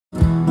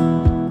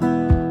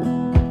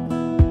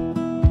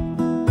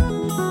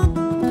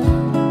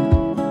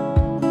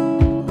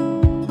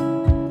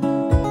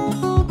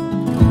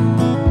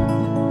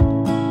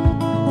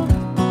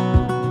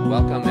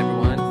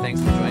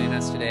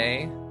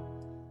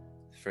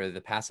for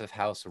the Passive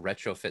House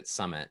Retrofit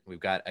Summit. We've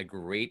got a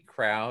great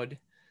crowd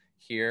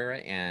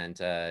here and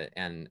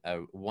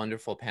a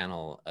wonderful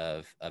panel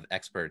of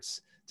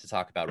experts to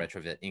talk about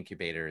retrofit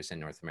incubators in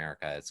North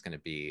America. It's going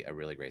to be a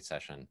really great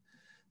session.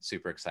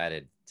 Super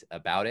excited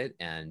about it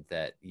and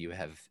that you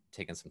have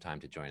taken some time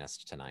to join us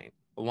tonight.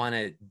 I want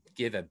to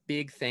give a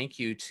big thank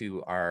you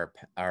to our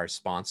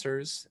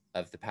sponsors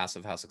of the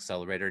Passive House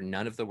Accelerator.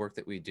 None of the work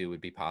that we do would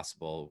be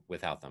possible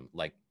without them.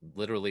 Like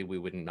literally, we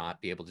would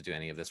not be able to do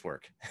any of this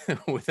work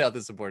without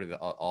the support of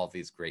all of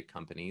these great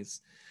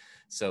companies.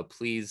 So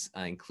please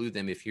include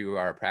them. If you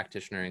are a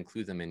practitioner,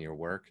 include them in your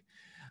work.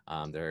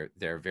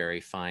 They're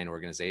very fine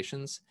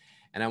organizations.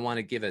 And I want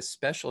to give a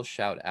special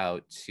shout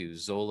out to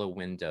Zola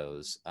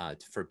Windows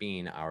for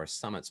being our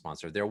summit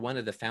sponsor. They're one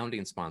of the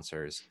founding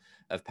sponsors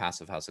of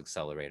Passive House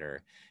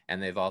Accelerator.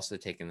 And they've also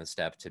taken the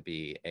step to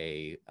be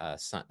a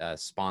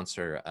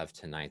sponsor of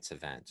tonight's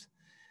event.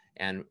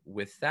 And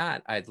with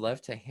that, I'd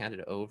love to hand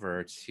it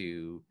over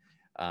to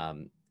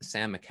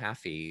Sam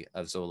McAfee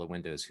of Zola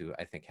Windows, who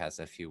I think has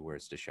a few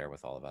words to share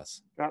with all of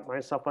us. Got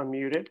myself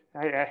unmuted.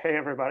 Hey,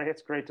 everybody.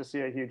 It's great to see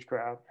a huge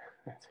crowd.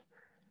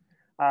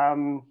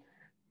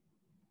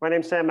 My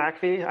name's Sam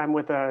McAfee. I'm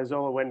with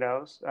Zola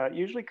Windows.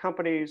 Usually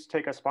companies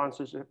take a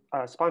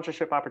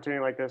sponsorship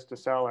opportunity like this to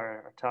sell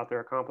or tout their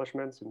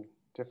accomplishments and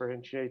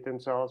differentiate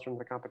themselves from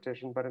the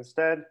competition. But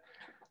instead,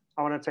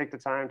 I want to take the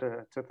time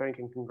to thank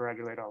and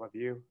congratulate all of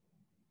you,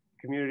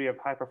 community of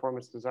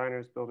high-performance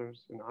designers,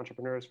 builders, and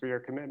entrepreneurs for your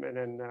commitment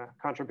and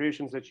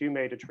contributions that you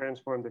made to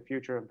transform the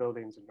future of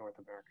buildings in North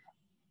America.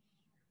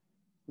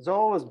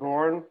 Zola was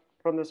born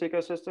from this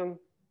ecosystem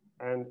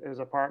and is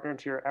a partner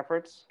to your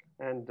efforts.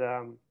 And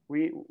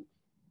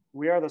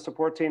we are the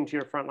support team to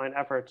your frontline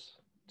efforts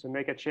to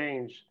make a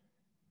change.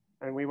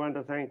 And we wanted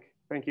to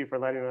thank you for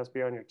letting us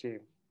be on your team.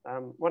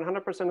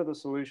 100% of the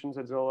solutions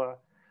that Zola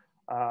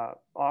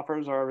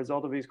offers are a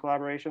result of these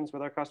collaborations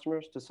with our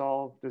customers to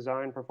solve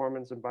design,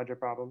 performance, and budget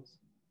problems.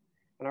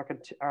 And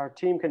our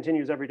team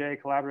continues every day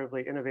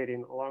collaboratively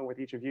innovating along with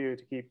each of you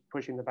to keep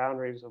pushing the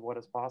boundaries of what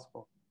is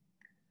possible.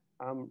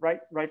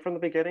 Right from the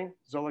beginning,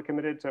 Zola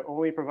committed to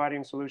only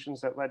providing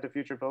solutions that led to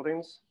future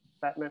buildings.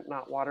 That meant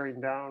not watering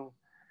down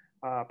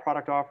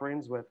product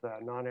offerings with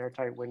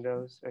non-airtight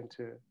windows and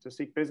to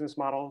seek business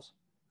models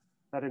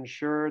that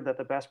ensure that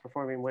the best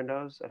performing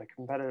windows at a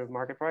competitive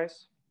market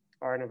price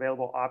are an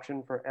available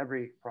option for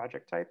every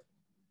project type.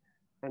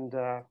 And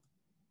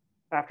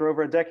after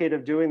over a decade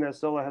of doing this,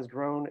 Zola has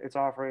grown its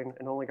offering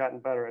and only gotten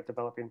better at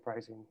developing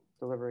pricing,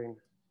 delivering,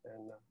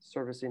 and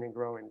servicing and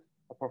growing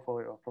a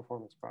portfolio of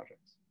performance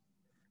projects.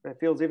 And it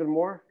feels even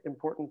more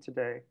important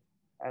today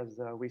as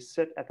we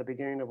sit at the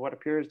beginning of what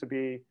appears to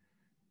be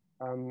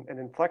an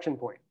inflection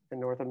point in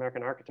North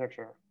American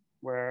architecture,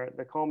 where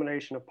the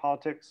culmination of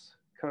politics,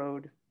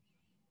 code,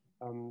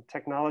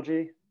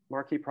 technology,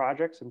 marquee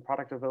projects, and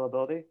product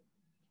availability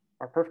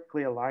are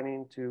perfectly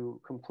aligning to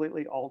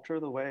completely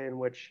alter the way in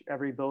which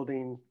every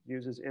building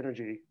uses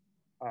energy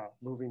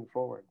moving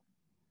forward.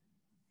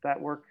 That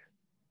work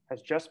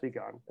has just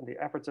begun, and the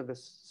efforts of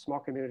this small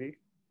community,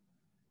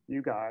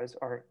 you guys,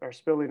 are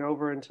spilling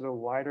over into the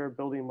wider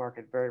building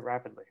market very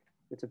rapidly.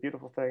 It's a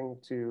beautiful thing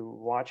to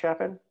watch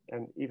happen,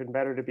 and even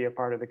better to be a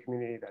part of the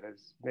community that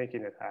is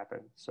making it happen.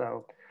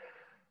 So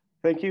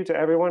thank you to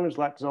everyone who's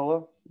let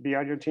Zola be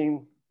on your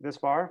team this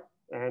far.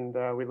 And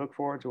we look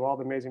forward to all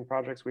the amazing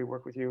projects we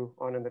work with you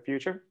on in the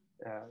future.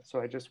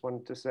 So I just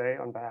wanted to say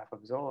on behalf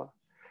of Zola,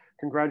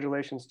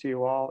 congratulations to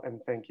you all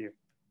and thank you.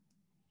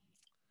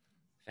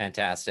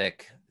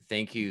 Fantastic.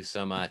 Thank you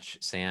so much,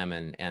 Sam,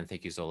 and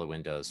thank you, Zola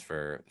Windows,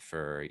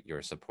 for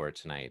your support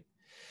tonight.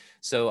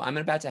 So I'm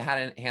about to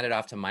hand it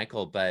off to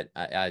Michael, but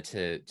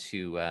to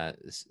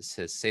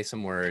say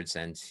some words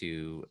and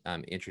to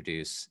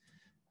introduce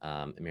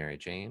Mary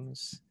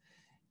James.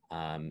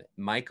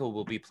 Michael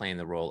will be playing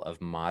the role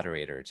of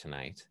moderator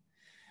tonight.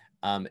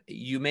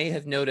 You may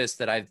have noticed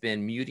that I've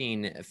been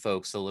muting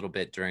folks a little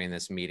bit during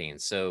this meeting.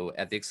 So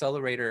at the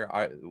Accelerator,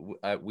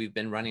 we've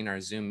been running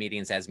our Zoom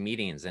meetings as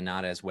meetings and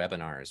not as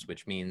webinars,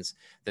 which means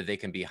that they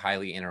can be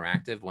highly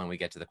interactive when we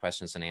get to the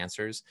questions and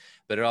answers.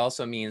 But it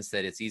also means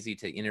that it's easy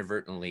to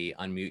inadvertently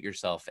unmute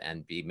yourself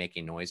and be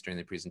making noise during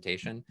the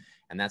presentation.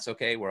 And that's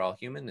okay. We're all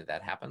human.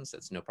 That happens.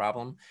 That's no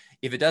problem.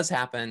 If it does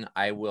happen,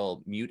 I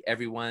will mute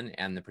everyone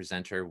and the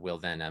presenter will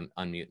then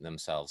unmute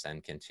themselves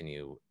and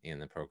continue in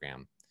the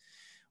program.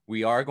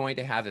 We are going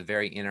to have a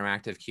very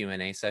interactive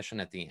Q&A session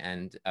at the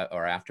end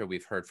or after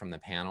we've heard from the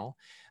panel.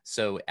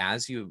 So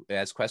as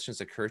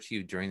questions occur to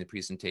you during the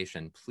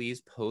presentation,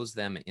 please pose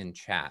them in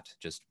chat.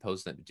 Just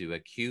pose them, do a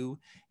Q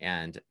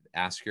and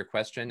ask your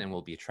question, and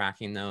we'll be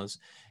tracking those.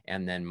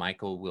 And then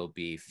Michael will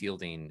be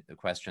fielding the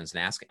questions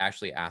and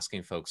actually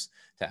asking folks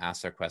to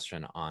ask their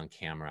question on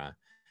camera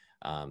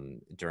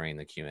during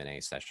the Q&A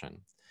session.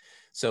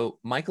 So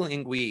Michael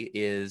Ingwe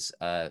is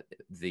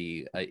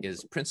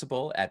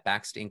principal at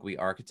Baxt Ingwe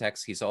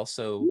Architects. He's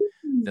also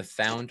the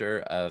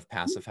founder of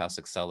Passive House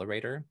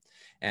Accelerator.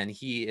 and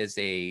he is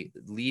a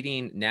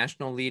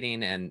national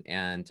leading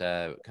and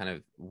kind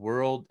of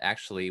world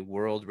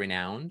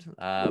renowned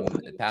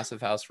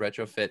passive house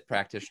retrofit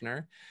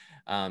practitioner.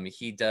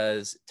 He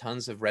does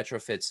tons of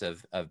retrofits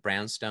of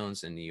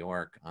brownstones in New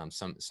York,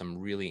 some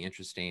really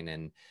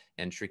interesting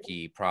and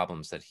tricky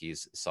problems that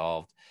he's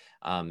solved.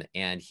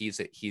 And he's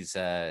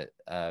a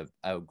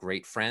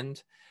great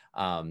friend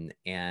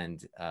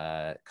and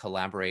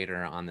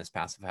collaborator on this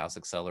passive house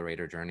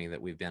accelerator journey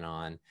that we've been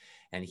on.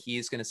 And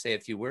he's going to say a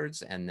few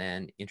words and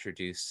then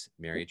introduce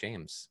Mary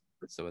James.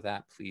 So with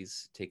that,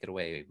 please take it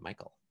away,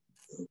 Michael.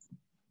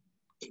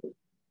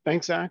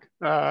 Thanks, Zach.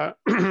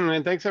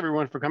 And thanks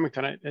everyone for coming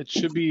tonight. It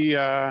should be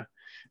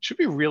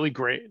really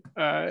great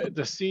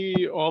to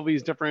see all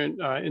these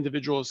different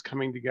individuals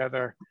coming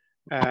together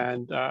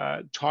and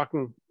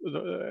talking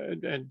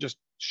and just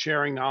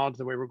sharing knowledge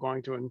the way we're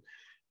going to. And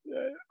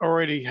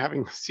already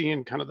having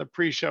seen kind of the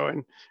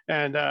pre-show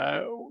and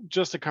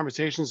just the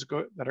conversations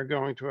that are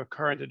going to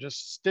occur, and to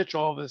just stitch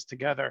all of this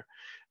together.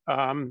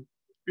 One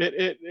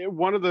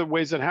of the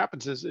ways that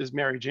happens is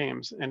Mary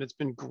James, and it's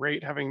been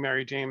great having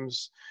Mary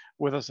James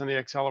with us on the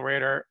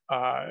accelerator.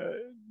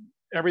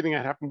 Everything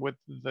that happened with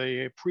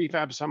the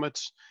prefab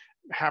summits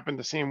happened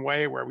the same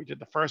way, where we did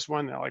the first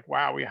one. They're like,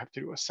 wow, we have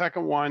to do a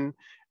second one.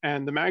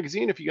 And the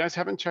magazine, if you guys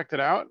haven't checked it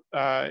out,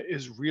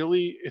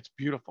 it's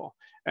beautiful.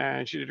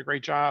 And she did a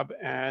great job.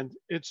 And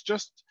it's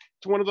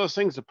one of those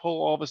things to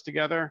pull all of us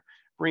together,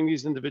 bring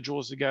these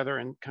individuals together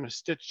and kind of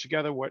stitch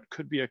together what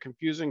could be a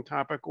confusing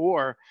topic,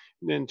 or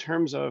in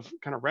terms of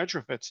kind of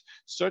retrofits,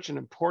 such an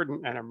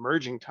important and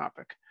emerging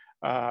topic.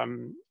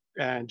 And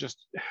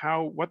just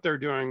what they're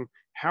doing,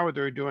 how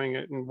they're doing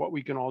it, and what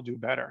we can all do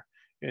better.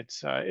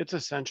 It's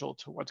essential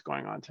to what's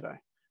going on today.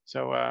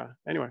 So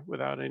anyway,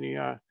 without any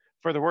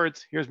further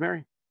words, here's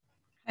Mary.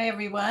 Hi,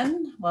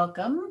 everyone.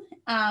 Welcome.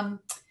 I'm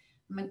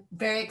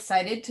very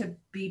excited to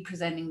be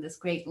presenting this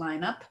great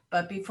lineup.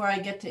 But before I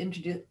get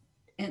to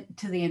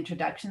the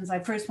introductions, I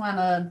first want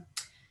to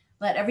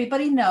let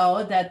everybody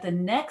know that the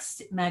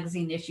next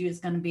magazine issue is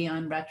going to be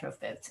on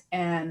retrofits.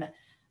 And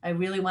I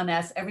really want to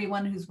ask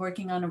everyone who's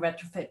working on a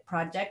retrofit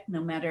project,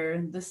 no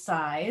matter the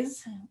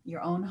size,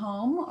 your own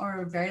home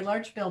or a very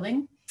large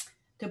building,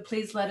 to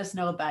please let us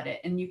know about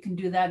it. And you can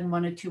do that in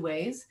one of two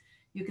ways.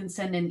 You can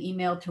send an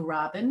email to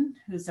Robin,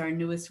 who's our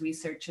newest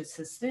research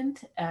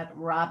assistant, at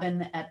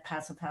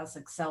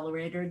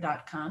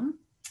robin@passivehouseaccelerator.com.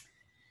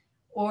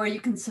 Or you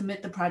can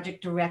submit the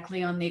project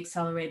directly on the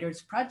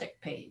accelerator's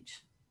project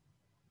page.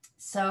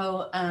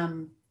 So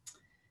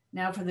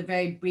now for the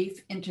very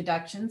brief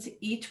introductions.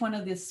 Each one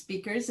of the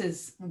speakers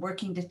is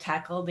working to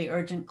tackle the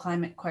urgent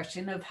climate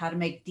question of how to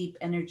make deep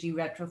energy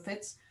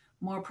retrofits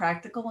more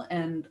practical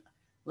and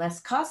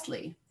less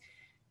costly.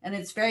 And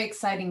it's very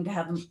exciting to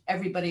have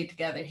everybody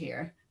together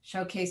here,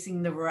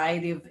 showcasing the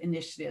variety of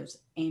initiatives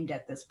aimed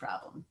at this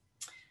problem.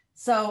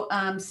 So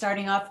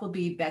starting off will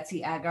be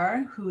Betsy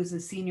Agar, who is a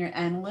senior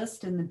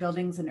analyst in the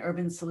Buildings and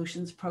Urban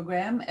Solutions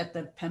program at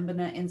the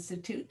Pembina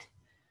Institute,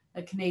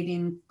 a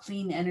Canadian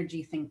clean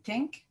energy think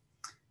tank.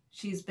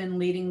 She's been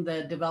leading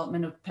the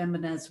development of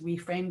Pembina's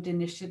Reframed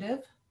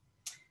initiative.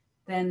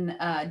 Then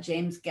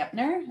James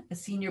Geppner, a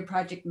senior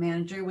project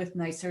manager with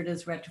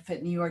NYSERDA's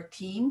RetrofitNY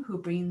team, who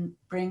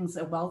brings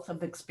a wealth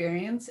of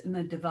experience in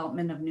the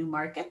development of new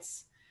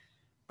markets.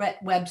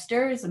 Brett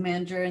Webster is a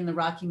manager in the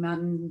Rocky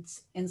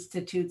Mountains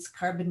Institute's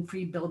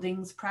carbon-free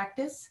buildings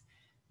practice,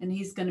 and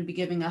he's going to be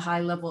giving a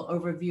high-level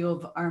overview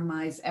of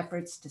RMI's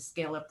efforts to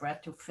scale up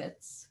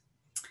retrofits.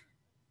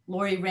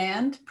 Lorrie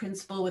Rand,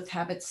 principal with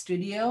Habit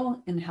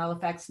Studio in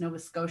Halifax, Nova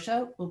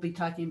Scotia, will be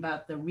talking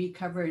about the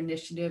Recover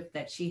initiative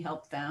that she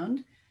helped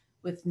found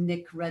with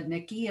Nick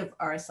Rudnicki of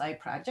RSI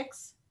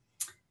Projects.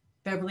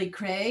 Beverly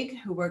Craig,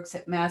 who works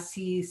at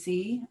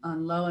MassCEC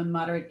on low and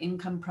moderate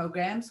income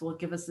programs, will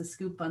give us a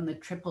scoop on the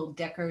Triple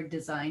Decker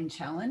Design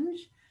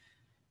Challenge,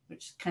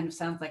 which kind of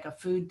sounds like a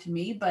food to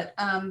me, but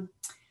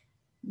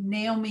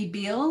Naomi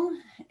Beal,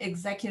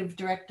 Executive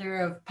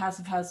Director of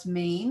Passive House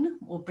Maine,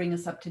 will bring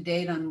us up to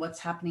date on what's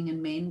happening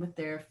in Maine with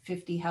their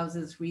 50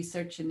 Houses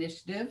Research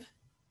Initiative.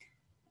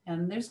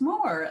 And there's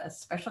more. A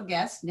special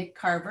guest, Mark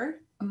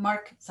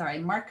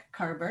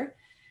Carver,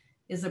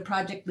 is a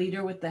project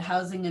leader with the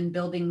Housing and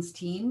Buildings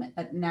team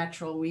at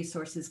Natural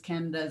Resources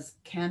Canada's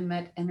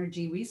CanMet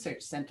Energy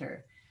Research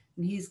Center.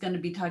 And he's going to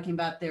be talking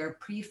about their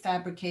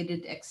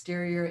prefabricated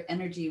exterior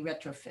energy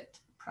retrofit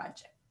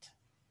project.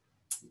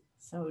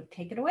 So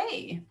take it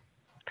away.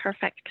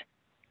 Perfect.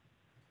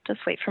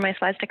 Just wait for my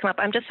slides to come up.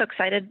 I'm just so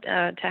excited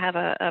to have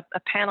a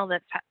panel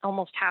that's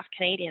almost half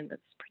Canadian.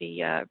 That's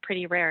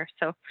pretty rare.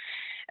 So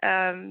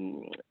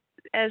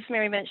as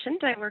Mary mentioned,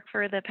 I work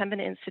for the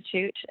Pembina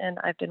Institute, and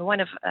I've been one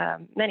of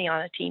many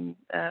on a team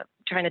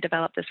trying to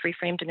develop this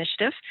Reframed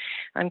initiative.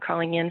 I'm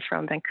calling in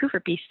from Vancouver,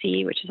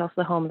 BC, which is also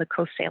the home of the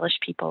Coast Salish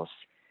peoples.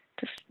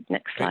 Just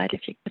next slide,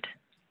 if you could.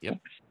 Yep.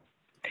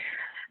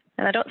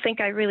 And I don't think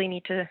I really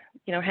need to,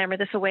 hammer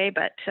this away,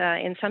 but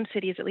in some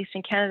cities, at least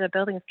in Canada,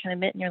 buildings can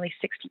emit nearly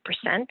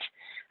 60%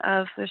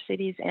 of their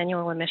city's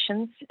annual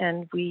emissions.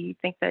 And we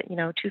think that,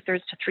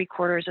 2/3 to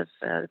 3/4 of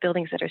the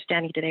buildings that are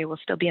standing today will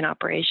still be in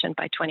operation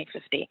by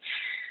 2050.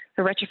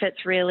 So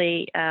retrofits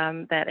really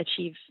that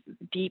achieve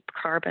deep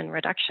carbon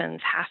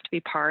reductions have to be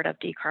part of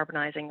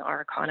decarbonizing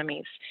our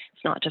economies.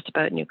 It's not just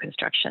about new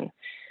construction.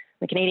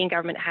 The Canadian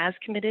government has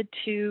committed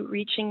to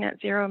reaching net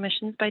zero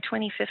emissions by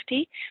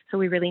 2050, so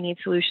we really need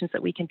solutions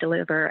that we can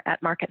deliver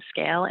at market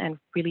scale and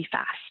really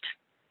fast.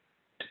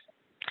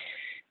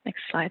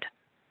 Next slide.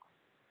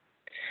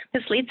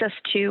 This leads us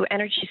to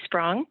Energy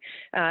Sprong.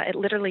 It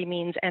literally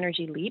means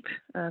energy leap.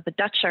 The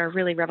Dutch are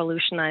really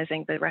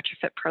revolutionizing the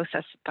retrofit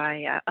process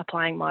by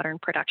applying modern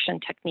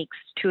production techniques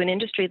to an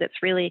industry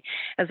that's really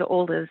as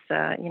old as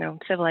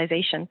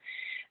civilization.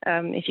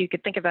 If you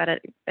could think about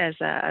it as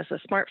a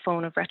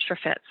smartphone of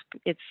retrofits,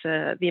 it's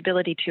the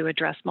ability to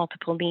address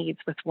multiple needs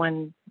with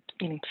one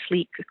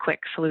sleek, quick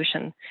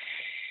solution.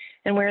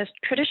 And whereas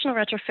traditional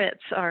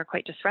retrofits are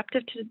quite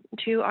disruptive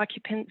to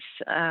occupants,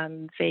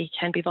 they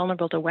can be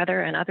vulnerable to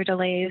weather and other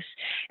delays,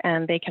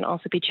 and they can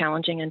also be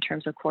challenging in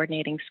terms of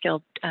coordinating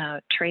skilled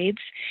trades.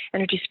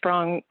 Energy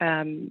Sprong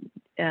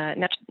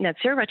net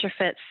zero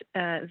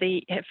retrofits,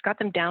 they have got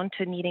them down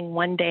to needing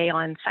 1 day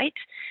on site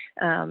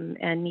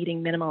and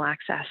needing minimal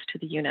access to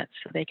the units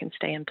so they can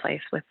stay in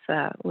place with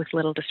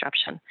little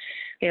disruption.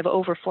 They have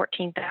over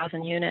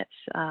 14,000 units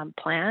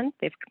planned.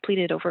 They've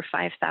completed over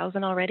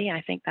 5,000 already.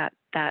 I think that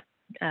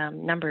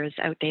number is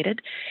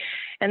outdated.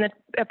 And the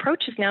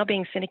approach is now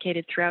being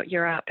syndicated throughout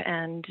Europe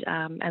and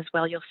as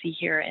well you'll see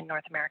here in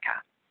North America.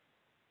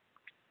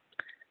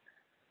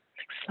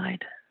 Next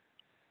slide.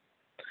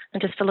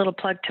 And just a little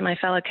plug to my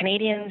fellow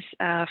Canadians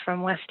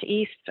from west to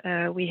east.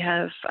 We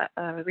have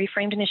a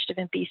Reframed initiative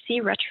in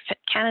BC, Retrofit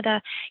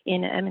Canada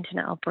in Edmonton,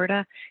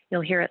 Alberta.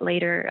 You'll hear it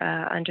later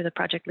under the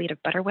project lead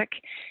of Butterwick.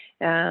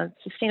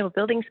 Sustainable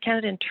Buildings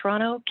Canada in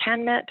Toronto,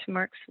 CanMet.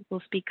 Mark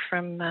will speak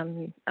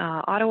from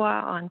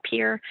Ottawa on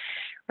Pier.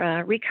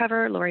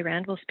 Recover, Lorrie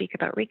Rand will speak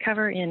about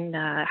Recover in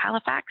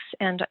Halifax,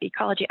 and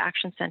Ecology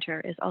Action Centre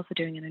is also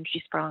doing an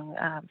Energy Sprong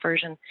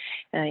version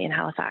in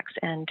Halifax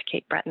and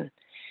Cape Breton.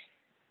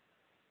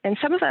 And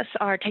some of us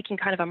are taking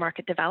kind of a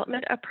market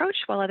development approach,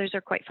 while others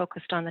are quite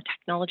focused on the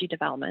technology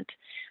development.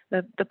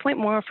 The point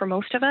more for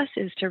most of us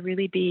is to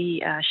really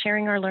be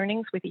sharing our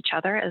learnings with each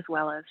other as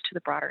well as to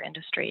the broader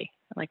industry,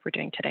 like we're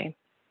doing today.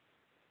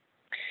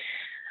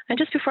 And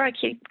just before I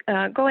keep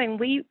going,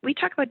 we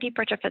talk about deep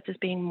retrofits as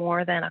being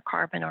more than a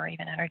carbon or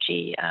even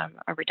energy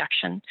a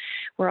reduction.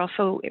 We're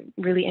also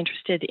really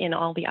interested in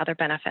all the other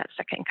benefits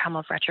that can come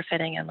of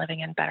retrofitting and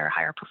living in better,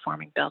 higher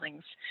performing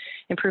buildings.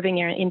 Improving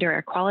your indoor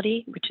air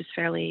quality, which is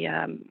fairly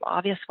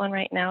obvious one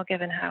right now,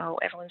 given how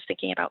everyone's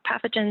thinking about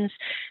pathogens,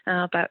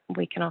 but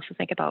we can also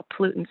think about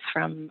pollutants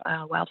from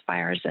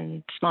wildfires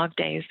and smog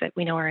days that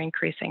we know are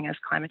increasing as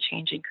climate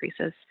change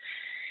increases.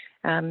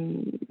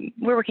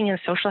 We're working in the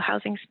social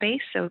housing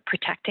space, so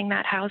protecting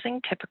that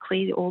housing.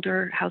 Typically, the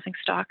older housing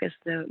stock is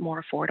the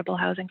more affordable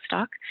housing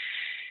stock.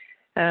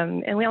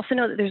 And we also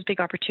know that there's big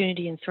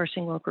opportunity in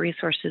sourcing local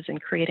resources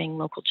and creating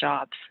local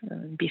jobs.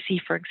 In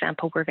BC, for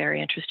example, we're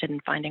very interested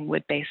in finding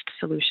wood-based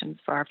solutions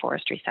for our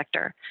forestry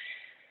sector.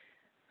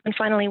 And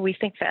finally, we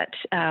think that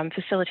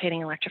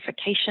facilitating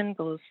electrification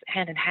goes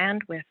hand in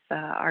hand with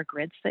our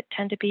grids that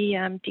tend to be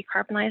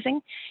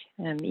decarbonizing.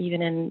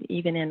 Even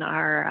in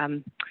our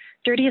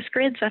dirtiest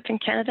grids up in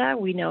Canada,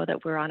 we know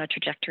that we're on a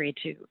trajectory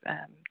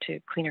to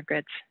cleaner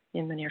grids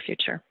in the near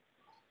future.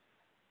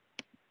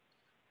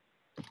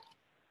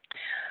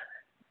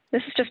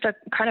 This is just a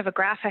kind of a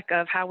graphic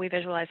of how we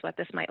visualize what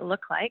this might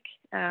look like.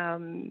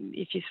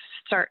 If you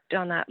start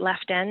on that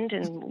left end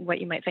and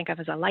what you might think of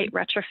as a light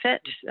retrofit,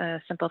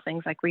 simple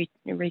things like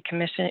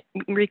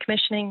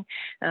recommissioning,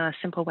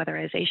 simple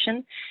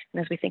weatherization. And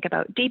as we think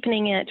about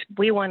deepening it,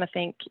 we want to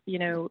think,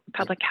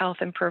 public health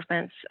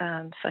improvements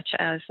such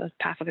as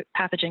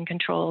pathogen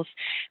controls.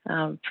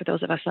 For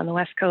those of us on the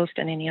West Coast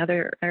and any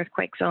other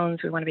earthquake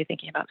zones, we want to be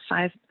thinking about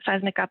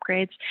seismic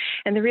upgrades.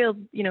 And the real,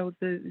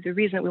 the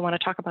reason that we want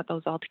to talk about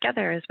those all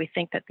together is we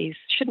think that these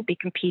shouldn't be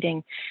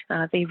competing.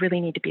 They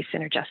really need to be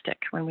synergistic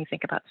when we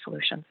think about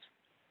solutions.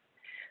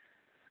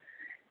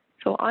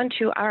 So on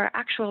to our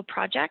actual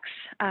projects.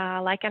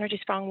 Like Energy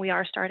Sprong, we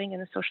are starting in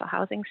the social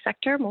housing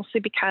sector,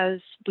 mostly because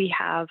we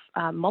have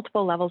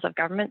multiple levels of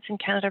governments in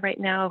Canada right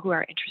now who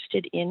are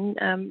interested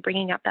in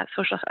bringing up that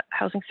social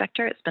housing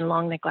sector. It's been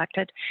long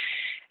neglected.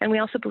 And we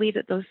also believe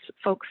that those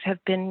folks have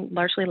been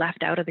largely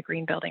left out of the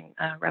green building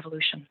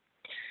revolution.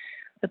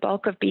 The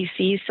bulk of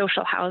BC's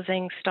social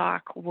housing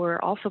stock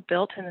were also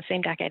built in the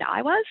same decade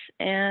I was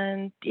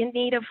and in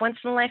need of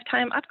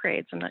once-in-a-lifetime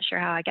upgrades. I'm not sure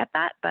how I get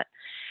that, but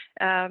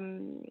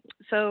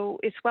so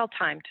it's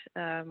well-timed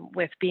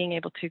with being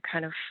able to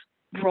kind of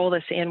roll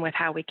this in with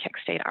how we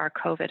kickstart our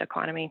COVID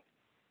economy,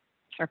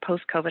 our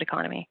post-COVID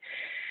economy.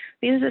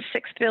 These are the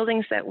 6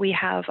 buildings that we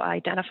have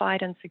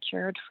identified and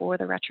secured for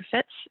the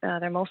retrofits.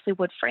 They're mostly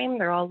wood frame.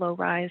 They're all low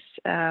rise,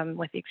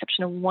 with the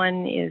exception of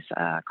one is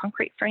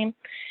concrete frame.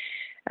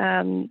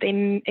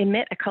 They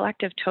emit a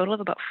collective total of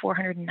about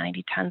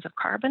 490 tons of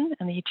carbon,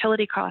 and the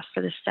utility cost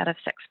for this set of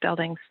 6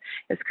 buildings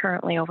is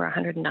currently over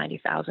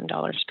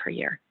 $190,000 per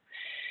year.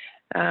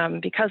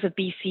 Because of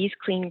BC's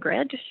clean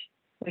grid,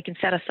 we can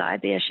set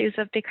aside the issues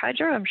of big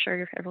hydro. I'm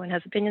sure everyone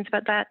has opinions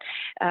about that.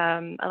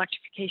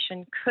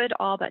 Electrification could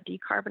all but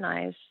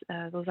decarbonize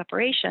those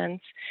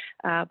operations,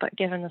 but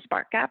given the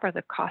spark gap or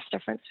the cost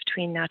difference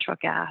between natural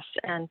gas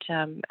and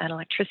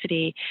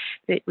electricity,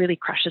 it really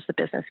crushes the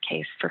business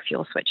case for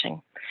fuel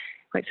switching.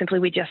 Quite simply,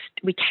 we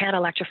can't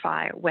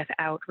electrify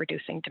without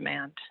reducing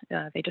demand.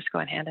 They just go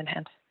hand in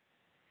hand.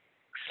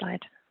 Next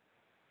slide.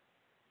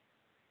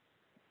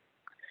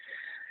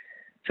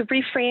 So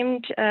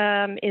Reframed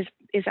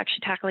is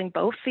actually tackling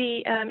both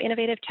the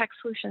innovative tech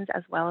solutions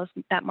as well as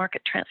that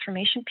market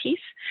transformation piece.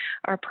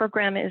 Our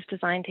program is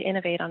designed to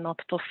innovate on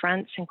multiple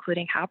fronts,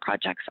 including how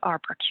projects are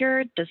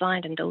procured,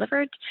 designed, and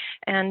delivered,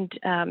 and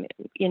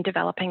in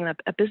developing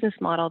a business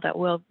model that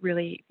will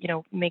really,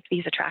 make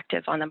these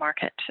attractive on the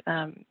market,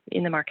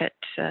 in the market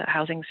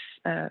housing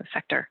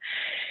sector.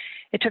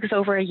 It took us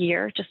over a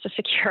year just to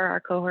secure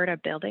our cohort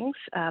of buildings,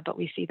 but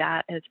we see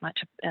that as much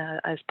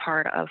as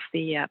part of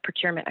the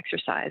procurement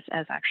exercise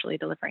as actually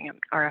delivering an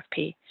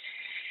RFP.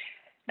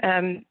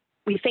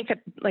 We think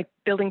that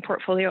building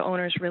portfolio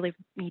owners really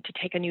need to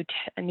take a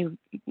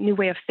new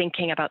way of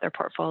thinking about their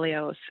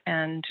portfolios.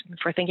 And if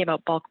we're thinking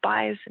about bulk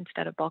buys,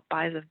 instead of bulk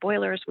buys of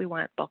boilers, we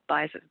want bulk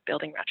buys of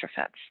building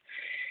retrofits.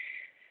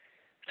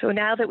 So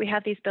now that we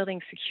have these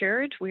buildings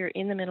secured, we are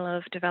in the middle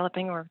of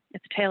developing, or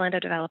at the tail end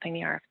of developing,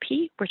 the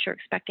RFP, which we're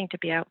expecting to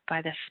be out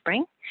by this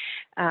spring.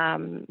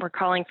 We're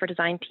calling for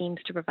design teams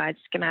to provide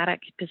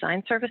schematic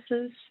design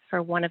services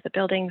for one of the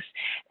buildings,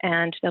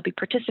 and they'll be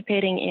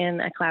participating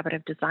in a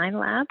collaborative design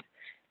lab.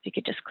 If you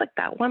could just click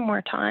that one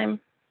more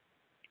time.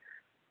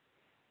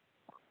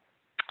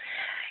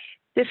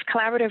 This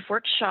collaborative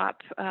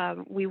workshop,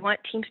 we want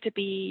teams to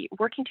be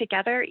working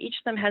together. Each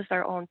of them has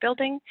their own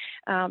building,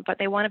 but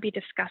they want to be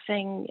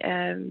discussing,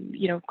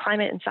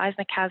 climate and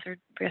seismic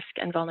hazard risk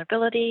and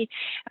vulnerability,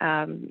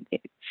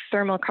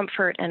 thermal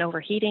comfort and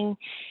overheating,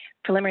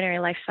 preliminary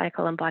life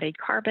cycle embodied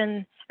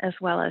carbon, as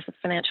well as the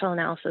financial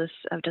analysis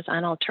of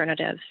design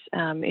alternatives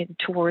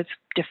towards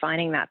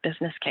defining that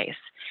business case.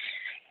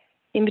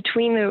 In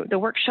between the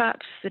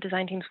workshops, the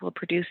design teams will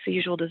produce the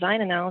usual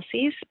design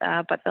analyses,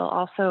 but they'll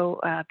also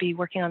be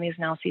working on these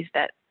analyses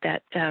that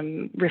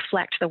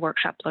reflect the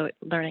workshop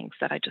learnings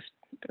that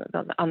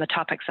on the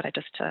topics that I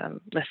just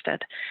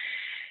listed.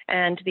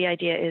 And the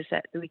idea is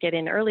that we get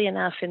in early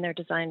enough in their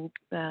design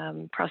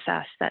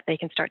process that they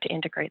can start to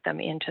integrate them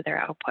into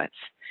their outputs.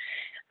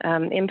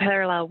 In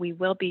parallel, we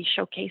will be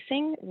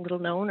showcasing little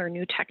known or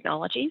new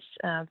technologies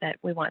that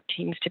we want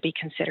teams to be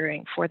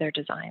considering for their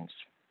designs.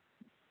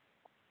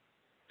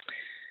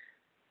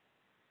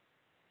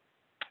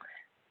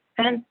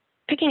 And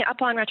picking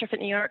up on Retrofit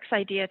New York's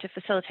idea to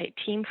facilitate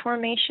team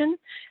formation,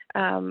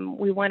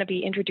 we want to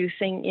be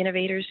introducing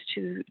innovators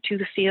to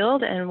the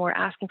field, and we're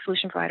asking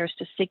solution providers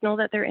to signal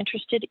that they're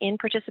interested in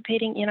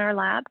participating in our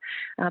lab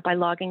by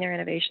logging their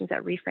innovations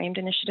at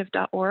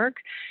reframedinitiative.org.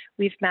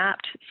 We've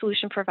mapped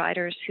solution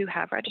providers who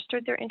have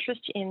registered their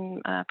interest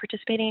in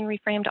participating in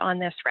Reframed on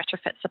this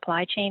retrofit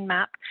supply chain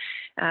map.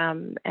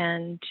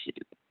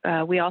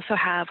 We also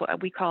have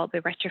what we call the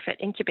retrofit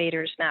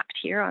incubators mapped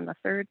here on the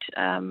third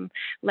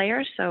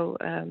layer. So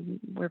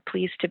we're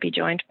pleased to be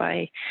joined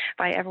by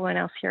everyone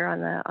else here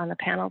on the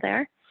panel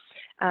there.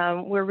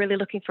 We're really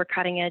looking for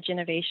cutting edge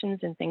innovations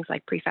in things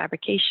like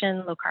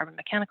prefabrication, low carbon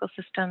mechanical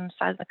systems,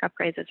 seismic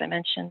upgrades, as I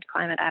mentioned,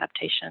 climate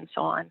adaptation, and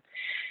so on.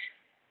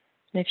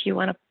 And if you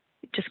want to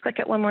just click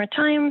it one more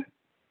time.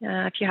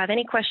 If you have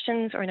any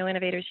questions or know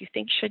innovators you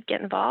think should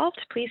get involved,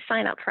 please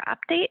sign up for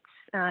updates,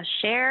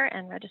 share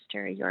and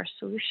register your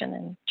solution,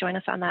 and join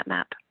us on that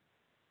map.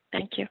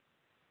 Thank you.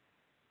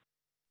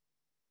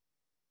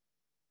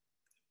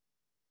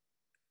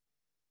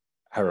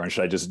 Hi, everyone.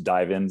 Should I just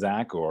dive in,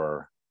 Zach,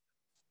 or?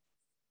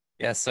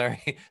 Yeah,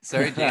 sorry,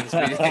 James.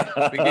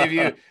 We gave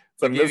you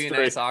a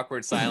nice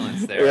awkward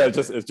silence there. Yeah,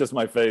 it's just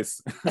my face.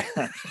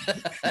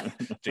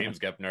 James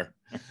Geppner.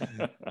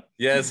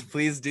 Yes,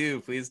 please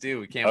do.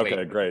 We can't wait.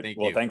 Okay, great. Thank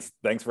well, you.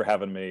 thanks for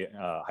having me.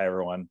 Hi,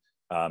 everyone.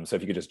 So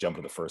if you could just jump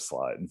to the first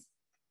slide.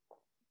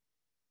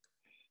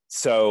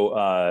 So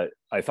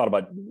I thought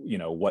about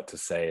what to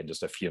say in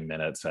just a few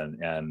minutes,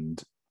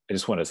 and I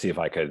just want to see if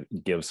I could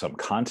give some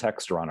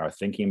context around our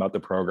thinking about the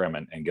program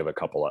and give a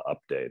couple of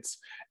updates.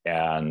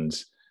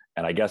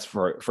 And I guess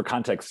for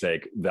context's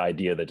sake, the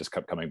idea that just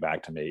kept coming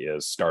back to me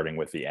is starting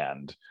with the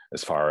end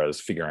as far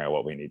as figuring out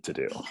what we need to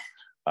do.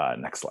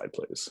 Next slide,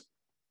 please.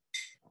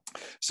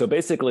 So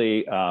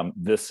basically,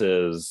 this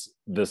is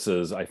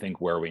I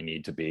think where we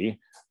need to be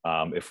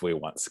if we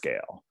want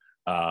scale.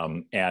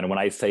 And when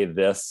I say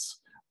this,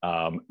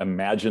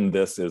 imagine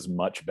this is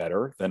much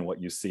better than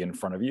what you see in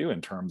front of you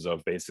in terms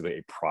of basically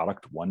a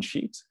product one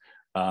sheet.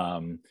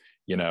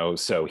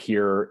 So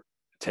here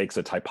takes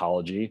a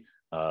typology.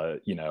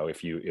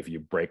 If you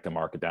break the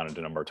market down into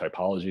a number of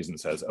typologies and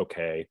says,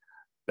 okay,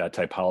 that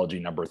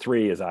typology number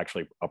 3 is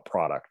actually a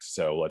product.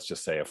 So let's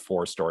just say a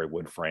 4-story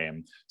wood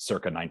frame,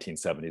 circa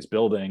 1970s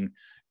building.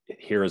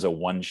 Here's a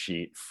 1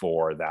 sheet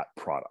for that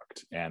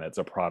product. And it's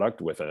a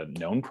product with a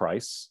known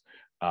price,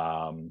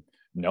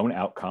 known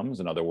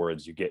outcomes. In other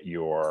words, you get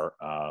your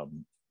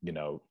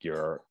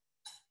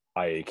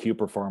IAQ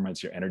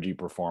performance, your energy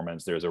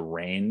performance. There's a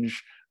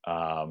range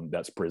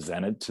that's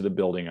presented to the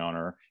building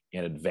owner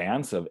in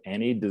advance of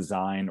any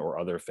design or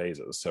other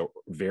phases. So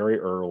very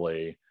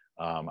early,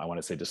 I want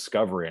to say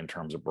discovery in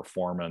terms of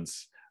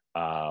performance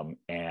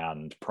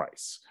and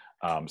price.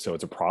 So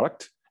it's a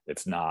product,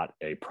 it's not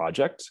a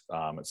project.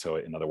 So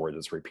in other words,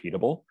 it's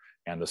repeatable,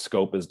 and the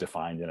scope is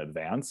defined in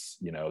advance.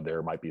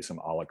 There might be some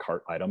a la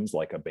carte items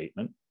like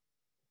abatement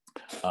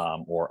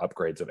or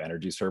upgrades of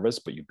energy service,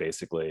 but you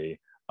basically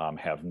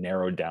have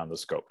narrowed down the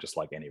scope just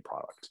like any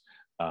product.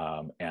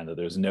 And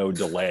there's no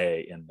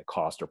delay in the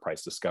cost or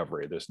price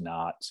discovery. There's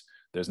not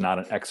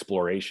an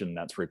exploration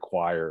that's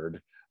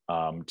required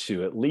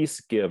to at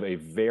least give a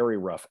very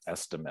rough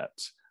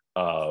estimate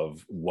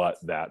of what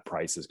that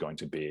price is going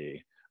to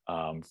be,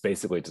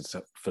 basically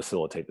to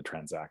facilitate the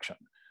transaction.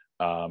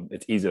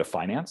 It's easy to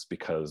finance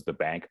because the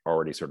bank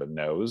already sort of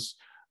knows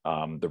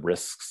the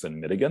risks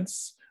and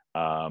mitigants.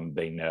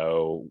 They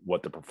know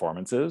what the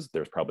performance is.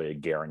 There's probably a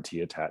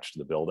guarantee attached to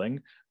the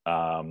building.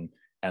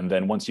 And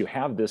then once you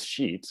have this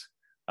sheet,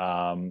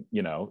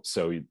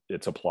 so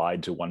it's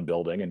applied to one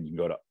building, and you can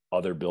go to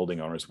other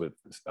building owners with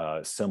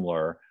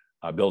similar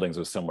buildings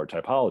with similar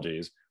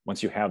typologies.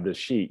 Once you have this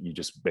sheet, you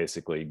just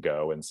basically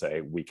go and say,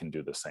 we can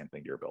do the same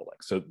thing to your building.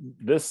 So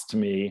this, to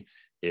me,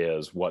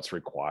 is what's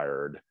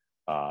required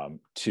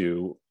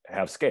to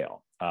have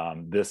scale.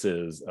 This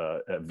is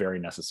a very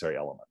necessary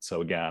element.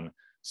 So again,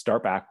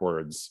 start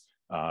backwards,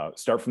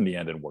 start from the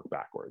end and work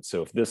backwards.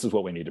 So if this is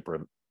what we need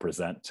to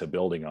present to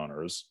building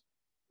owners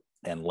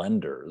and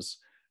lenders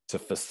to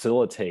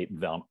facilitate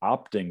them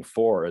opting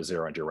for a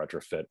zero-energy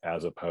retrofit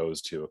as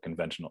opposed to a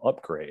conventional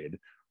upgrade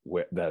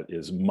that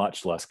is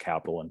much less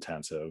capital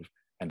intensive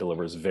and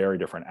delivers very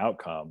different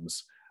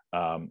outcomes,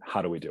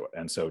 how do we do it?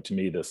 And so to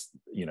me, this,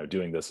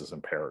 doing this is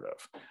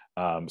imperative.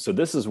 So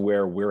this is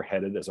where we're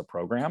headed as a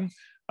program,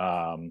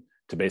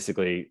 to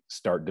basically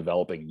start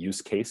developing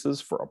use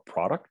cases for a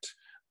product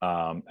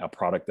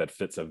that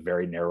fits a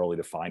very narrowly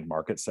defined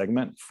market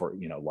segment for,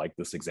 like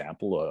this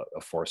example, a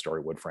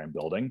 4-story wood frame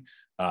building,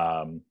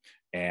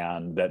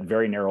 and that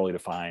very narrowly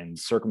defined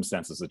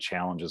circumstances, the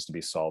challenges to be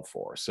solved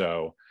for.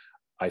 So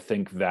I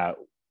think that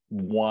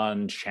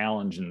one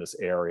challenge in this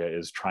area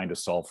is trying to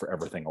solve for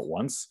everything at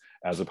once,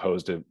 as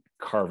opposed to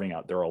carving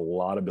out. There are a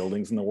lot of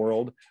buildings in the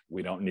world.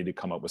 We don't need to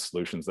come up with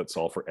solutions that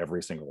solve for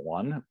every single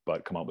one,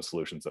 but come up with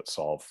solutions that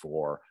solve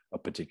for a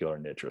particular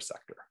niche or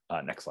sector.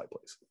 Next slide,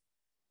 please.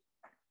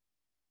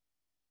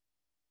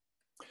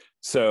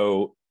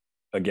 So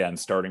again,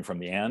 starting from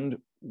the end,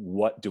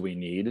 what do we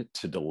need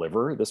to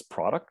deliver this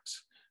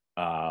product?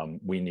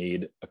 We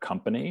need a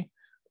company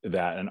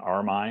that in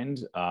our mind,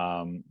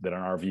 that in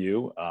our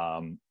view,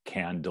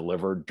 can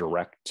deliver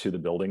direct to the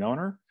building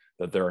owner,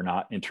 that there are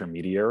not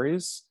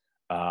intermediaries.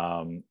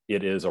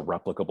 It is a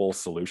replicable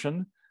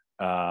solution.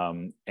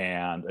 And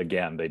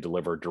again, they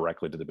deliver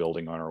directly to the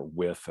building owner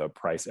with a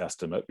price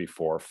estimate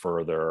before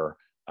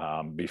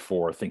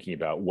thinking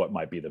about what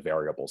might be the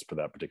variables for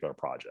that particular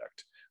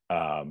project.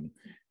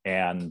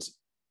 And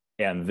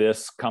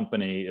this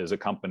company is a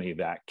company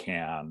that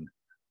can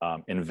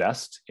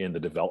invest in the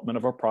development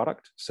of a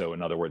product. So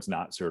in other words,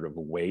 not sort of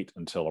wait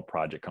until a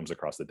project comes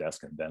across the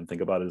desk and then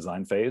think about a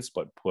design phase,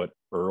 but put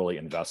early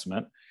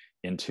investment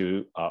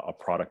into a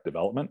product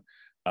development,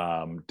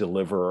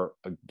 deliver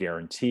a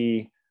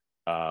guarantee,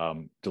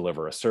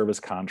 deliver a service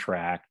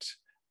contract,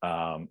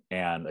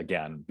 and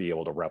again, be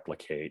able to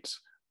replicate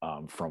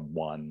from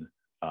one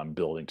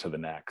building to the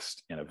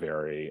next in a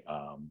very,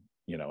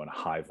 in a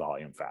high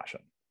volume fashion.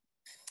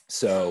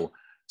 So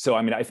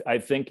I mean, I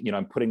think,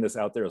 I'm putting this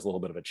out there as a little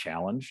bit of a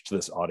challenge to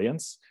this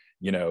audience.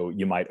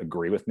 You might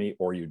agree with me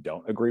or you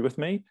don't agree with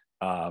me,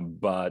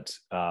 but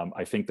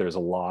I think there's a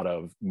lot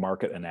of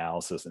market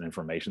analysis and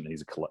information that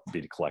needs to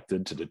be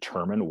collected to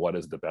determine what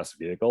is the best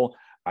vehicle.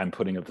 I'm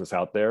putting this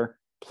out there.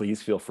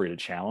 Please feel free to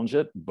challenge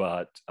it,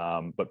 but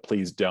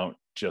please don't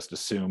just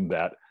assume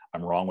that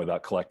I'm wrong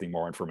without collecting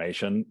more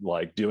information.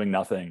 Like, doing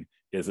nothing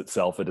is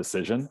itself a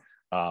decision.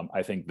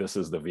 I think this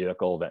is the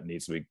vehicle that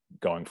needs to be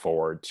going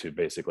forward to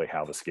basically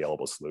have a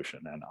scalable solution.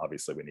 And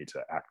obviously we need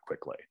to act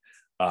quickly.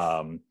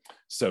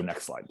 So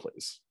next slide,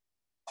 please.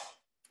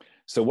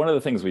 So one of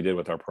the things we did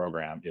with our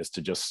program is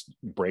to just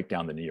break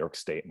down the New York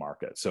State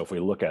market. So if we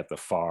look at the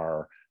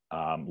far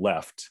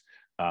left,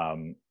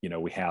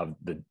 we have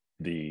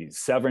the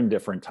 7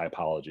 different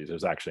typologies.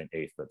 There's actually an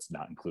 8th that's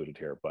not included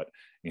here, but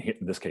in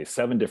this case,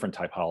 7 different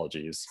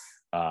typologies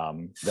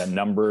that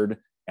numbered,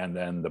 and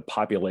then the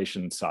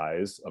population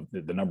size of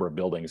the number of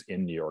buildings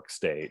in New York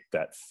State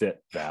that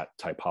fit that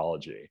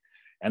typology.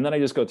 And then I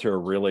just go through a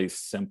really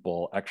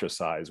simple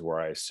exercise where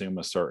I assume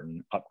a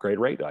certain upgrade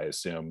rate. I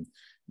assume,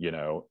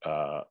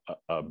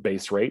 a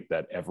base rate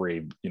that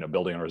every,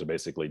 building owners are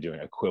basically doing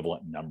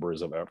equivalent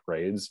numbers of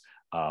upgrades,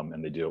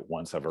 and they do it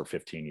once every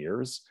 15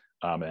 years.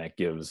 And it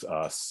gives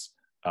us,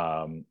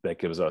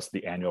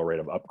 the annual rate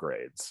of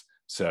upgrades.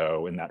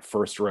 So in that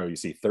first row, you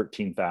see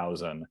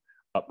 13,000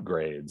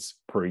 upgrades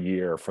per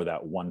year for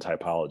that one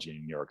typology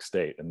in New York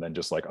State. And then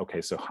just like,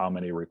 okay, so how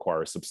many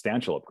require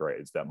substantial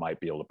upgrades that might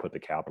be able to put the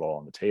capital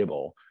on the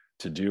table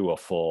to do a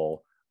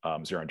full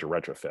zero energy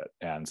retrofit?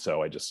 And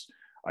so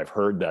I've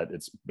heard that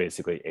it's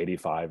basically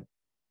 85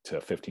 to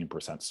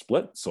 15%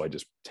 split. So I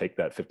just take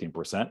that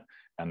 15%,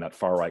 and that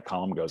far right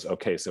column goes,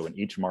 okay, so in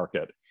each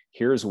market,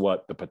 here's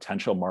what the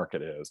potential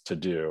market is to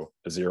do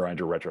a zero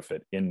energy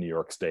retrofit in New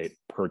York State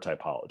per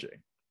typology.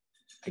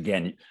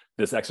 Again,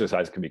 this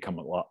exercise can become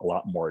a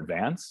lot more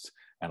advanced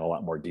and a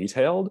lot more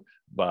detailed,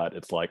 but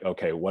it's like,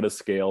 okay, what does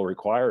scale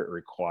require? It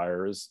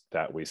requires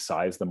that we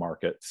size the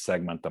market,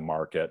 segment the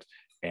market,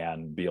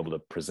 and be able to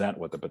present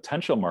what the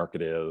potential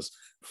market is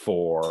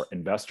for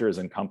investors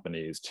and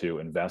companies to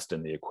invest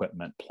in the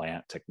equipment,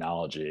 plant,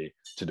 technology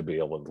to be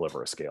able to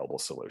deliver a scalable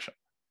solution.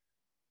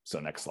 So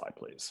next slide,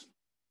 please.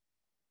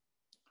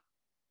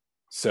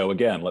 So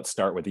again, let's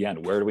start with the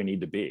end. Where do we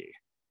need to be?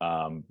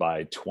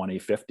 By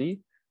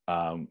 2050,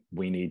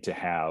 we need to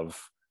have,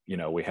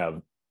 we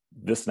have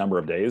this number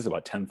of days,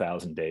 about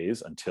 10,000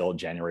 days until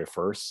January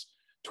 1st,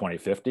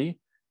 2050.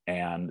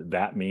 And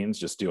that means,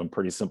 just doing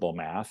pretty simple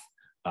math,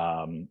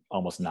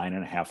 almost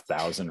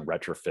 9,500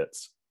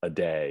 retrofits a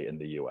day in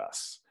the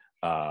US.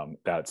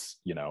 That's,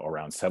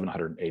 around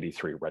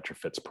 783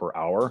 retrofits per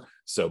hour.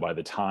 So by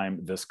the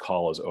time this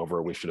call is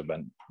over, we should have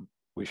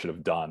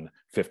done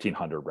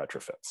 1,500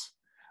 retrofits.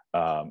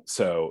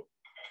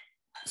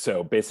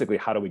 So basically,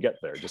 how do we get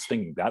there? Just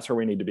thinking that's where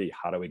we need to be.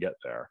 How do we get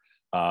there?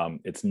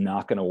 It's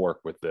not going to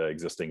work with the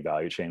existing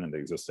value chain and the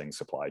existing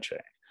supply chain.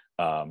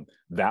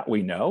 That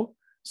we know,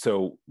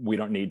 so we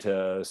don't need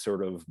to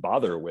sort of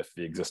bother with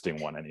the existing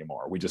one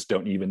anymore. We just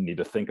don't even need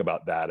to think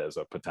about that as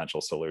a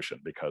potential solution,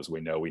 because we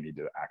know we need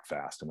to act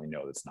fast, and we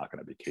know it's not going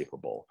to be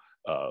capable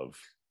of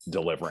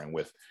delivering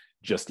with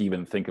just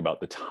even think about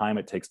the time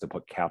it takes to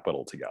put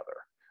capital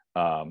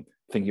together.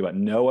 Thinking about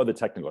no other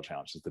technical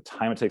challenges, the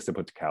time it takes to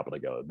put the capital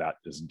together, that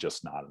is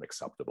just not an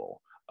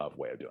acceptable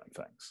way of doing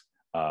things.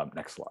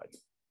 Next slide.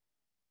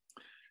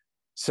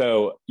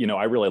 So,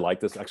 I really like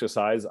this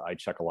exercise. I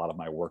check a lot of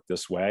my work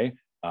this way.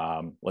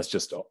 Let's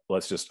just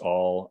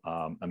all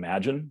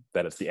imagine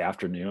that it's the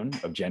afternoon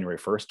of January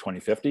 1st,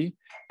 2050,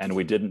 and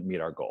we didn't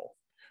meet our goal.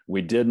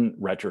 We didn't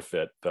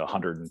retrofit the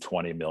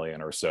 120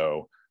 million or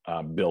so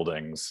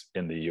buildings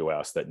in the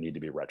US that need to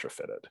be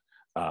retrofitted.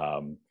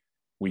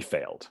 We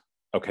failed.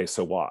 Okay,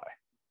 so why?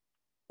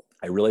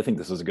 I really think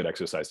this is a good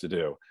exercise to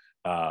do.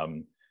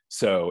 And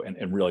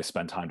really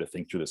spend time to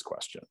think through this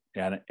question.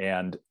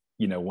 And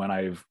when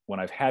I've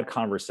had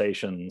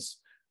conversations,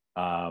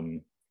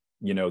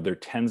 there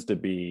tends to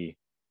be,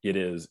 it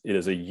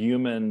is a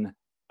human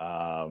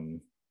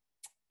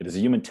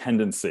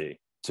tendency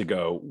to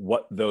go,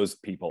 what those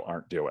people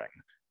aren't doing,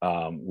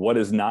 what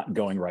is not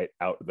going right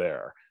out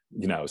there.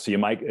 So you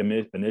might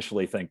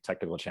initially think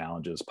technical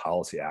challenges,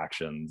 policy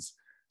actions,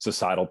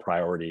 societal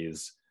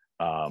priorities,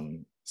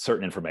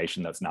 certain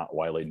information that's not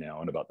widely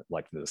known about,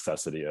 like the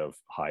necessity of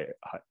high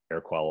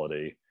air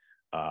quality,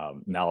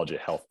 knowledge of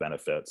health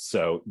benefits.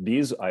 So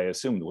these, I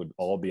assume, would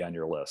all be on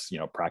your list,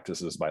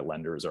 practices by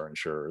lenders or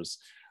insurers.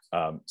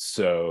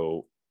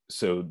 So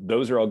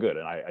those are all good.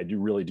 And I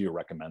really do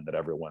recommend that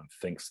everyone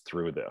thinks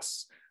through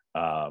this.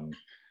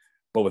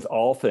 But with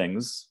all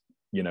things,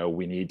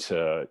 we need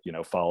to,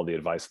 follow the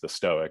advice of the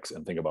Stoics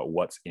and think about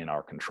what's in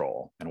our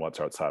control and what's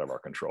outside of our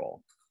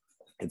control.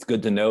 It's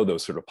good to know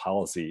those sort of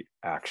policy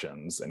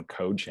actions and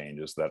code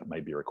changes that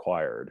might be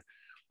required,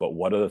 but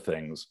what are the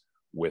things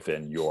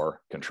within your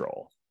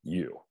control?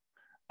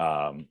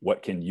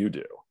 What can you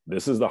do?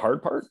 This is the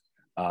hard part,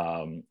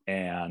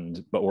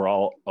 but we're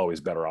all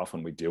always better off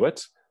when we do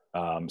it.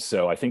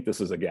 So I think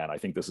this is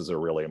a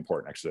really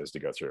important exercise to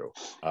go through.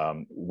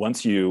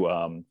 Once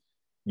you,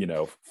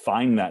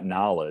 find that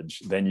knowledge,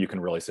 then you can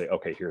really say,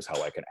 okay, here's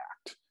how I can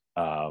act.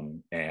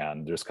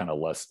 And there's kind of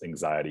less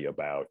anxiety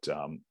about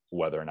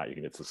whether or not you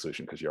can get to the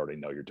solution, because you already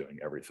know you're doing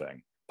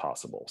everything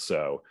possible.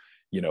 So,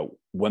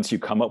 once you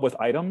come up with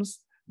items,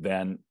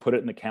 then put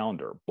it in the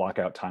calendar, block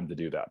out time to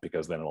do that,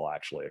 because then it'll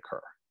actually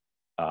occur.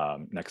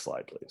 Next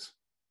slide, please.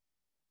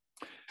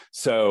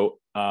 So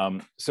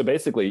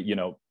basically,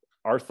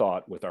 our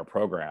thought with our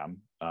program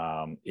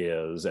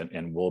is,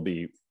 and we'll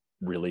be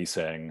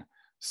releasing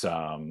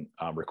some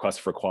requests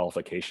for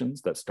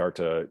qualifications that start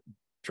to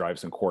drive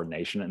some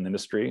coordination in the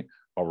industry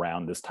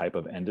around this type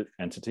of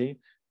entity.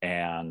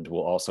 And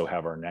we'll also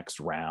have our next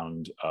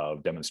round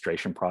of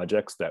demonstration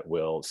projects that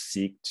will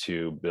seek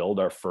to build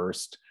our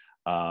first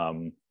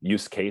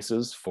use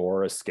cases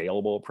for a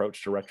scalable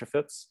approach to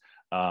retrofits.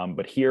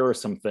 But here are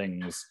some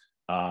things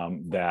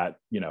that,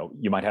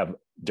 you might have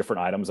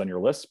different items on your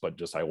list, but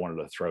just I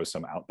wanted to throw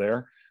some out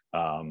there.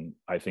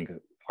 I think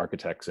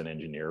architects and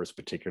engineers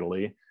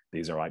particularly,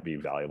 these might be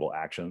valuable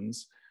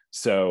actions.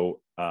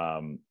 So,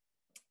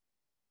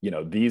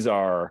 these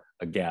are,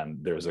 again,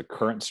 there's a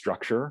current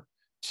structure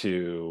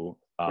to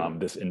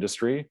this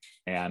industry.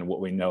 And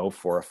what we know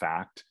for a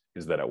fact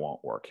is that it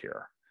won't work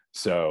here.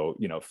 So,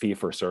 fee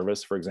for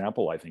service, for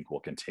example, I think will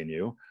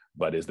continue,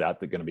 but is that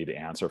going to be the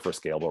answer for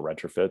scalable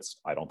retrofits?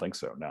 I don't think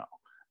so, no.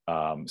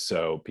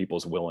 So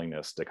people's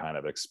willingness to kind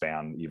of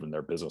expand even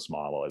their business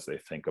model as they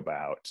think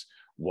about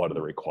what are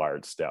the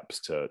required steps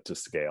to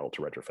scale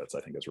to retrofits, I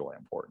think is really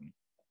important.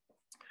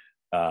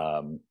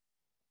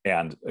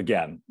 And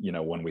again,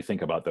 when we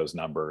think about those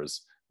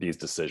numbers, these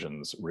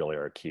decisions really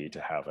are key to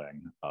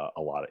having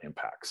a lot of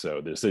impact. So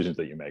the decisions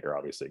that you make are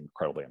obviously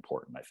incredibly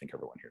important. I think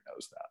everyone here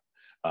knows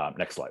that.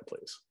 Next slide,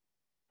 please.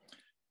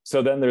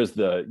 So then there's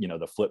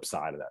the flip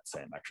side of that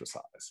same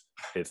exercise.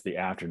 It's the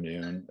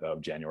afternoon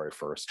of January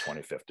 1st,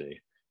 2050,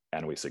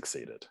 and we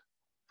succeeded.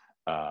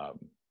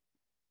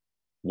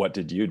 What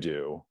did you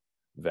do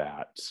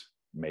that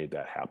made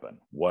that happen?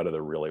 What are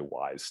the really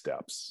wise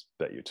steps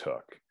that you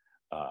took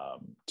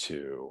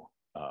to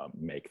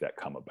make that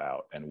come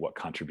about? And what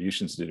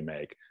contributions did you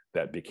make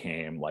that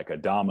became like a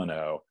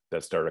domino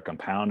that started to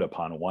compound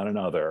upon one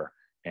another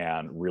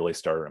and really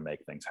started to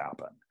make things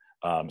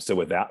happen? So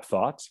with that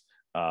thought,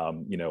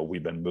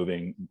 we've been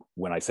moving,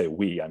 when I say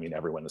we, I mean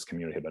everyone in this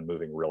community have been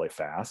moving really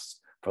fast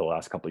for the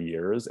last couple of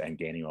years and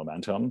gaining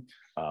momentum.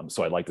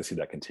 So I'd like to see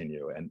that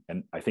continue.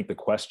 And I think the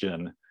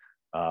question,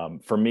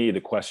 for me,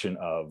 the question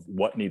of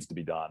what needs to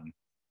be done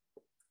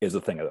is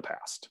a thing of the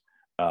past.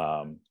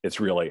 It's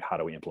really, how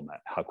do we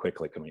implement? How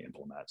quickly can we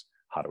implement?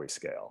 How do we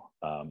scale?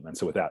 And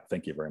so with that,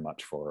 thank you very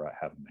much for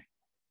having me.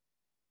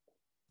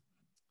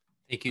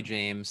 Thank you,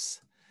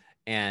 James.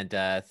 And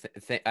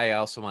I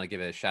also want to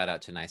give a shout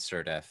out to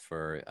NYSERDA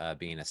for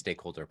being a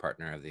stakeholder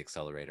partner of the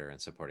accelerator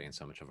and supporting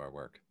so much of our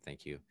work.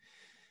 Thank you.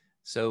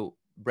 So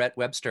Brett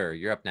Webster,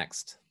 you're up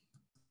next.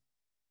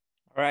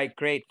 All right,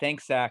 great.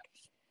 Thanks, Zach.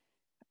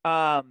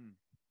 Hi,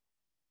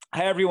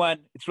 everyone.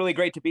 It's really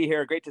great to be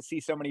here. Great to see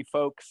so many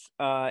folks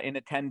in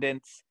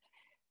attendance.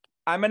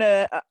 I'm going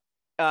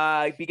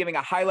to be giving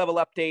a high-level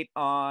update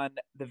on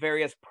the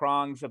various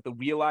prongs of the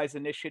Realize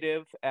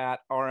initiative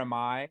at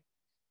RMI.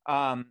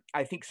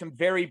 I think some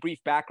very brief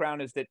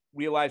background is that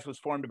Realize was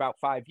formed about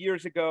 5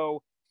 years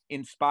ago,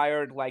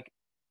 inspired, like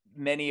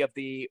many of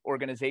the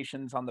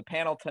organizations on the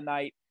panel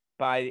tonight,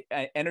 by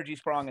Energy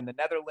Sprong in the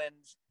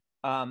Netherlands.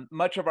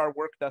 Much of our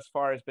work thus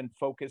far has been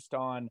focused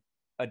on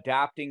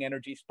adapting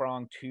Energy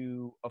Sprong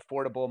to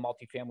affordable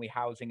multifamily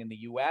housing in the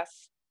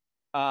US.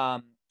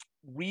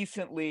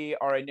 Recently,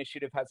 our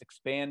initiative has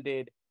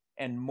expanded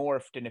and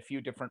morphed in a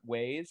few different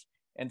ways.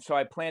 And so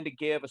I plan to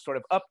give a sort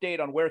of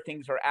update on where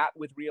things are at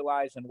with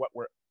Realize and what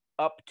we're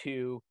up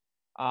to.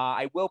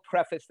 I will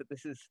preface that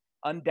this is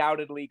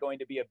undoubtedly going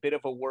to be a bit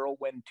of a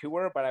whirlwind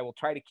tour, but I will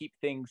try to keep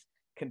things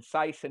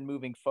concise and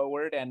moving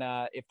forward. And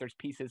if there's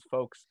pieces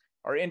folks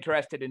are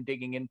interested in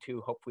digging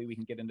into, hopefully we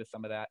can get into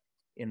some of that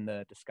in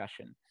the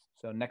discussion.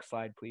 So next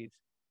slide, please.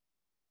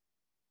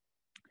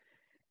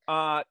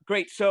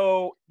 Great.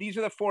 So these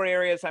are the 4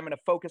 areas I'm going to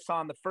focus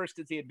on. The first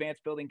is the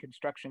Advanced Building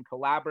Construction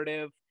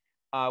Collaborative,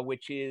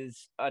 which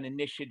is an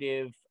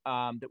initiative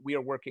that we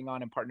are working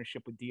on in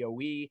partnership with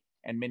DOE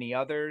and many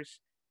others.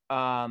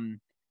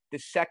 The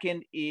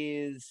second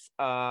is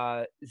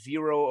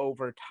Zero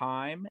Over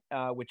Time,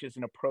 which is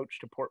an approach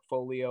to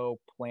portfolio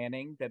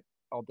planning that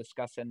I'll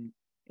discuss in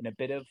a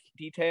bit of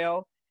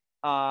detail.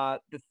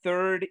 The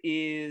third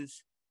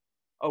is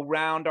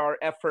around our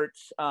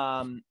efforts,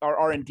 our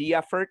R&D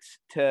efforts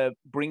to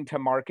bring to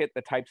market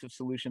the types of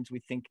solutions we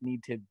think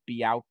need to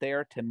be out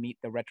there to meet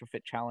the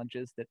retrofit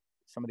challenges that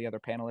some of the other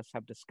panelists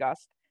have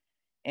discussed.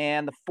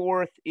 And the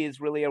fourth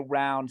is really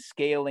around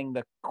scaling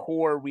the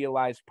core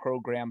Realize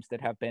programs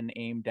that have been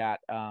aimed at,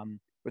 or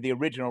the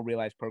original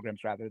Realize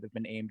programs rather, that have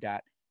been aimed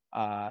at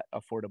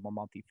affordable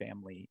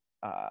multifamily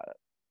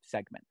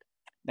segment.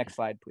 Next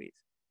slide, please.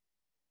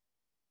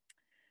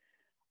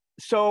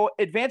 So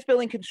Advanced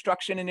Building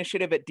Construction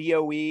Initiative at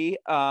DOE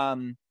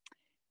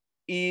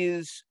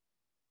is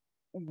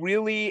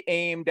really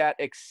aimed at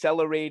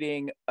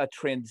accelerating a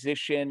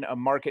transition, a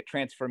market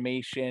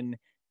transformation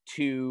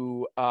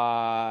to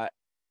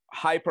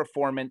high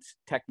performance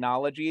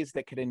technologies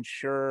that could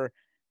ensure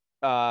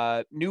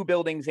new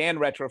buildings and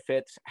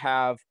retrofits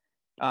have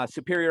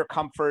superior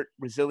comfort,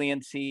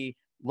 resiliency,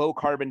 low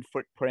carbon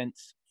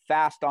footprints,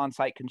 fast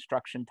on-site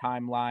construction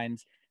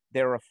timelines.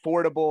 They're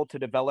affordable to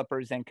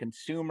developers and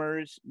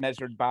consumers,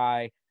 measured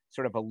by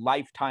sort of a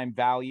lifetime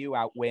value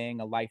outweighing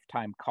a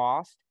lifetime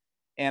cost,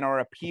 and are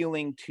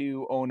appealing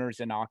to owners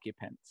and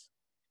occupants.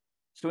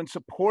 So in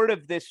support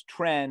of this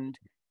trend,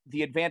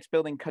 the Advanced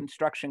Building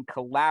Construction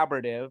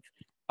Collaborative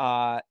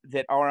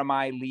that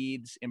RMI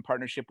leads in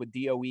partnership with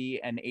DOE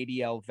and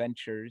ADL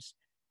Ventures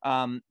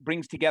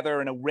brings together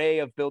an array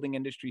of building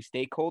industry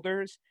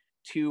stakeholders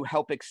to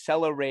help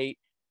accelerate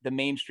the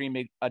mainstream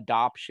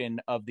adoption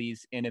of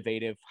these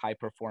innovative high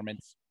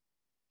performance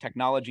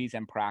technologies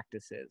and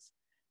practices.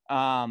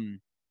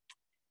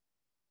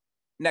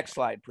 Next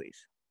slide,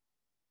 please.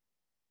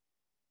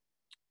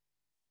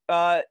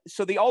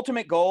 So the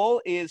ultimate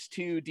goal is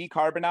to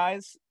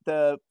decarbonize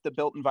the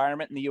built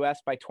environment in the US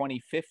by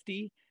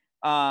 2050.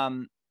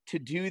 To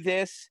do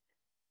this,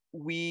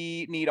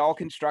 we need all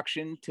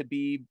construction to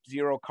be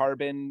zero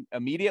carbon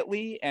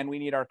immediately, and we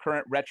need our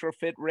current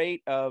retrofit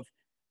rate of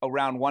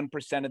around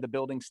 1% of the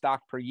building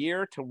stock per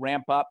year to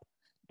ramp up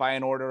by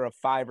an order of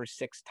 5 or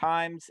 6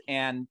 times,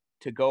 and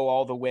to go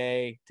all the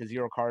way to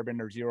zero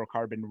carbon or zero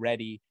carbon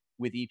ready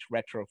with each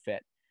retrofit.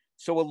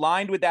 So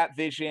aligned with that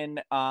vision,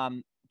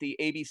 the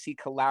ABC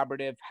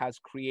Collaborative has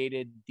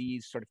created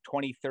these sort of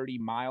 2030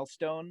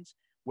 milestones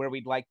where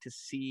we'd like to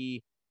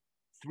see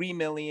 3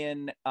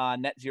 million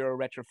net zero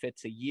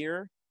retrofits a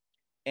year,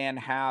 and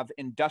have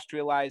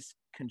industrialized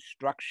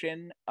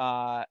construction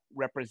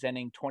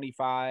representing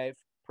 25%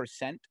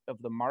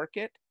 of the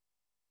market,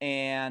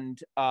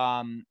 and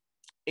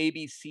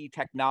ABC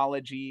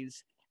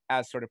technologies,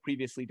 as sort of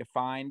previously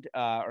defined,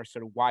 are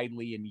sort of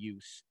widely in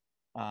use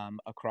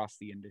across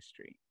the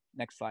industry.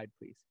 Next slide,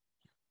 please.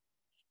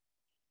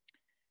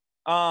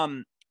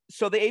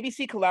 So the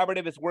ABC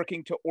Collaborative is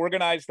working to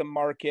organize the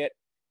market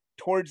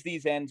towards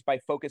these ends by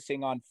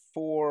focusing on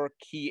 4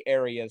 key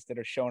areas that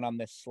are shown on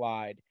this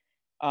slide.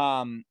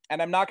 And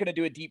I'm not going to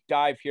do a deep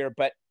dive here,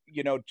 but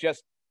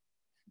just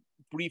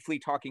briefly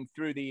talking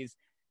through these.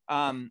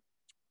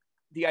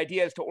 The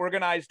idea is to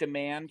organize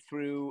demand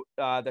through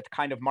the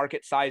kind of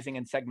market sizing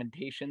and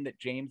segmentation that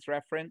James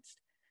referenced,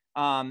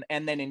 and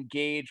then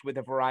engage with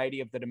a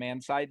variety of the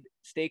demand side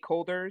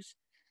stakeholders,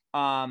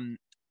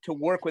 to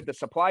work with the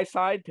supply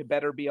side to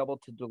better be able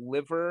to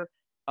deliver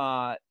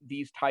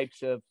these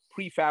types of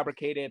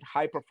prefabricated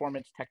high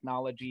performance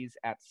technologies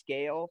at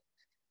scale,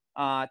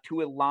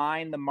 to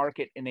align the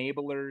market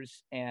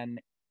enablers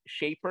and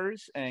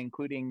shapers,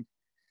 including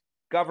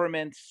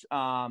governments,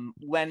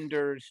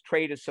 lenders,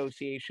 trade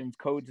associations,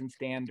 codes and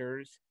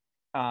standards,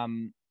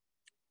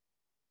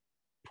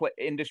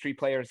 industry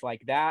players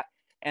like that,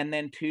 and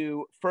then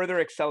to further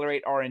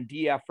accelerate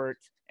R&D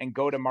efforts and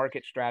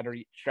go-to-market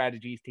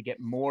strategies to get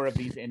more of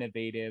these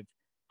innovative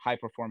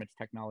high-performance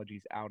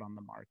technologies out on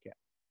the market.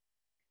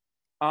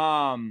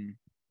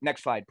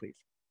 Next slide, please.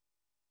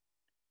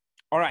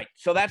 All right,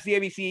 so that's the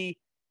ABC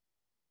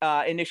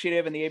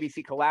initiative and the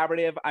ABC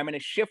Collaborative. I'm going to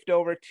shift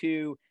over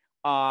to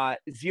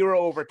zero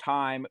over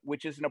time,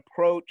 which is an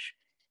approach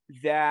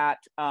that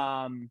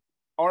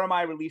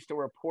RMI released a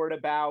report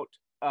about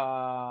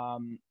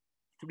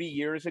 3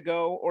 years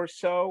ago or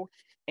so,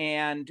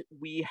 and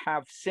we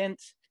have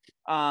since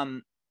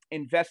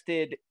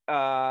invested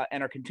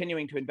and are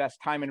continuing to invest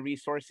time and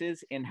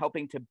resources in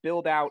helping to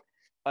build out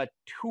a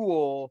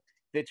tool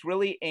that's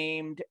really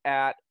aimed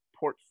at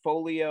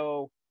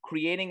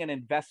creating an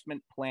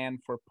investment plan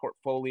for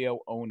portfolio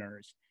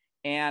owners.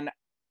 And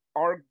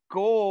our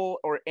goal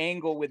or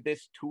angle with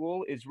this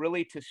tool is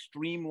really to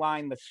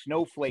streamline the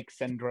snowflake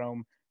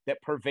syndrome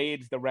that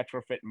pervades the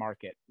retrofit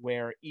market,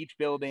 where each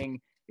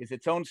building is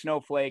its own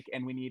snowflake,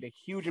 and we need a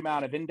huge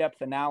amount of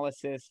in-depth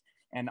analysis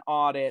and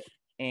audit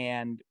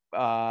and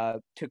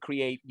to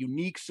create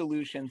unique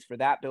solutions for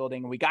that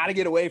building. And we got to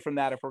get away from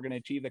that if we're going to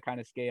achieve the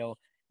kind of scale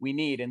we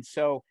need. And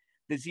so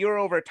the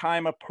zero over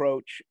time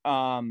approach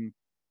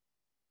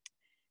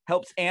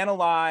helps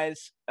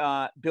analyze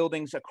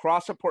buildings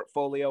across a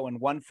portfolio in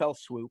one fell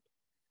swoop,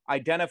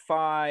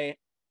 identify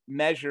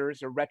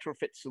measures or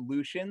retrofit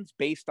solutions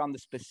based on the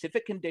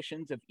specific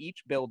conditions of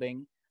each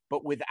building,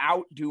 but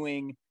without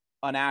doing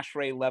an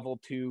ASHRAE level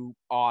 2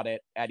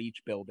 audit at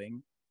each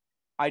building,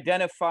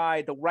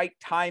 identify the right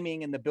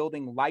timing in the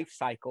building life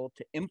cycle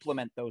to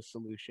implement those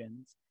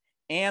solutions,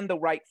 and the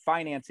right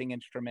financing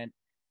instrument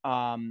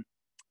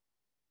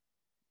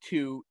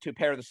to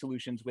pair the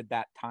solutions with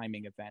that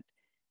timing event.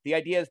 The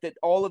idea is that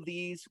all of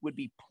these would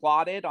be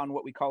plotted on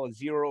what we call a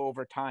zero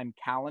over time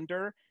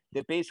calendar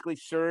that basically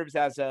serves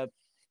as an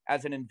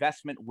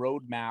investment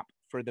roadmap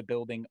for the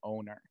building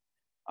owner.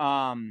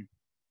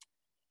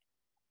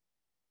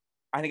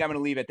 I think I'm going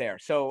to leave it there.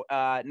 So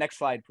next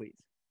slide, please.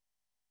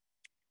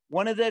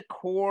 One of the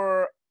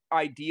core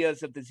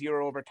ideas of the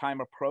zero over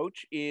time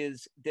approach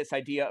is this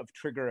idea of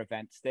trigger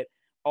events, that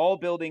all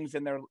buildings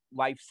in their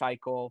life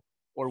cycle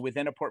or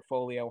within a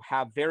portfolio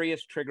have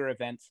various trigger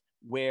events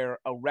where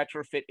a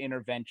retrofit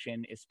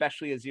intervention,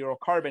 especially a zero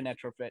carbon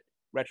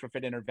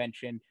retrofit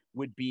intervention,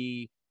 would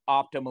be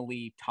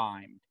optimally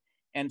timed.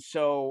 And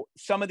so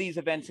some of these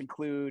events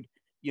include,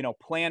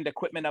 planned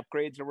equipment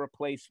upgrades or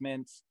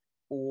replacements,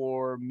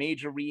 or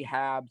major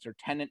rehabs or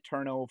tenant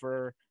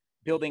turnover,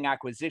 building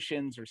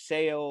acquisitions or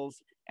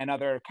sales, and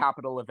other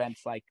capital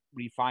events like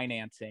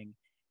refinancing.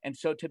 And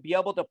so to be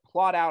able to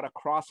plot out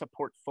across a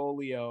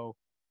portfolio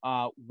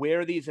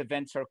where these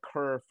events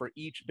occur for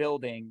each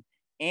building,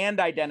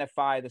 and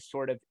identify the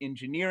sort of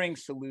engineering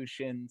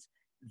solutions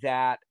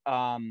that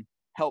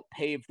help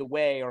pave the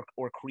way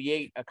or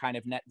create a kind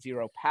of net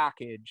zero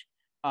package,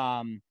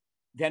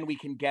 then we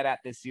can get at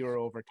this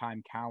zero over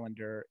time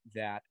calendar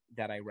that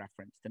I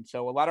referenced. And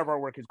so a lot of our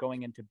work is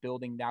going into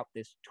building out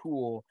this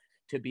tool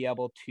to be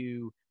able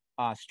to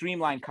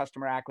streamline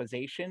customer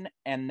acquisition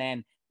and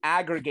then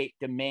aggregate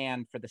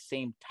demand for the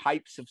same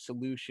types of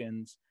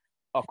solutions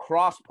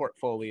across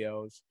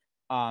portfolios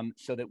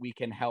so that we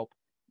can help,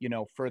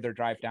 further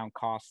drive down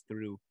costs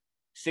through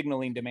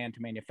signaling demand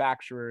to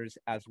manufacturers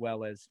as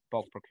well as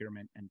bulk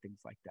procurement and things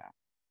like that.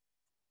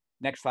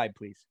 Next slide,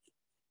 please.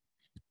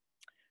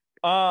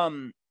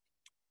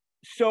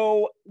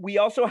 So we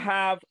also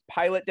have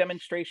pilot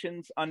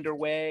demonstrations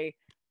underway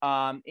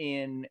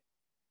in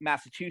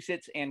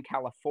Massachusetts and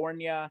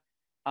California,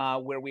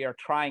 where we are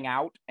trying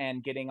out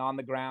and getting on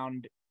the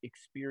ground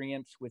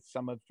experience with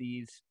some of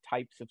these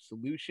types of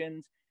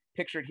solutions.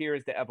 Pictured here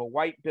is the Eva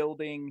White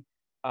building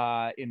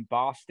in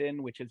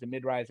Boston, which is a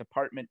mid-rise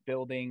apartment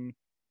building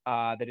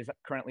that is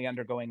currently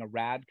undergoing a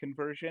RAD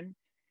conversion.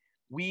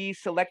 We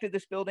selected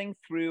this building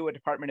through a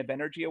Department of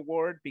Energy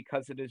award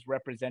because it is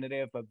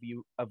representative of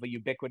a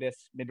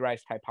ubiquitous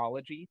mid-rise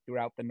typology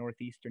throughout the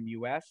northeastern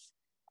US.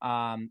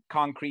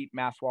 Concrete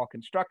mass wall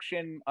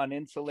construction,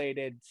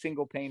 uninsulated,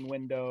 single pane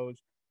windows,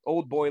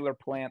 old boiler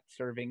plant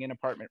serving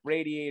in-apartment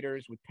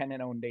radiators with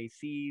tenant-owned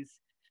ACs.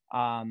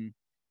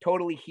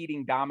 Totally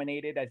heating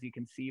dominated, as you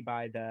can see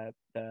by the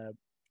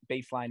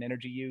baseline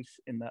energy use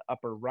in the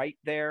upper right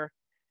there.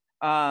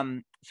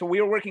 So we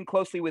are working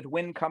closely with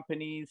wind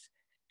companies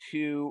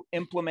to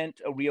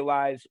implement a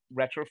realized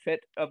retrofit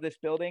of this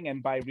building.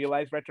 And by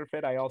realized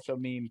retrofit, I also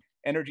mean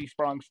Energy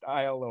Sprong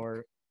style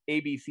or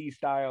ABC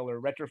style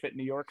or Retrofit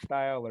New York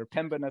style or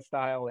Pembina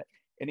style,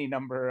 any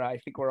number. I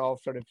think we're all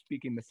sort of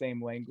speaking the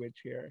same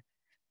language here.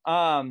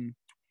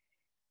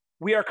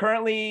 We are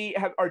currently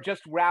are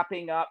just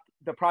wrapping up.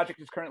 The project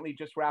is currently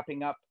just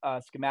wrapping up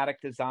schematic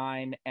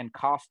design and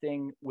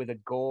costing with a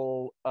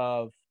goal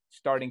of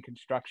starting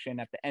construction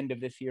at the end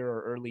of this year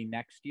or early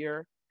next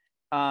year.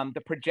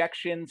 The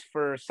projections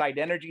for site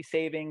energy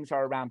savings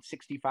are around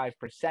 65%.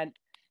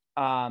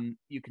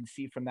 You can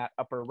see from that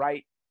upper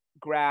right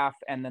graph,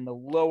 and then the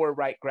lower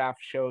right graph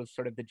shows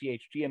sort of the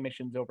GHG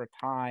emissions over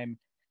time,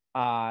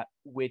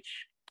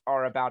 which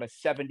are about a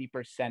 70%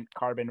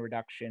 carbon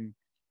reduction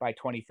by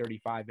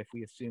 2035 if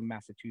we assume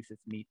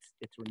Massachusetts meets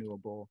its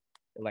renewable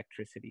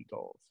electricity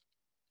goals.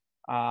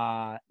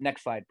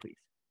 Next slide, please.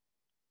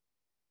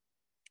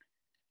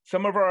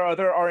 Some of our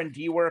other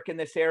R&D work in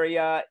this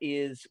area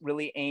is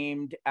really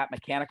aimed at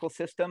mechanical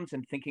systems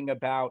and thinking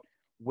about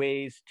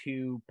ways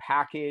to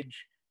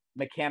package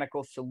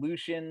mechanical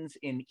solutions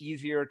in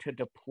easier to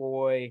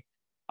deploy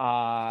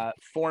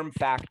form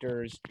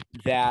factors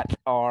that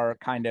are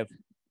kind of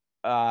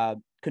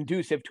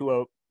conducive to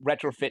a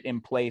retrofit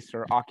in place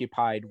or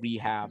occupied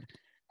rehab.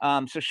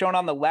 So shown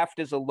on the left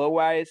is a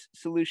low-rise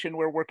solution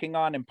we're working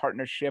on in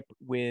partnership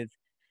with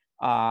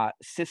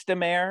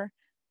Systemair,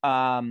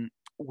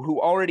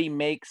 who already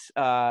makes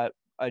a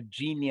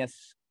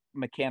Genius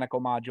mechanical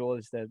module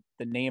is the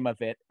name of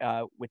it,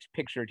 which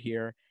pictured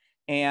here.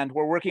 And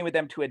we're working with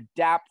them to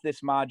adapt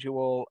this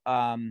module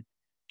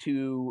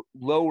to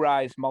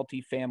low-rise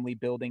multifamily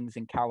buildings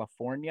in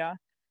California.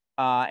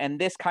 And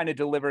this kind of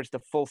delivers the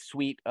full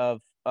suite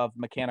of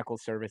mechanical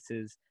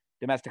services,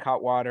 domestic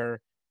hot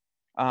water,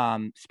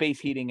 space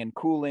heating and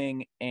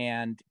cooling,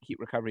 and heat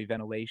recovery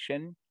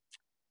ventilation.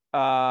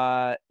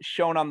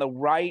 Shown on the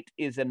right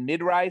is a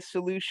mid-rise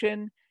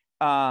solution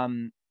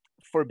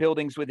for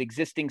buildings with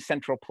existing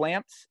central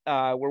plants.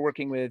 We're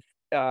working with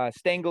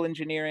Stengel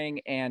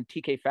Engineering and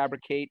TK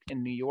Fabricate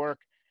in New York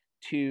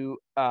to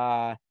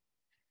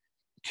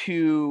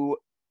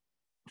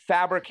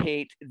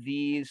fabricate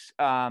these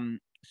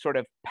sort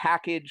of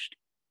packaged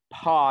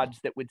pods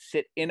that would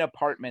sit in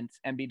apartments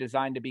and be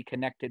designed to be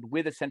connected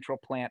with a central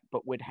plant,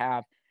 but would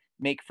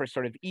make for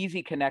sort of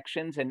easy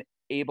connections and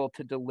able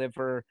to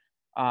deliver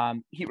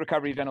heat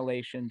recovery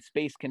ventilation,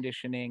 space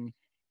conditioning,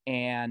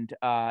 and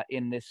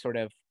in this sort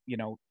of,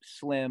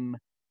 slim,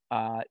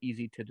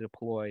 easy to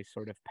deploy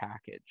sort of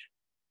package.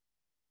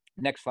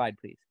 Next slide,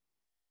 please.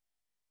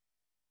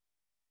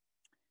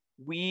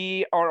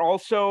 We are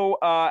also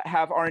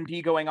have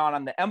R&D going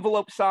on the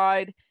envelope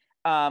side.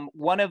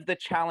 One of the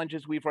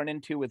challenges we've run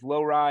into with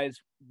low-rise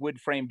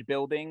wood-framed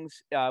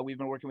buildings, we've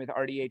been working with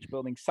RDH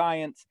Building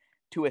Science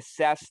to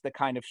assess the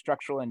kind of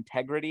structural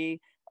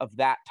integrity of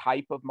that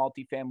type of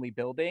multifamily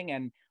building.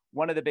 And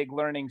one of the big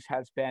learnings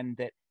has been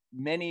that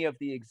many of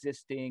the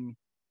existing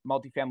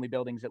multifamily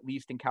buildings, at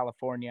least in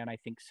California, and I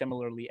think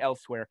similarly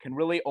elsewhere, can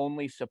really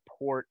only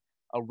support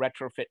a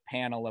retrofit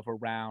panel of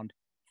around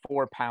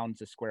 4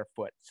 pounds a square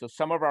foot. So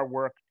some of our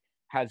work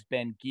has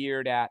been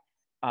geared at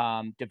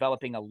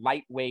developing a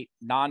lightweight,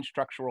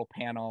 non-structural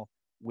panel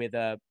with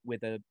a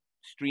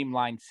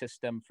streamlined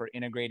system for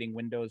integrating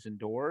windows and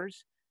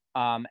doors,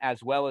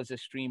 as well as a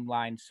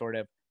streamlined sort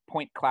of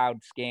point cloud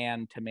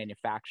scan to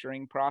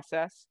manufacturing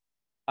process.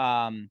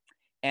 And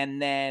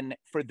then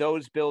for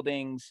those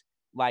buildings,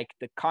 like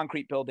the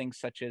concrete buildings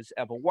such as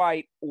Eva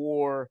White,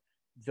 or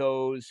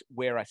those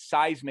where a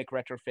seismic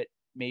retrofit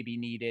may be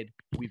needed,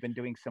 we've been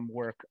doing some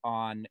work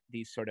on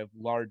these sort of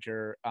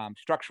larger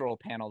structural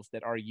panels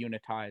that are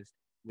unitized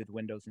with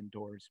windows and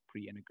doors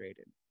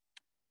pre-integrated.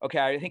 Okay,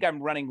 I think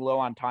I'm running low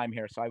on time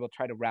here, so I will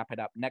try to wrap it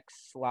up.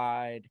 Next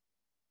slide.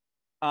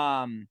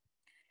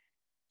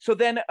 So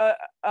then,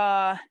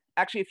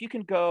 actually, if you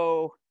can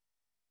go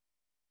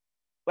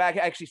well, I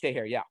can actually stay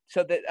here. Yeah.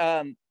 So that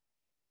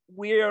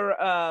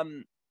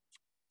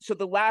so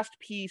the last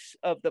piece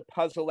of the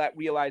puzzle that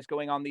Realize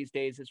going on these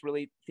days is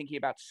really thinking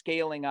about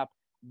scaling up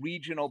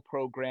regional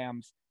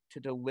programs to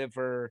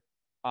deliver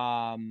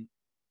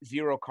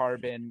zero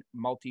carbon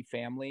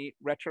multifamily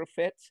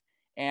retrofits.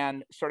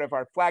 And sort of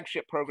our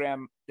flagship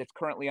program that's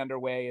currently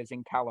underway is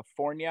in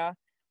California,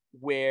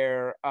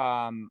 where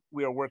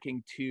we are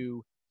working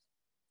to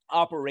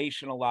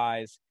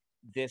operationalize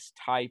this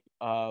type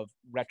of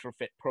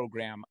retrofit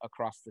program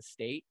across the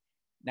state.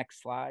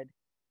 Next slide.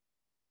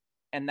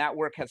 And that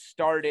work has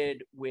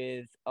started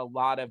with a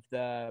lot of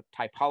the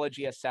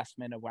typology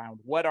assessment around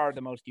what are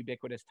the most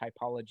ubiquitous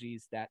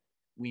typologies that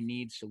we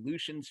need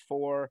solutions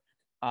for,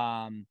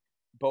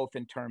 both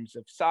in terms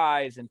of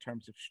size, in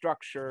terms of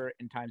structure,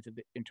 in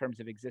terms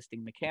of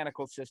existing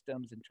mechanical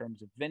systems, in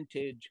terms of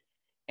vintage,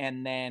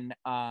 and then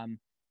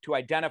to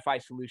identify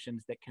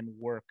solutions that can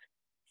work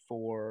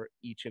for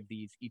each of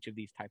these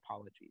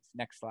typologies.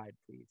 Next slide,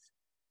 please.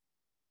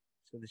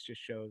 So this just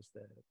shows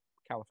the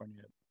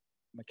California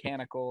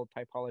mechanical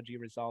typology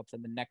results.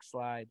 And the next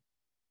slide.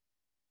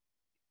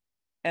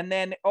 And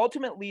then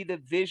ultimately the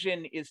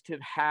vision is to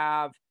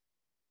have,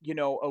 you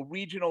know, a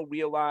regional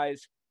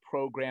Realize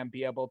program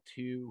be able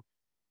to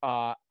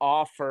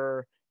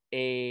offer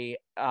a,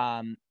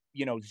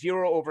 you know,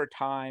 zero over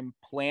time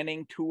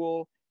planning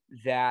tool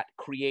that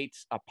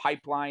creates a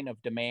pipeline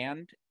of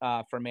demand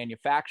for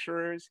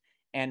manufacturers,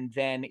 and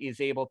then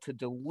is able to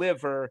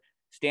deliver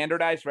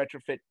standardized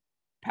retrofit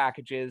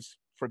packages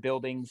for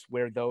buildings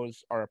where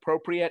those are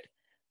appropriate,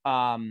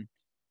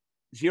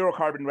 zero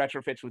carbon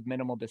retrofits with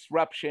minimal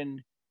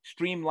disruption,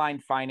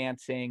 streamlined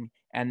financing,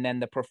 and then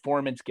the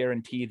performance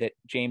guarantee that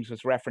James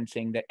was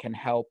referencing that can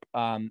help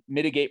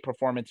mitigate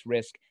performance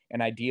risk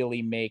and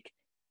ideally make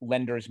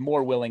lenders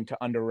more willing to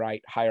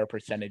underwrite higher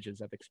percentages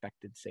of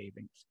expected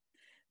savings.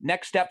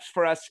 Next steps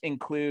for us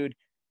include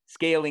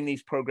scaling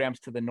these programs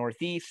to the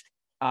Northeast.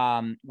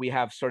 We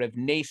have sort of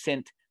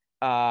nascent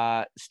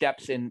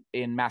steps in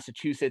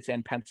Massachusetts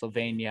and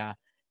Pennsylvania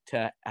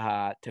to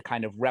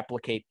kind of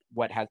replicate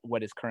what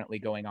is currently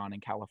going on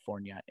in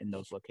California in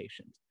those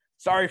locations.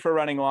 Sorry for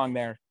running long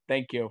there.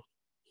 Thank you.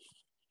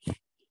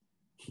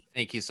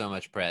 Thank you so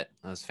much, Brett.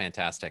 That was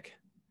fantastic.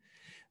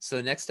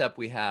 So next up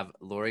we have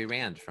Lorrie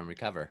Rand from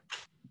Recover.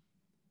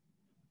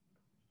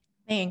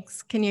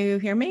 Thanks. Can you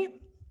hear me?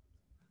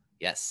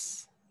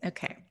 Yes.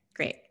 Okay,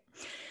 great.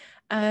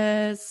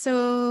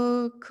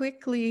 So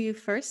quickly,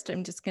 first,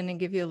 I'm just going to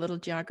give you a little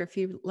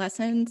geography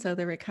lesson. So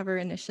the Recover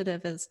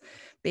initiative is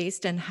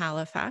based in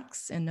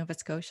Halifax in Nova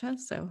Scotia.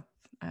 So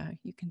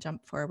you can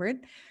jump forward.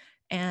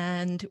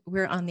 And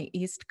we're on the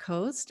East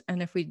Coast.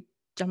 And if we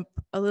jump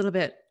a little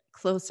bit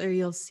closer,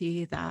 you'll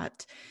see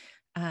that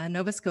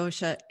Nova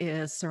Scotia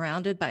is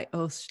surrounded by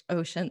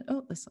ocean.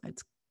 Oh, the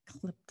slide's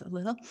clipped a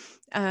little.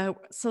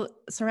 So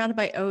surrounded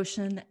by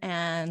ocean,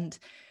 and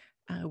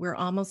we're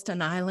almost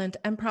an island,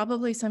 and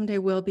probably someday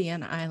will be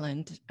an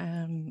island.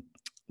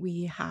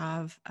 We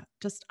have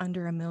just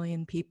under 1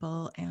 million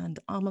people, and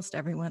almost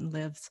everyone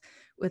lives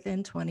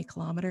within 20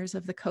 kilometers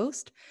of the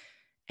coast.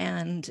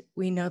 And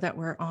we know that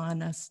we're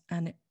on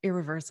an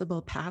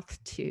irreversible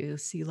path to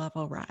sea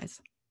level rise.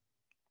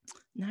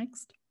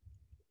 Next.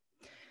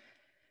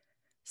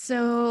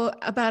 So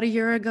about a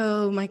year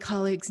ago, my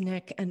colleagues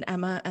Nick and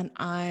Emma and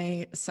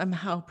I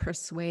somehow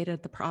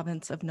persuaded the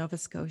province of Nova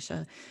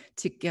Scotia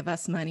to give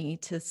us money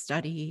to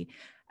study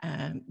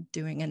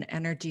doing an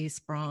energy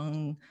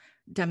sprung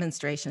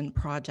demonstration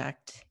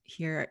project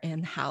here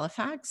in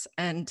Halifax.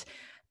 And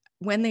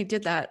when they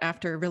did that,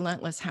 after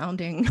relentless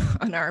hounding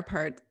on our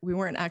part, we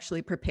weren't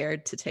actually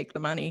prepared to take the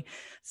money.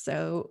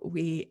 So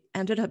we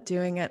ended up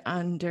doing it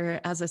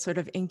as a sort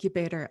of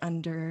incubator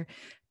under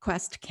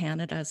Quest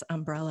Canada's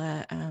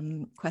umbrella.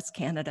 Quest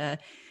Canada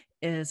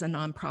is a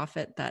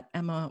nonprofit that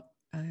Emma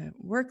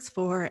works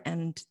for,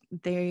 and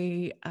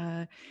they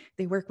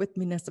work with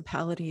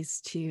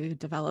municipalities to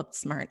develop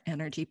smart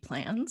energy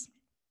plans.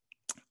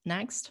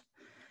 Next.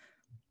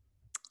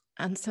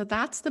 And so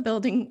that's the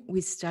building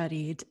we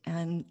studied,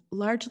 and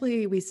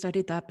largely we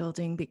studied that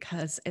building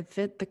because it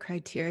fit the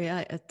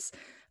criteria. It's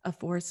a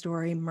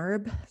 4-story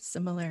MERB,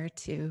 similar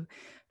to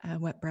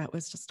what Brett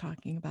was just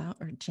talking about,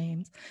 or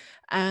James.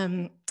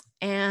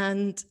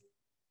 And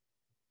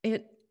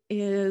it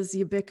is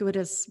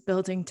ubiquitous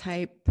building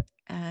type,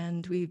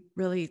 and we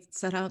really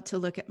set out to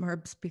look at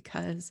MERBs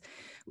because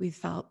we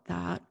felt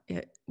that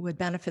it would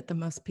benefit the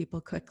most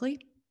people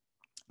quickly.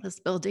 This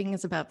building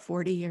is about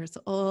 40 years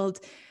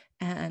old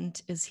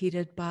and is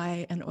heated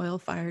by an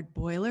oil-fired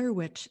boiler,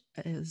 which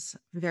is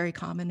very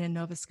common in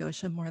Nova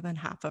Scotia. More than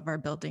half of our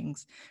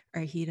buildings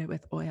are heated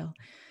with oil.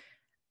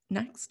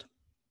 Next.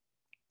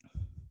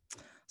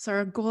 So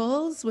our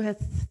goals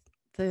with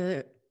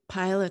the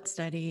pilot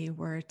study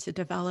were to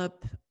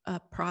develop a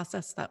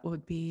process that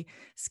would be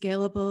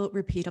scalable,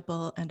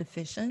 repeatable, and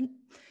efficient.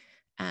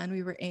 And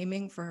we were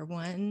aiming for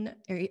 1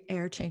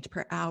 air change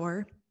per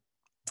hour.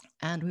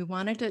 And we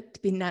wanted it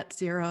to be net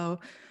zero,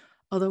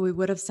 although we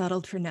would have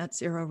settled for net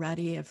zero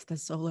ready if the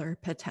solar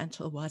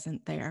potential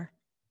wasn't there.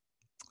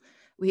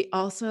 We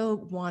also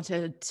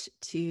wanted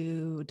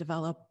to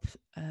develop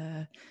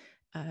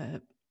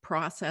a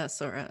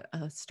process or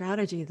a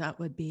strategy that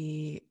would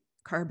be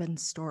carbon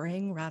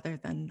storing rather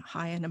than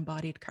high in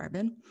embodied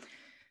carbon.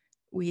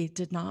 We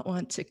did not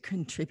want to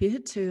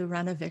contribute to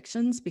rent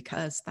evictions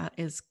because that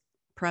is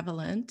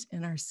prevalent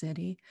in our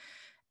city.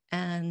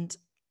 And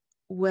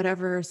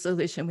whatever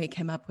solution we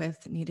came up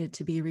with needed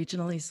to be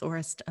regionally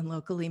sourced and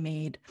locally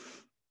made.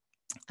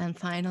 And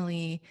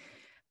finally,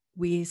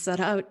 we set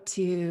out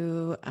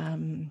to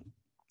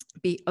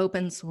be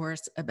open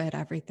source about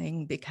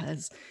everything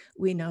because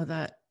we know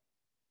that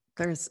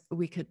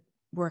we could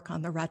work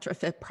on the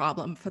retrofit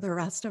problem for the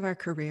rest of our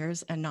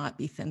careers and not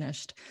be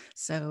finished.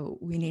 So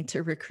we need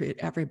to recruit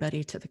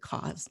everybody to the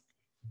cause.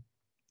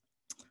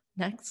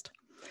 Next.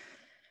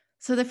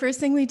 So the first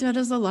thing we did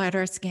is a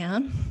LiDAR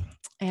scan,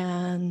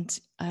 and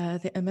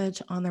the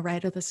image on the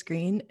right of the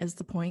screen is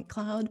the point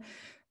cloud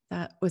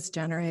that was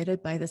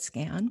generated by the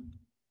scan.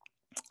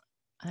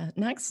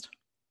 Next.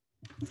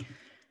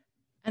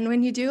 And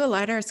when you do a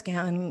LiDAR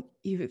scan,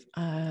 you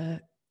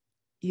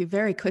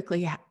very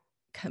quickly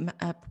come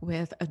up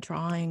with a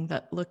drawing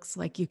that looks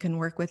like you can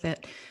work with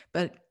it,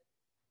 but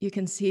you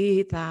can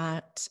see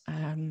that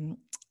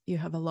you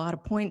have a lot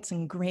of points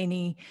and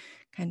grainy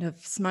kind of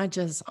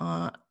smudges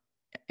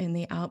in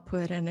the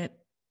output, and it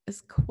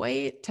is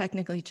quite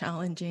technically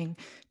challenging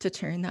to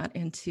turn that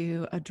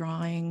into a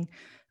drawing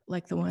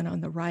like the one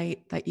on the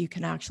right that you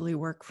can actually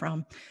work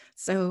from.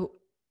 So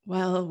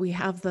while we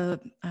have the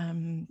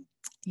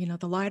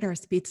the LiDAR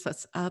speeds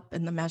us up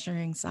in the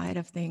measuring side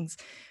of things,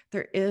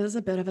 there is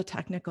a bit of a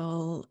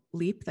technical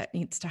leap that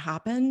needs to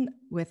happen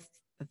with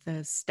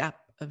the step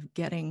of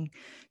getting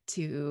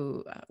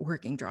to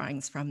working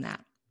drawings from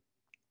that.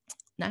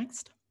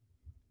 Next.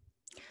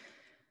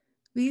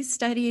 We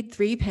studied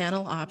 3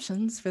 panel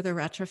options for the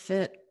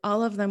retrofit,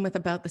 all of them with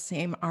about the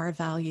same R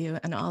value,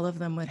 and all of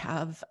them would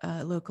have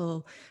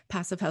local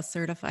Passive House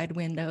certified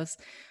windows.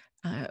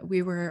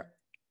 We were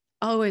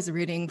always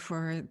rooting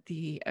for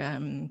the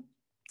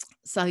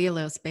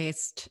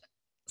cellulose-based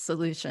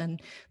solution,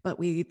 but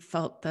we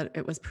felt that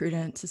it was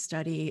prudent to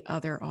study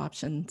other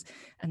options.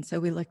 And so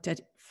we looked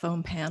at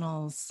foam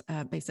panels,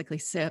 basically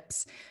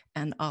SIPs,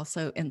 and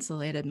also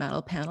insulated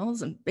metal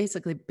panels, and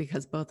basically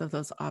because both of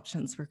those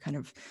options were kind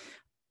of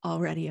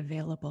already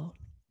available.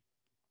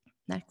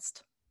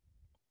 Next.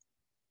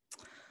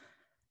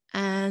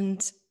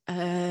 And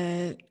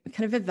kind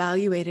of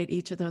evaluated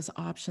each of those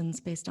options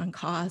based on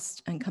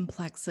cost and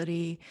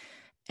complexity,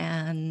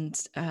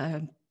 and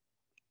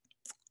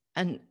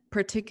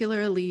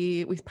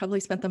particularly, we've probably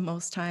spent the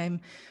most time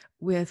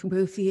with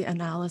WUFI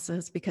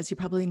analysis because you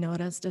probably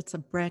noticed it's a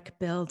brick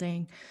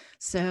building.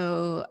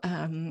 So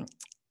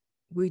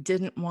we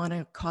didn't want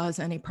to cause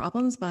any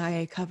problems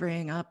by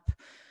covering up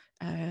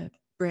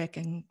brick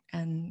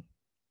and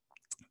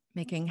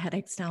making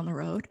headaches down the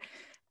road.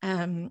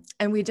 And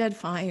we did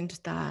find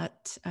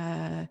that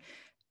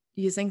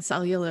using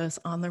cellulose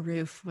on the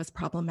roof was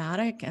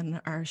problematic,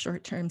 and our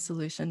short-term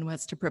solution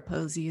was to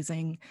propose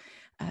using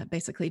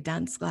basically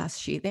dense glass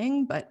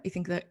sheathing. But I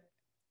think that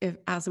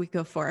as we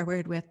go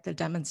forward with the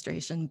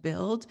demonstration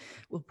build,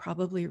 we'll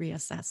probably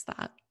reassess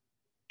that.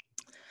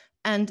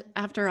 And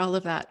after all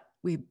of that,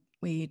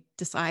 we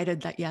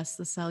decided that yes,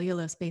 the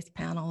cellulose-based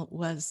panel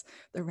was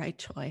the right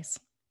choice.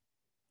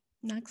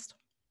 Next.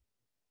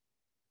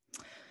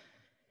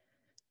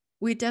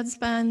 We did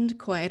spend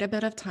quite a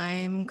bit of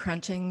time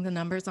crunching the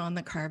numbers on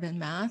the carbon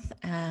math,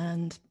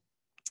 and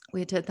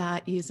we did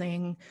that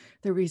using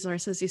the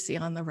resources you see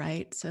on the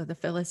right. So the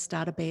Phyllis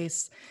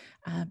database,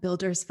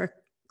 Builders for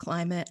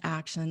Climate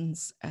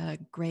Action's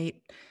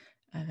great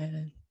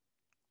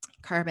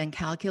carbon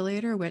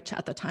calculator, which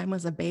at the time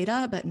was a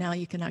beta, but now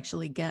you can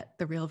actually get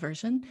the real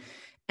version,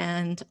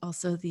 and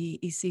also the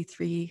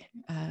EC3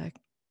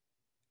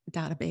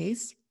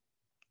 database.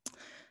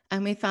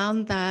 And we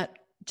found that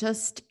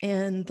just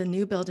in the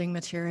new building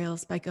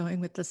materials, by going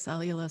with the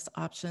cellulose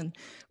option,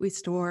 we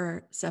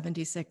store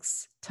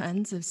 76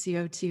 tons of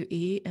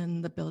CO2e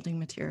in the building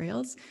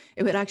materials.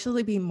 It would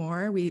actually be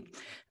more. We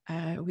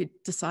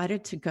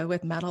decided to go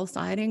with metal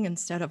siding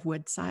instead of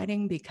wood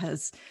siding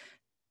because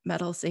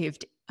metal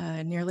saved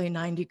nearly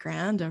 90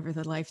 grand over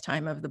the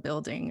lifetime of the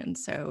building. And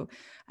so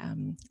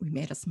we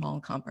made a small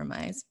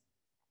compromise.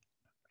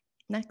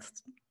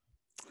 Next.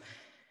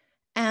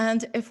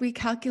 And if we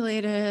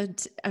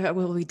calculated,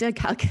 well, we did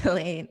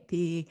calculate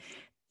the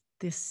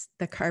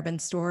carbon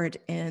stored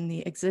in the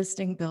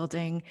existing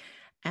building,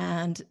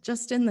 and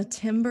just in the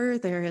timber,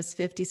 there is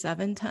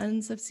 57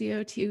 tons of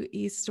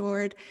CO2e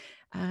stored,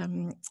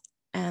 and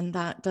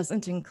that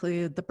doesn't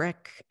include the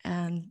brick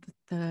and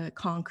the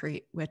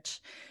concrete, which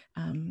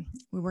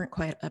we weren't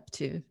quite up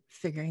to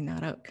figuring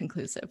that out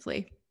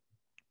conclusively.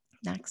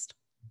 Next.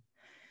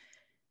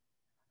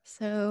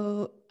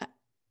 So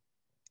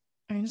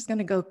I'm just going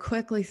to go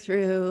quickly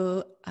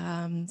through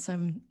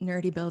some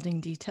nerdy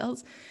building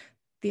details.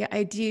 The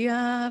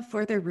idea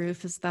for the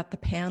roof is that the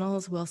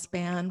panels will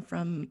span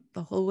from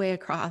the whole way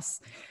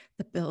across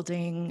the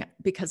building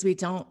because we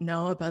don't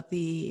know about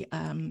the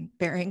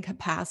bearing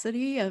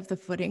capacity of the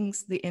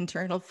footings, the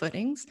internal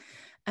footings.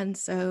 And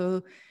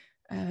so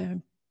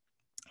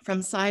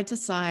from side to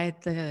side,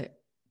 the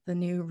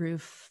new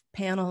roof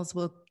panels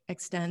will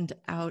extend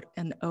out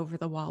and over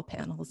the wall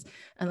panels,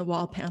 and the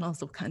wall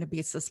panels will kind of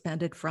be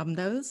suspended from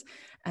those.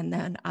 And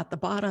then at the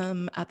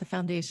bottom, at the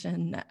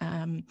foundation,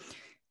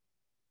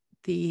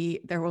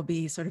 there will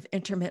be sort of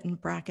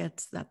intermittent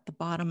brackets that the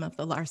bottom of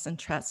the Larson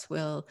truss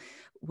will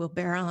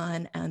bear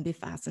on and be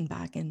fastened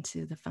back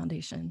into the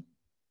foundation.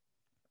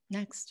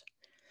 Next.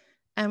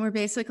 And we're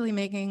basically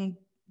making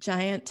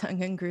giant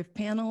tongue and groove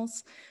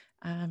panels.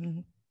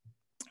 And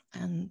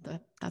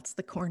that's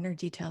the corner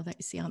detail that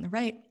you see on the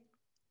right.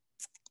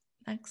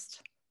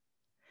 Next.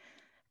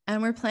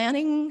 And we're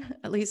planning,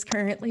 at least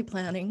currently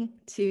planning,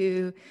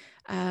 to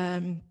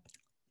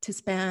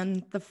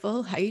span the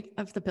full height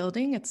of the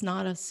building. It's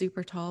not a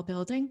super tall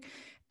building,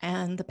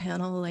 and the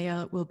panel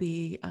layout will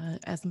be,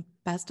 as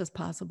best as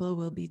possible,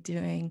 we'll be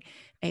doing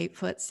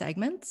 8-foot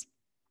segments.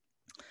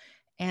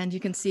 And you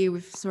can see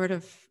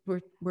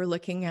we're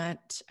looking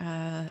at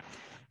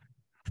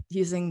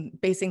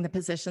basing the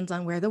positions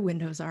on where the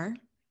windows are.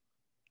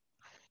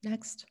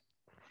 Next.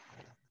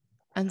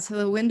 And so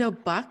the window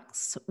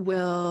bucks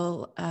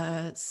will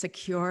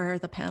secure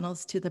the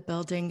panels to the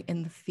building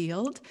in the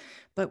field,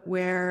 but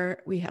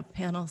where we have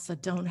panels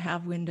that don't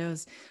have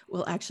windows,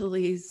 we'll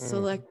actually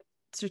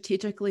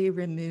strategically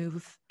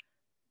remove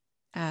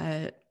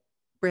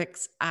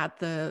bricks at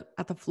the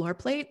floor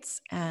plates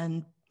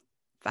and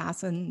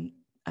fasten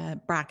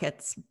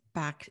brackets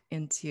back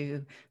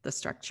into the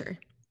structure.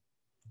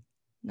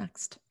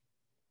 Next.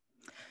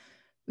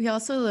 We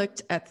also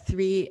looked at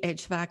 3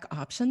 HVAC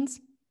options.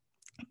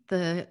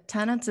 The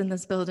tenants in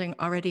this building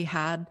already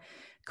had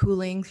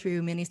cooling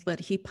through mini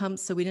split heat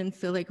pumps, so we didn't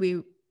feel like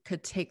we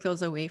could take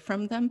those away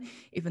from them,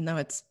 even though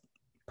it's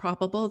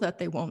probable that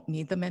they won't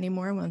need them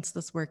anymore once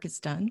this work is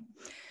done.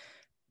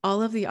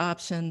 All of the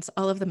options,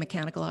 all of the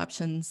mechanical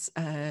options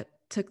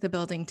took the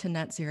building to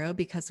net zero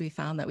because we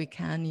found that we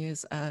can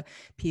use a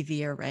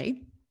PV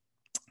array.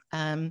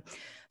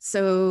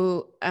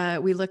 So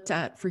we looked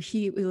at, for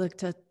heat, we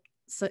looked at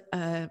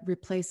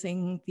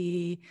replacing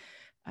the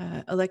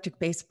electric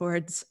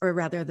baseboards, or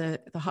rather the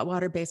hot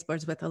water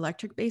baseboards with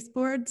electric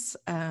baseboards.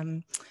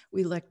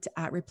 We looked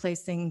at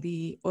replacing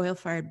the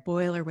oil-fired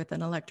boiler with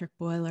an electric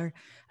boiler,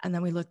 and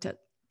then we looked at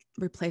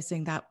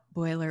replacing that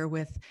boiler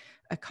with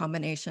a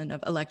combination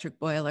of electric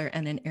boiler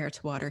and an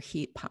air-to-water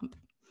heat pump.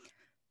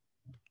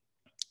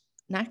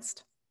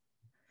 Next.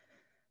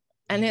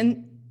 And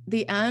in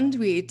the end,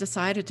 we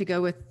decided to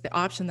go with the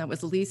option that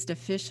was least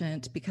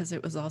efficient because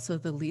it was also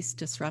the least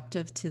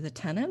disruptive to the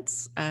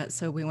tenants.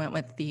 So we went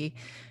with the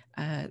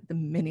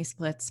mini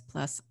splits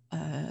plus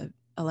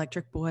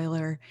electric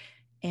boiler,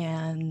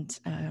 and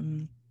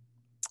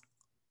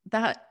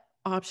that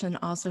option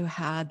also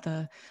had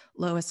the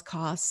lowest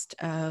cost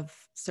of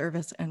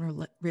service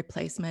and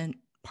replacement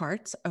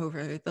parts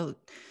over the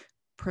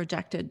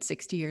projected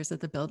 60 years of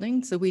the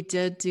building. So we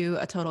did do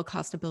a total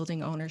cost of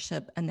building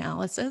ownership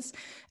analysis,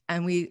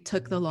 and we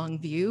took the long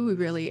view. We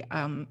really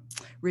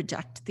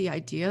reject the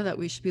idea that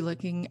we should be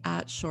looking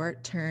at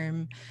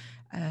short-term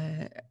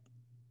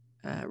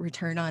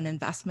return on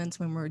investments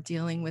when we're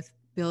dealing with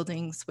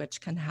buildings which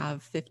can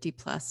have 50+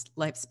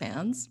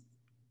 lifespans.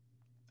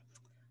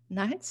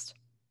 Next.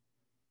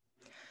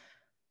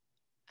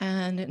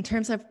 And in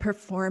terms of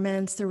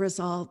performance, the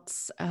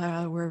results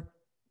were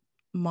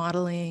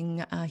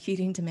modeling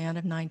heating demand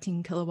of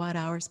 19 kilowatt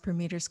hours per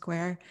meter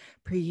square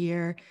per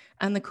year,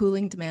 and the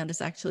cooling demand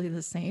is actually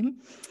the same.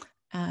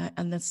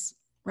 And this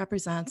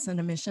represents an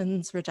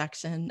emissions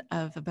reduction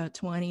of about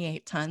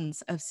 28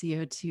 tons of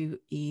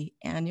CO2e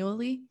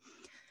annually.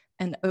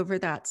 And over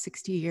that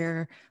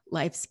 60-year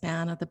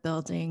lifespan of the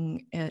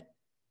building, it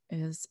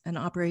is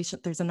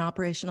there's an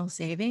operational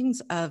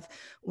savings of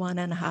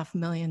 $1.5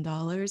 million,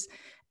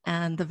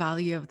 and the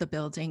value of the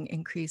building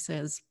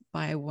increases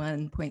by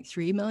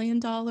 $1.3 million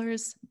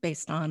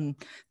based on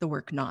the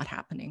work not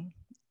happening.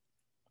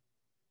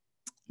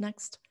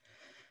 Next.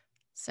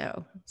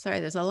 So, sorry,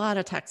 there's a lot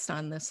of text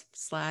on this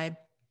slide.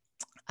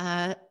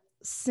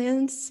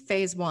 Since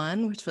phase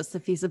 1, which was the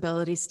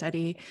feasibility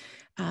study,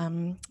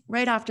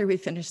 right after we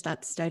finished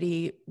that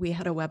study, we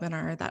had a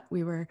webinar that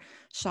we were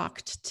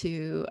shocked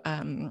to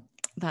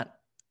that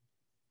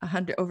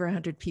over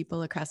 100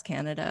 people across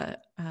Canada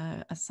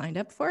signed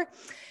up for.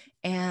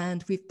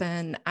 And we've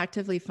been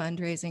actively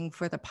fundraising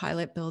for the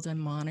pilot build and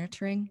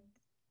monitoring.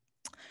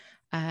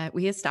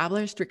 We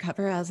established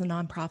Recover as a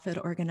nonprofit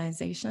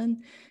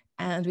organization,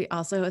 and we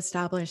also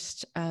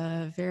established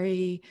a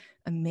very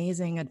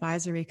amazing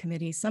advisory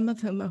committee, some of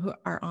whom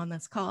are on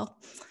this call.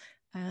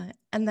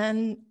 And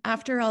then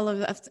after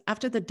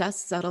the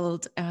dust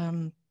settled,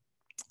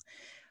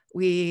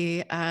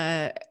 we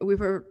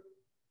were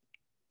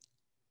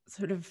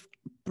sort of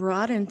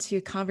brought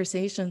into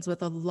conversations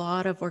with a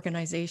lot of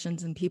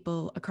organizations and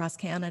people across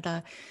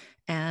Canada.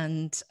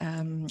 and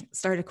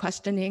started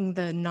questioning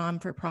the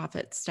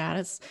non-for-profit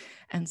status.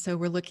 And so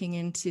we're looking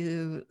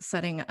into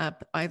setting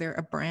up either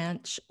a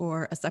branch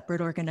or a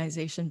separate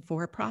organization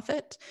for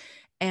profit.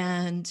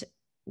 And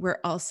we're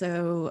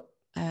also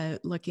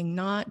looking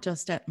not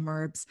just at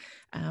MURBs.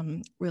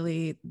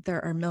 Really,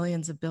 there are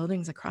millions of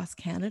buildings across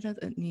Canada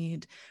that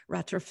need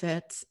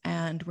retrofits,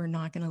 and we're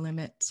not going to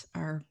limit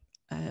our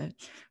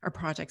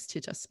projects to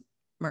just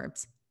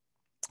MURBs.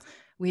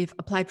 We've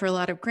applied for a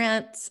lot of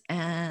grants,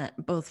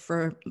 both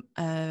for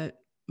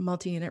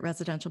multi-unit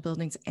residential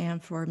buildings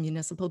and for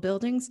municipal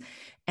buildings,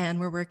 and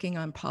we're working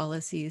on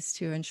policies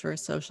to ensure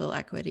social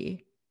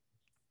equity.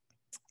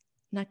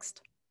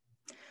 Next.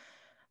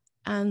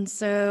 And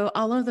so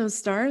all of those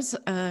stars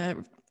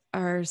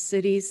are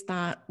cities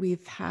that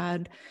we've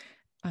had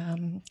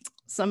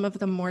some of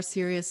them more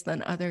serious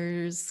than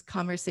others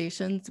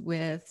conversations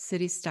with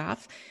city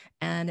staff,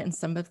 and in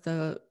some of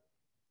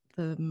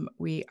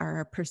we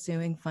are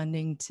pursuing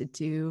funding to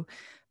do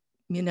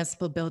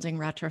municipal building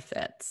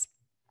retrofits.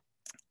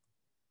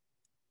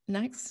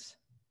 Next.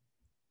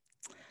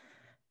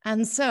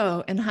 And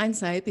so in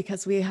hindsight,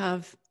 because we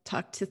have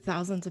talked to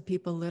thousands of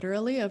people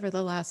literally over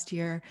the last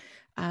year,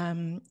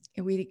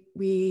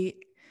 we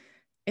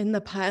in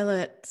the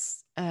pilot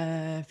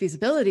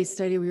feasibility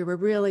study, we were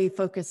really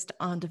focused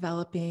on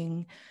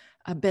developing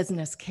a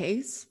business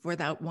case for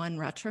that one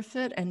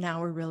retrofit. And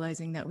now we're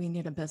realizing that we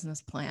need a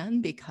business plan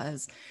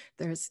because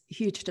there's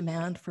huge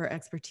demand for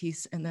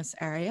expertise in this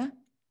area.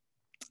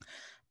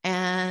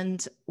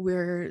 And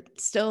we're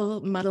still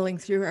muddling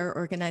through our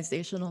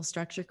organizational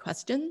structure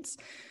questions.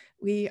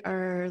 We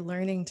are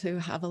learning to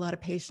have a lot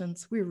of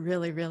patience. We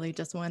really, really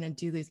just want to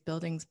do these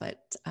buildings, but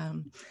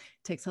it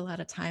takes a lot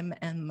of time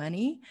and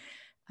money.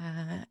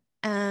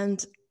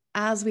 And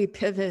as we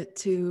pivot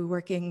to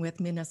working with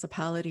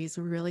municipalities,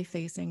 we're really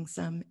facing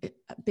some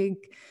big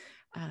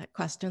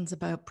questions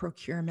about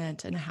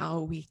procurement and how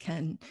we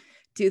can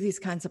do these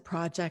kinds of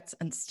projects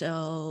and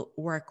still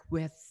work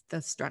with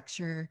the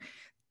structure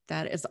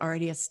that is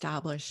already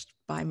established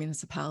by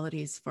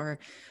municipalities for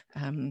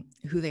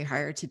who they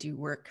hire to do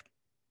work.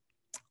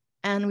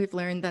 And we've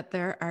learned that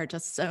there are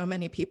just so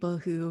many people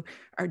who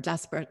are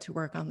desperate to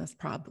work on this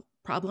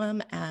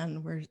problem,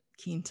 and we're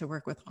keen to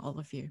work with all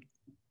of you.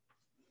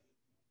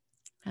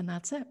 And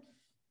that's it.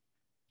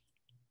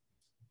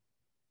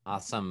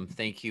 Awesome.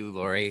 Thank you,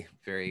 Lorrie.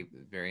 Very,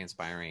 very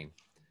inspiring.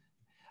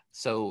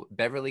 So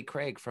Beverly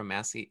Craig from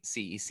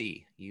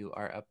MassCEC, you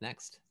are up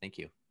next. Thank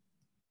you.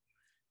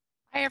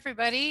 Hi,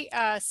 everybody.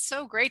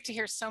 So great to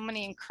hear so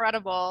many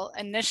incredible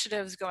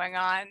initiatives going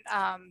on.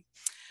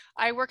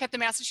 I work at the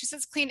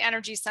Massachusetts Clean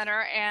Energy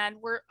Center, and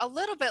we're a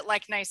little bit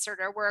like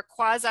NYSERDA. We're a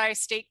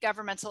quasi-state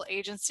governmental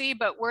agency,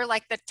 but we're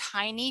like the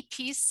tiny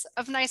piece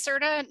of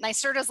NYSERDA.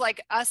 NYSERDA is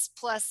like us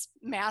plus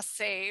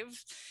MassSave,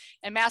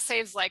 and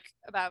MassSave's like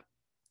about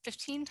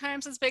 15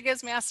 times as big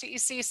as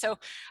MassCEC. So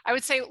I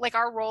would say like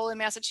our role in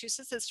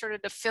Massachusetts is sort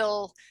of to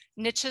fill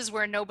niches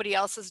where nobody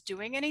else is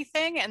doing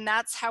anything, and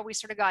that's how we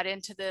sort of got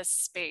into this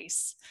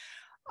space.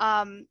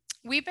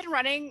 We've been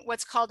running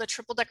what's called a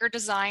triple-decker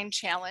design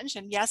challenge.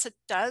 And yes, it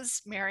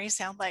does, Mary,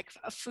 sound like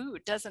a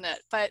food, doesn't it?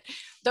 But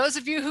those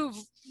of you who've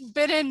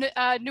been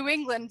in New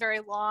England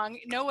very long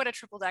know what a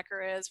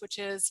triple-decker is, which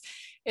is,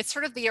 it's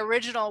sort of the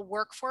original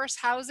workforce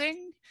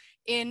housing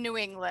in New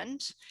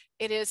England.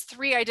 It is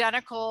 3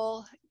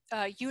 identical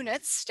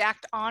units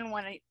stacked on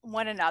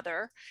one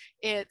another.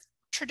 It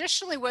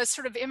traditionally was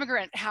sort of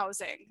immigrant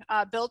housing,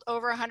 built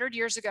over 100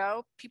 years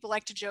ago. People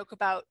like to joke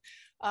about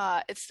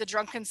it's the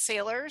drunken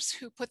sailors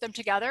who put them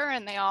together,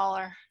 and they all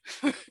are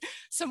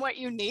somewhat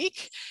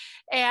unique.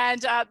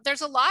 And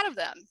there's a lot of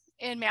them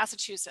in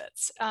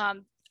Massachusetts,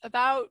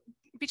 about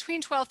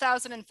between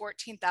 12,000 and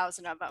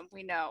 14,000 of them,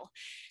 we know.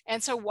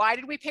 And so why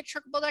did we pick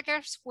triple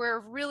deckers? We're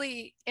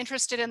really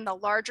interested in the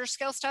larger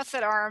scale stuff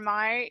that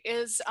RMI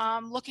is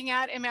looking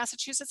at in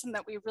Massachusetts, and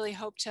that we really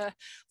hope to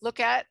look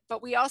at.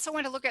 But we also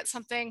want to look at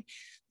something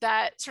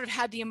that sort of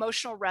had the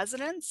emotional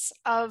resonance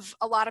of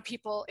a lot of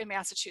people in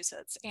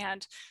Massachusetts.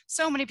 And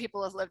so many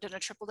people have lived in a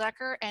triple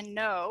decker and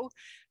know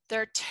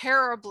they're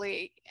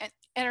terribly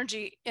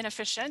energy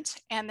inefficient,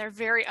 and they're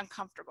very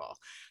uncomfortable.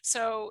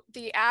 So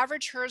the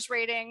average HERS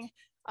rating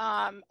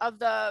of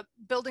the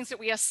buildings that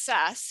we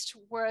assessed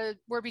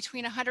were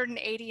between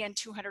 180 and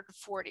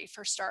 240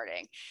 for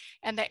starting.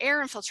 And the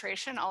air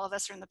infiltration, all of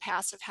us are in the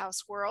passive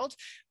house world,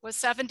 was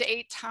 7 to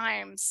 8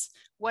 times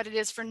what it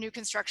is for new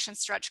construction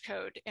stretch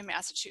code in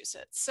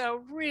Massachusetts.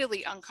 So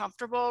really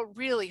uncomfortable,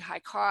 really high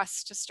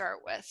costs to start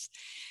with.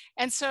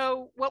 And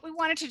so what we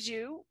wanted to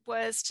do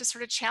was to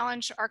sort of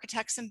challenge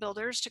architects and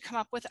builders to come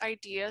up with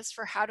ideas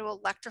for how to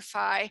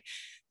electrify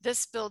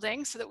this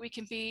building so that we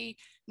can be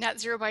net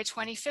zero by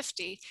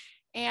 2050.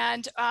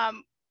 And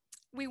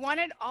we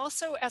wanted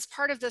also, as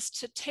part of this,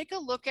 to take a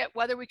look at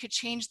whether we could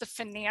change the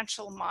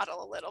financial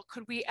model a little.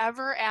 Could we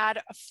ever add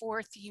a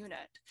 4th unit,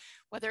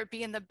 whether it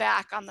be in the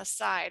back, on the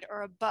side,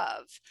 or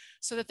above,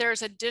 so that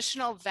there's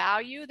additional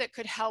value that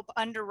could help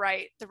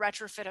underwrite the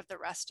retrofit of the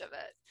rest of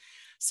it?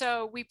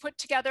 So we put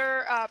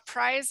together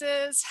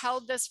prizes,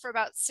 held this for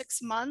about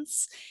 6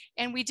 months,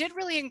 and we did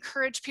really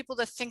encourage people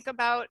to think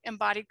about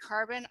embodied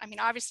carbon. I mean,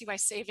 obviously by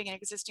saving an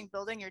existing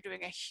building, you're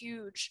doing a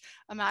huge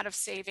amount of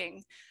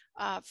saving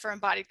for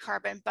embodied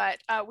carbon, but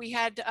we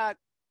had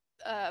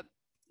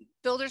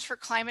Builders for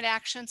Climate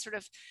Action sort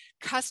of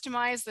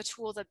customize the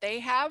tool that they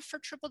have for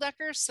triple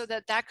deckers so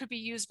that that could be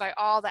used by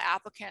all the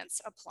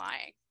applicants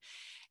applying.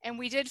 And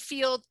we did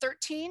field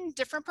 13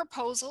 different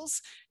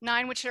proposals,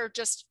 9 which are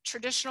just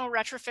traditional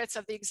retrofits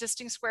of the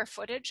existing square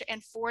footage,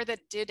 and 4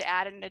 that did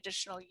add an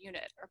additional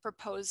unit or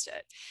proposed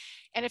it.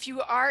 And if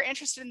you are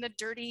interested in the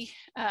dirty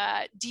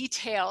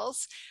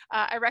details,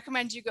 I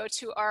recommend you go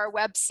to our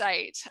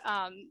website.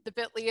 The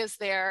bit.ly is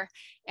there,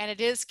 and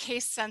it is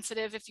case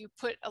sensitive. If you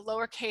put a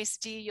lowercase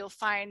d, you'll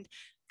find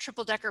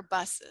triple decker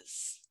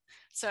buses.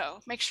 So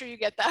make sure you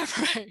get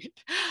that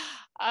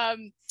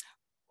right.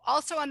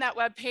 Also on that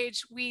webpage,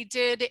 we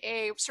did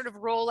a sort of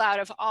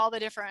rollout of all the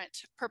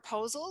different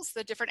proposals.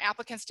 The different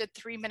applicants did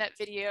 3-minute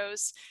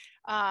videos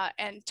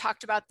and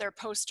talked about their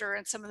poster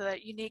and some of the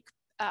unique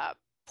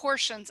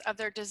portions of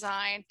their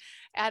design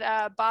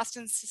at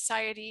Boston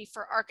Society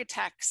for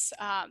Architects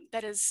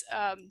that is,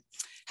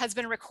 has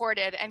been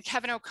recorded. And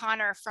Kevin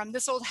O'Connor from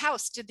This Old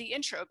House did the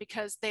intro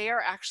because they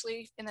are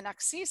actually in the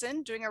next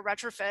season doing a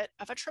retrofit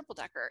of a triple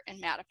decker in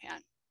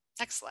Mattapan.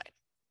 Next slide.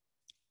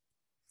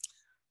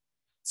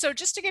 So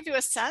just to give you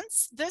a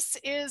sense, this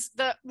is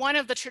one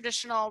of the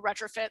traditional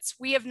retrofits.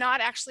 We have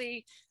not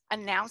actually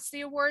announced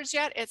the awards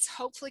yet. It's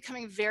hopefully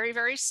coming very,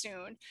 very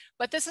soon.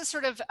 But this is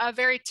sort of a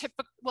very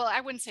typical, well,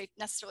 I wouldn't say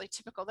necessarily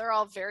typical. They're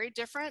all very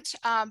different.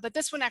 But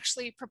this one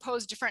actually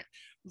proposed different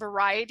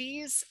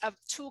varieties of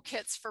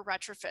toolkits for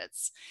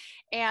retrofits.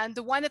 And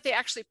the one that they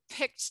actually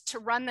picked to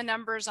run the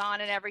numbers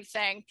on and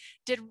everything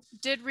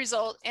did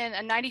result in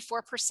a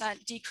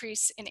 94%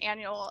 decrease in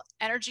annual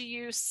energy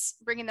use,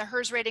 bringing the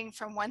HERS rating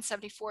from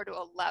 174 to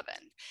 11.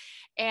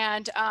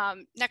 And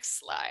next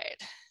slide.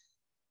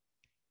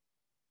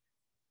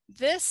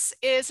 This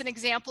is an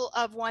example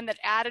of one that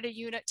added a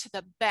unit to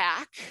the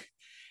back,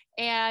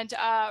 and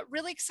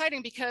really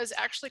exciting because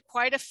actually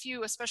quite a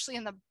few, especially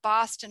in the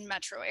Boston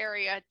metro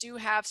area, do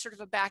have sort of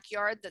a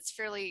backyard that's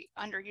fairly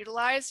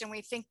underutilized. And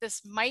we think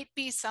this might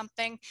be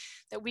something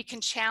that we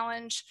can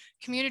challenge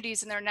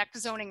communities in their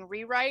next zoning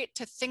rewrite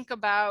to think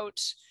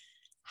about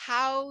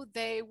how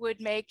they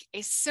would make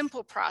a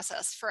simple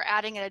process for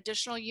adding an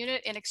additional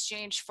unit in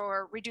exchange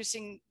for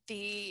reducing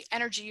the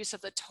energy use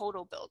of the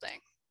total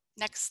building.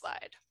 Next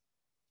slide.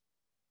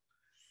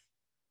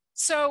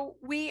 So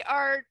we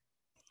are,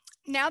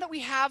 now that we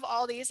have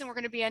all these and we're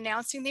going to be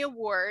announcing the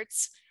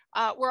awards,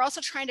 we're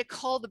also trying to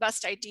cull the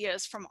best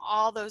ideas from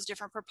all those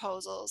different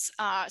proposals,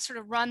 sort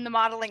of run the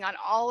modeling on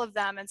all of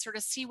them and sort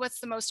of see what's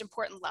the most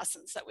important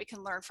lessons that we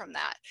can learn from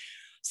that.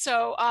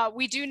 So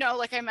we do know,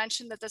 like I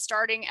mentioned, that the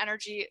starting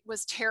energy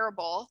was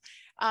terrible.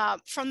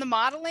 From the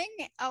modeling,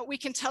 we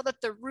can tell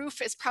that the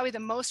roof is probably the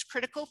most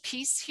critical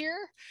piece here.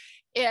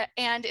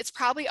 And it's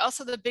probably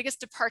also the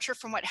biggest departure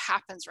from what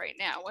happens right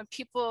now. When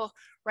people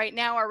right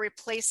now are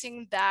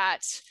replacing that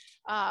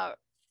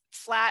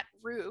flat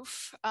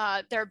roof,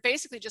 they're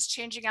basically just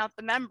changing out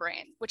the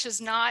membrane, which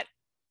is not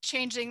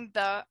changing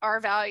the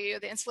R value,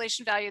 the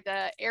insulation value,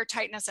 the air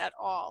tightness at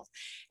all.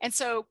 And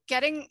so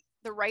getting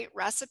the right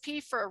recipe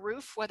for a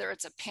roof, whether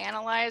it's a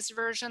panelized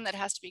version that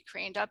has to be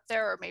craned up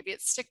there, or maybe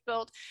it's stick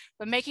built,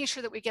 but making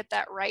sure that we get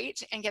that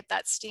right and get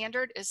that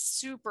standard is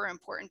super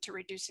important to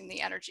reducing the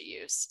energy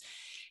use.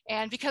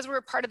 And because we're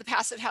part of the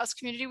passive house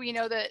community, we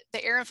know that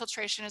the air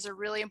infiltration is a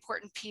really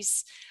important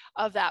piece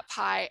of that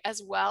pie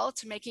as well,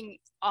 to making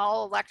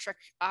all electric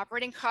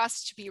operating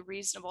costs to be a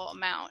reasonable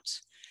amount.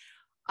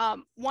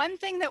 One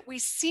thing that we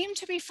seem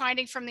to be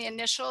finding from the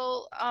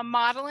initial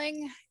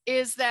modeling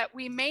is that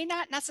we may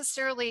not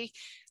necessarily,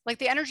 like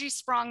the energy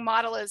sprung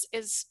model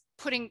is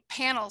putting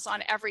panels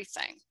on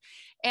everything.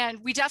 And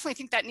we definitely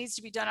think that needs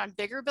to be done on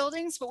bigger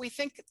buildings, but we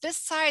think this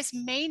size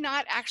may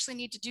not actually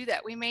need to do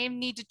that. We may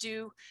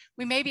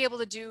be able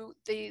to do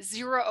the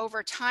zero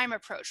over time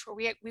approach,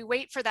 where we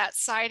wait for that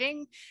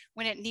siding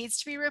when it needs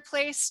to be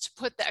replaced to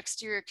put the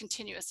exterior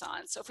continuous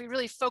on. So if we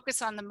really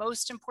focus on the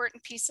most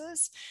important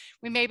pieces,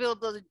 we may be able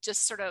to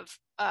just sort of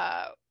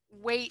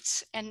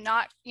wait and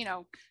not, you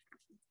know,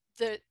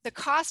 the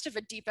cost of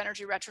a deep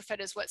energy retrofit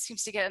is what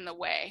seems to get in the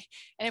way.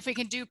 And if we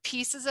can do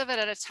pieces of it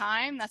at a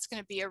time, that's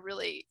going to be a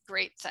really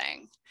great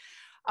thing.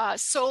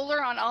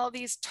 Solar on all of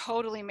these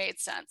totally made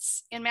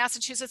sense. In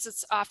Massachusetts,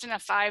 it's often a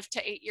 5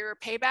 to 8 year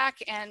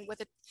payback, and with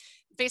it,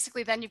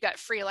 basically then you've got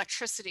free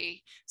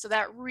electricity. So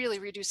that really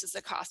reduces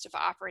the cost of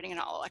operating an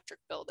all electric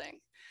building.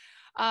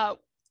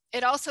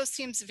 It also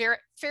seems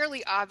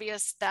fairly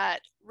obvious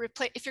that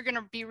if you're going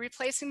to be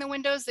replacing the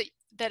windows,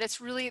 that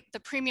it's really, the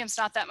premium's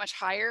not that much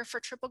higher for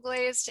triple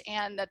glazed,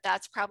 and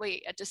that's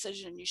probably a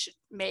decision you should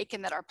make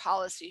and that our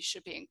policies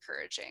should be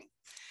encouraging.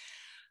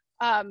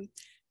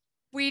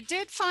 We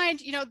did find,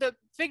 you know, the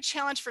big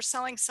challenge for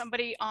selling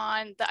somebody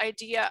on the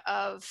idea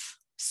of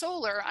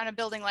solar on a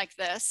building like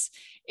this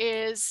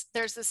is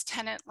there's this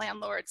tenant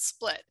landlord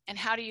split, and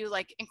how do you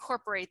like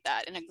incorporate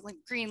that in a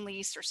green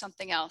lease or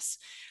something else?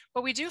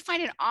 But we do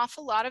find an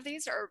awful lot of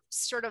these are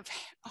sort of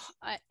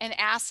an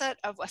asset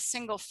of a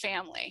single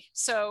family.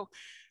 So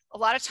a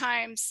lot of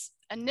times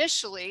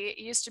initially it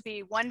used to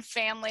be one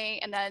family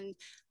and then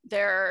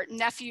their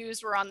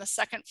nephews were on the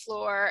second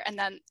floor and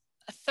then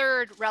a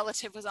third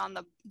relative was on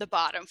the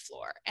bottom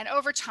floor. And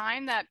over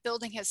time, that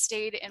building has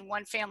stayed in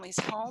one family's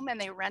home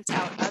and they rent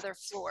out other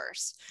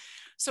floors.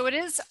 So it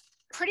is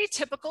pretty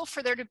typical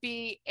for there to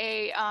be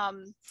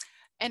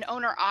an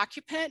owner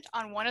occupant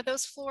on one of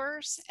those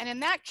floors. And in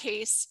that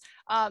case,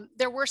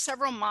 there were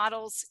several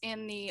models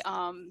in the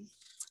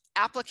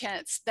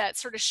applicants that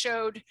sort of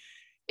showed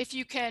if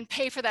you can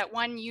pay for that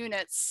one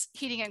unit's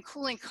heating and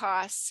cooling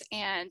costs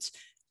and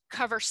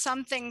cover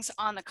some things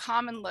on the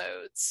common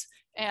loads,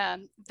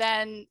 and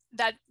then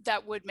that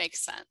would make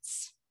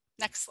sense.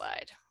 Next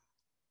slide.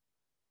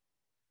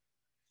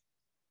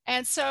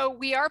 And so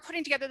we are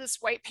putting together this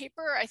white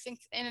paper. I think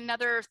in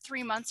another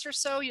 3 months or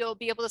so, you'll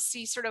be able to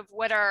see sort of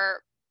what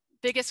our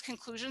biggest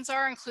conclusions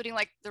are, including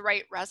like the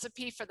right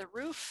recipe for the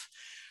roof.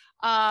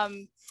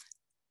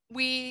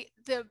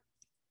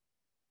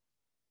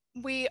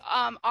 We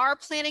are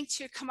planning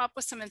to come up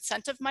with some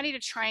incentive money to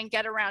try and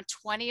get around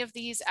 20 of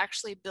these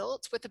actually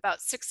built, with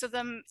about 6 of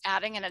them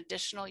adding an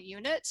additional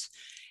unit.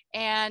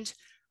 And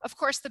of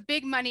course, the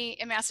big money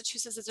in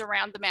Massachusetts is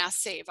around the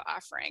MassSave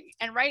offering.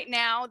 And right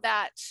now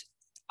that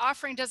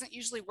offering doesn't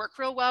usually work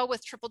real well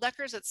with triple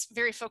deckers. It's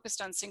very focused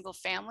on single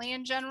family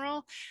in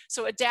general.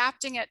 So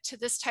adapting it to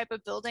this type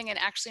of building and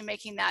actually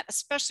making that,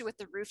 especially with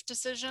the roof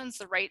decisions,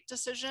 the right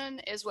decision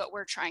is what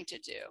we're trying to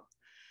do.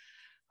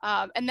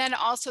 And then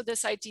also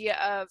this idea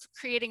of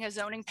creating a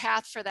zoning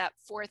path for that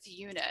 4th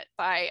unit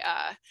by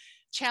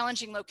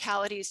challenging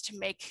localities to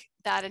make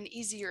that an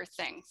easier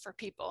thing for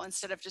people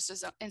instead of just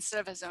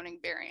a zoning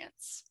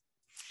variance.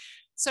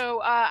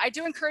 So I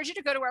do encourage you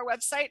to go to our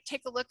website,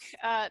 take a look.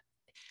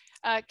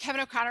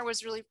 Kevin O'Connor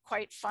was really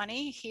quite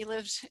funny. He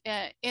lived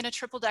in a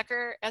triple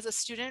decker as a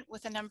student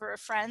with a number of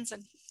friends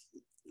and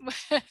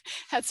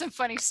had some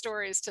funny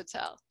stories to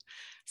tell.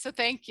 So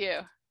thank you.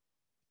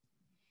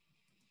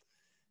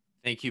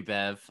 Thank you,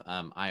 Bev.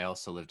 I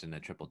also lived in a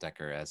triple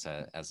decker as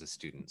a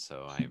student,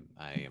 so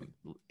I am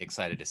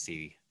excited to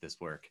see this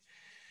work.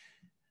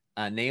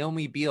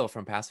 Naomi Beal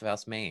from Passive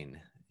House,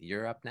 Maine.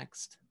 You're up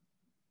next.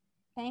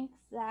 Thanks,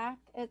 Zach.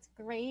 It's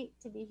great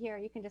to be here.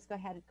 You can just go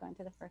ahead and go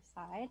into the first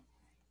slide.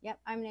 Yep,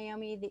 I'm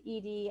Naomi, the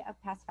ED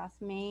of Passive House,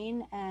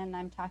 Maine, and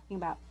I'm talking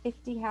about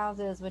 50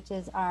 Houses, which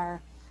is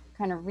our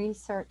kind of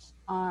research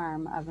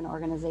arm of an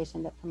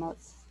organization that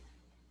promotes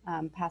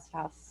Passive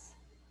House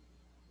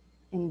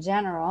in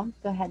general.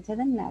 Go ahead to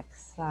the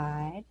next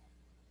slide.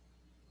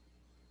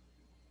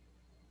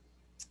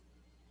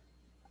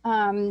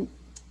 The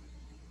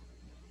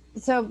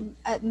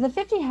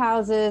 50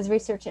 Houses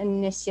Research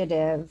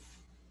Initiative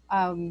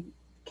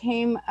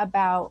came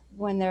about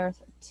when there's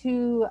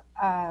 2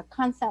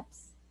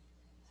 concepts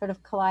sort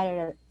of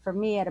collided for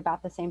me at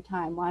about the same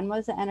time. One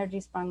was the energy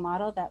sprung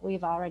model that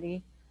we've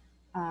already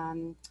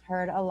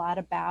heard a lot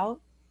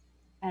about.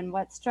 And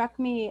what struck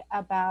me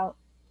about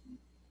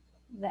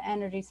the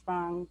energy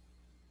sprung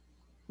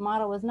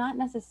model was not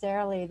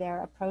necessarily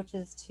their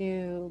approaches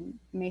to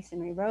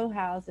masonry row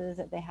houses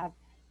that they have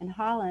in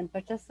Holland,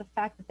 but just the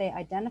fact that they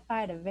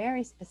identified a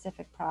very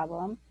specific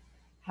problem.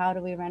 How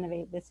do we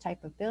renovate this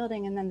type of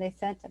building? And then they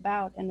set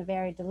about in a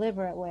very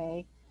deliberate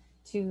way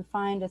to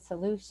find a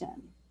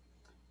solution.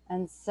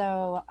 And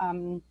so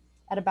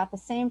at about the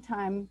same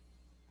time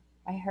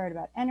I heard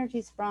about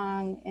energy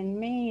sprung in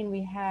Maine,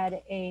 we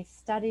had a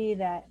study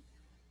that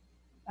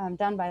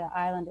done by the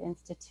Island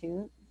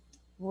Institute,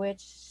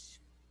 which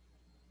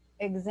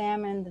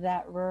examined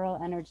that rural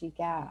energy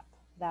gap,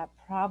 that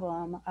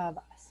problem of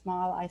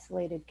small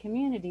isolated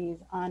communities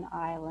on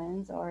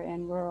islands or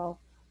in rural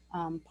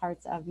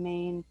parts of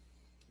Maine,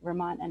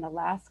 Vermont, and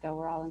Alaska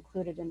were all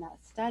included in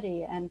that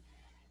study. And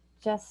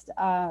just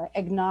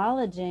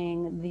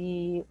acknowledging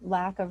the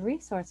lack of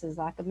resources,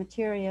 lack of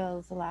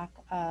materials, lack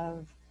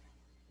of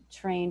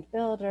trained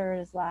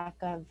builders, lack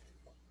of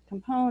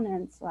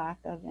components, lack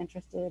of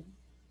interested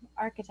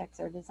architects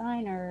or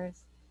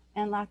designers,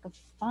 and lack of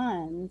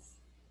funds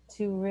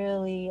to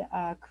really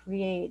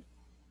create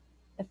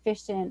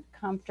efficient,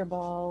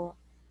 comfortable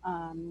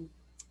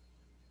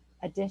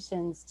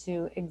additions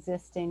to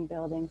existing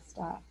building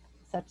stock,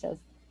 such as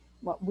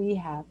what we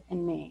have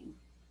in Maine.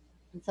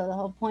 And so the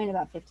whole point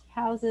about 50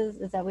 Houses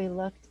is that we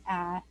looked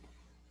at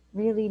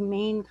really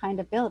Maine kind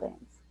of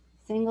buildings,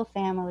 single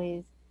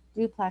families,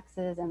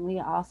 duplexes, and we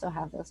also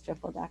have those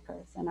triple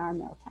deckers in our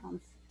mill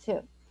towns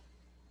too.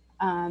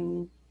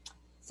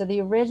 So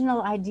the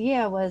original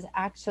idea was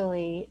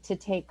actually to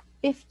take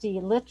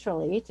 50,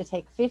 literally to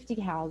take 50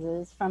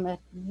 houses from a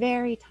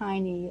very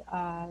tiny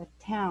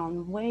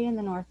town way in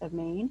the north of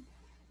Maine,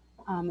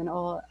 a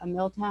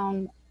mill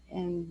town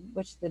in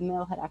which the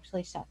mill had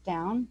actually shut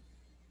down.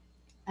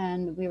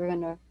 And we were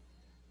going to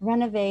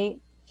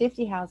renovate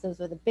 50 houses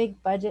with a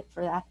big budget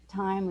for that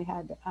time. We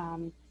had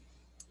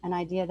an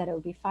idea that it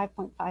would be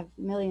 $5.5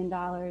 million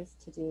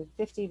to do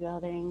 50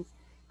 buildings,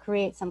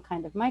 create some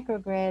kind of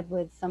microgrid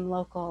with some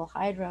local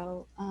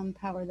hydro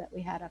power that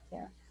we had up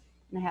there.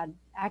 And I had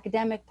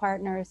academic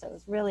partners, so it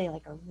was really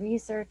like a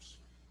research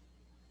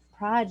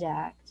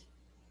project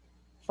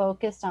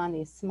focused on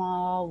these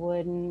small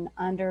wooden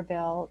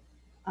underbuilt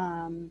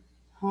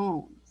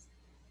homes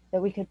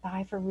that we could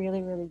buy for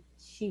really, really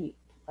cheap,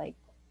 like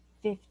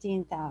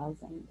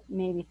 $15,000,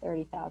 maybe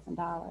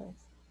 $30,000,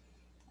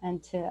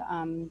 and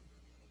to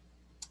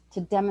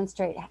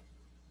demonstrate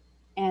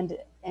and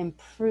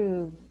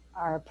improve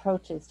our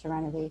approaches to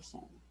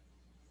renovation.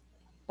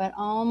 But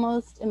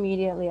almost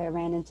immediately I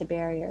ran into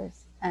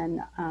barriers,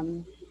 and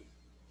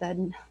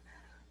then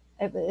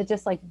it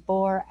just like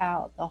bore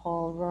out the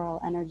whole rural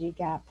energy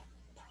gap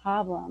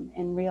problem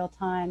in real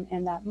time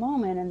in that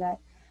moment. And that,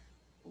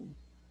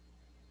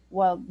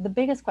 well, the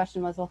biggest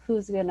question was, well,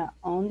 who's going to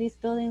own these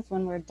buildings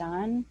when we're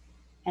done,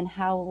 and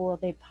how will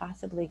they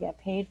possibly get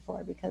paid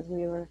for? Because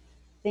we were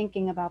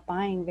thinking about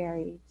buying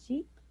very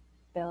cheap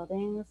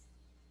buildings.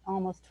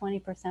 Almost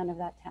 20% of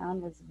that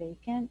town was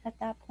vacant at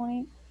that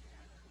point.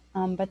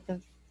 But the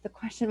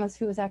question was,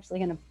 who was actually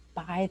going to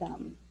buy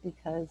them?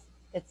 Because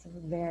it's a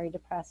very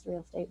depressed real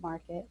estate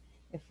market.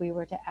 If we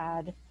were to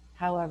add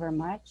however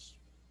much,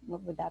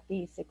 what would that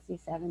be? 60,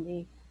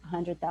 70,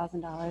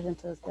 $100,000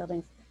 into those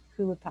buildings,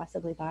 who would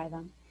possibly buy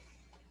them?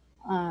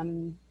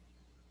 And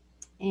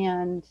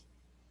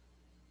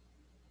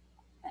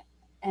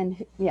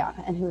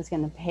who was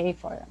going to pay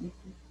for them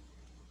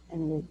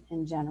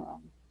in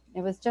general?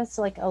 It was just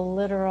like a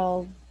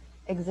literal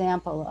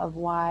example of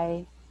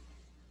why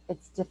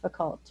it's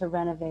difficult to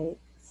renovate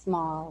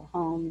small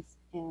homes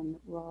in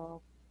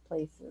rural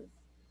places.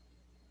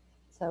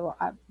 So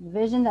a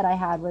vision that I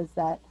had was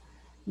that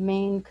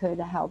Maine could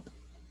help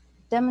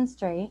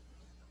demonstrate,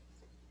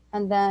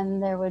 and then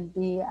there would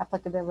be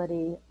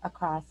applicability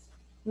across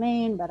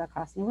Maine, but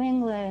across New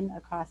England,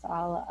 across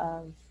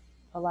a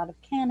lot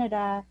of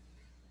Canada.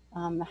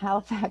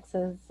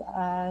 Halifax's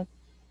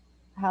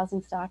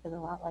housing stock is a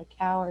lot like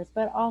ours,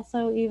 but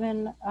also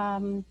even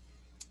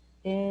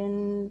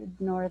in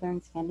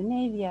northern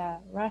Scandinavia,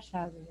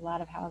 Russia, there's a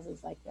lot of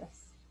houses like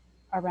this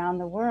around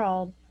the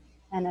world.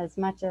 And as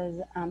much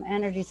as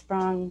Energy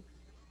Sprong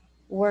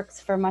works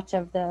for much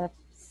of the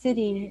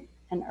city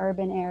and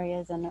urban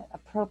areas and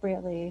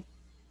appropriately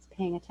is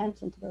paying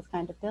attention to those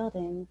kind of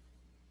buildings,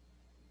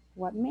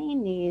 what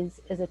Maine needs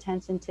is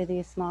attention to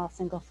these small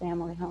single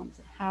family homes.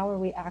 How are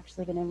we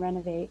actually going to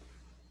renovate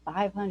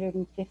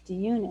 550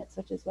 units,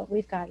 which is what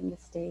we've got in the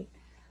state,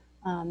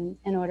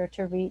 in order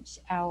to reach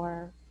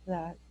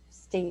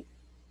the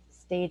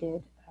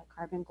stated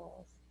carbon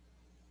goals?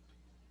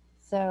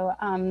 So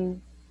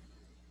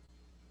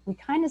we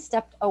kind of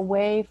stepped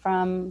away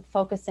from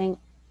focusing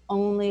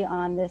only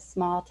on this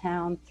small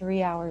town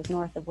 3 hours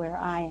north of where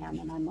I am,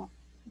 and I'm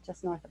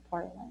just north of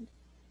Portland.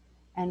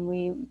 And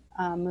we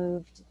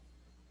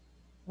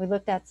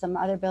looked at some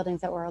other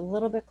buildings that were a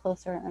little bit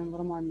closer and a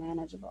little more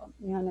manageable.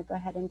 You want to go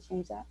ahead and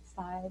change that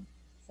slide,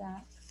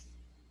 Zach?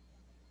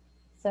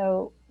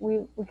 So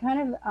we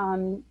kind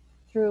of,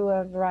 through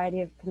a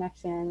variety of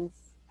connections,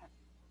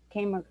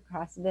 came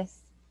across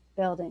this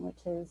building,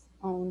 which is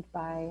owned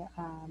by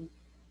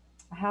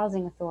a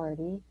housing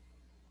authority.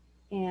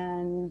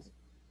 And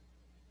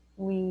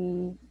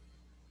we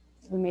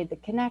made the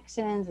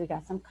connections, we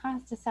got some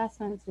cost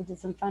assessments, we did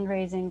some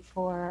fundraising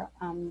for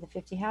the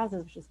 50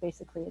 houses, which is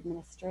basically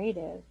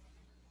administrative,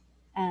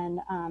 and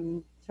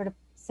sort of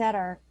set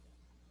our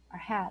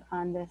hat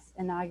on this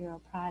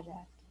inaugural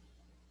project,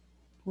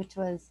 which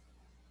was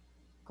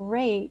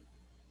great.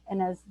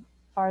 And as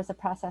far as the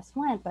process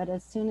went, but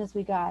as soon as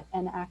we got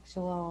an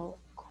actual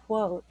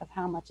quote of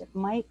how much it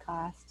might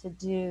cost to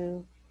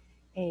do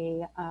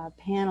a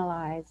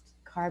panelized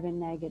carbon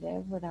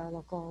negative with our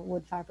local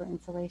wood fiber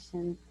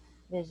insulation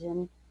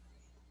vision,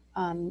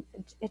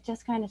 it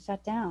just kind of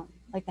shut down.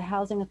 Like the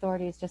housing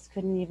authorities just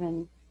couldn't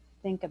even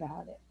think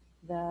about it.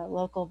 The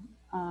local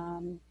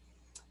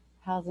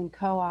housing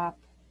co-op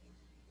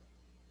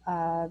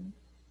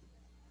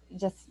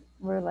just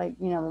were like,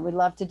 you know, we'd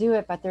love to do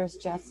it, but there's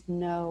just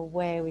no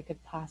way we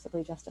could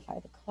possibly justify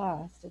the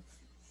cost. It's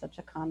such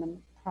a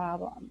common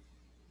problem.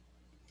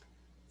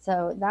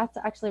 So that's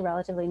actually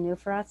relatively new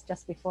for us.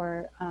 Just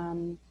before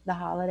the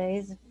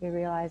holidays, we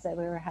realized that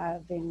we were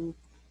having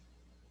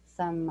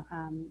some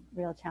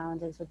real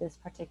challenges with this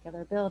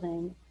particular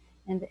building.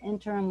 In the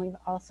interim, we've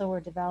also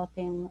were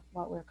developing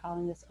what we're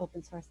calling this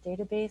open source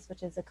database,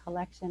 which is a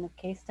collection of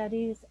case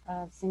studies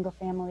of single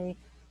family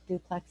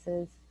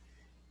duplexes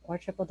or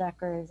triple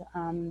deckers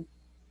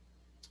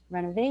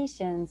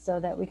renovations, so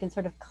that we can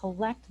sort of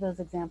collect those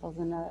examples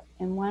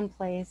in one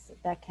place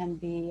that can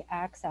be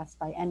accessed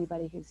by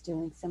anybody who's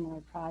doing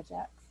similar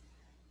projects.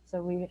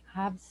 So we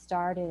have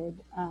started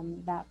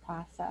that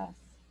process.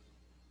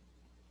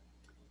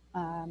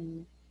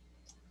 Go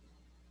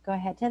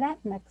ahead to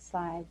that next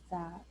slide,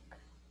 Zach.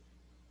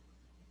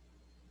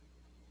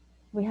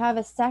 we have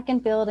a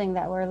second building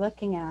that we're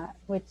looking at,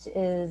 which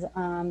is,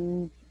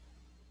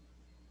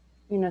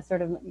 you know,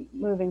 sort of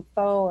moving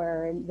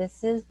forward.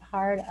 This is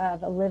part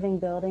of a living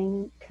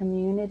building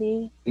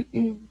community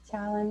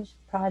challenge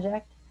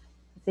project.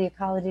 It's the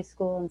Ecology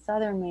School in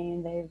Southern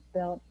Maine. They've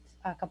built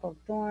a couple of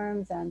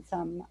dorms and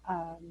some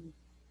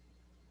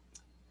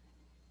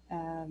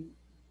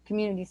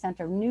community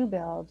center new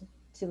build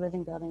to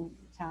living building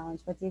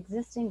challenge, but the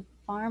existing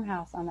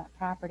farmhouse on that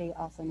property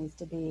also needs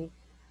to be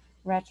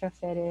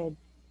retrofitted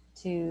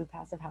to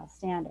passive house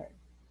standard.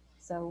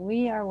 So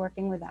we are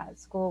working with that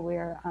school.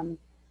 We're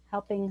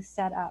helping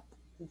set up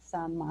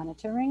some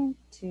monitoring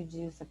to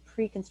do some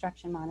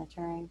pre-construction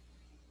monitoring.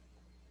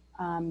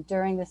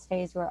 During this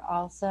phase, we're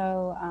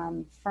also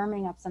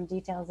firming up some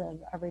details of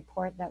a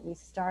report that we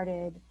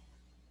started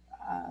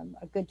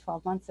a good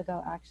 12 months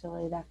ago,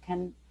 actually,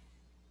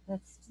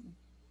 that's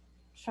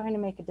trying to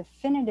make a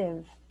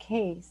definitive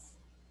case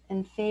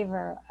in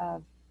favor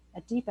of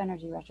a deep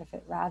energy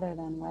retrofit rather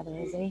than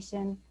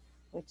weatherization,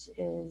 which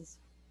is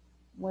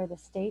where the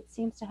state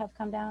seems to have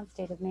come down.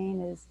 State of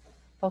Maine is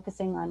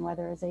focusing on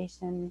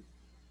weatherization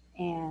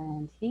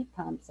and heat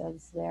pumps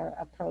as their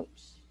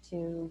approach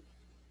to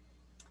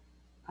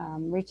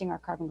reaching our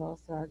carbon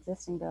goals through our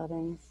existing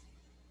buildings.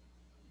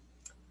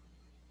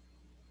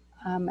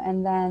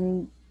 And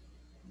then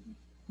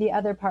the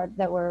other part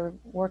that we're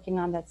working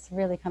on that's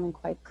really coming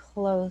quite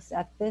close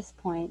at this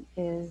point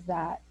is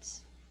that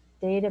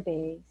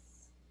database.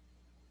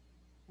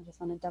 I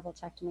just want to double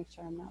check to make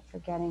sure I'm not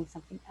forgetting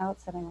something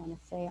else that I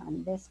want to say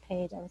on this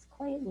page. I was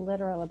quite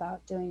literal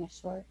about doing a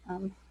short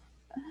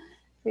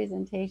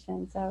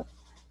presentation. So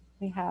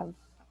we have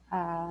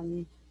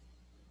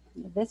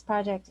this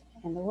project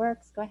in the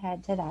works. Go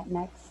ahead to that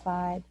next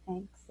slide.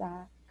 Thanks,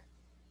 Zach.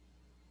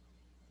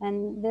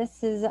 And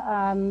this is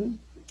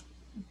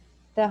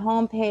the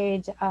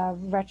homepage of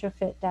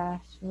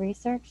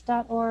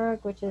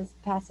retrofit-research.org, which is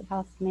Passive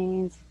House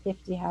Maine's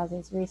 50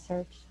 houses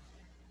research,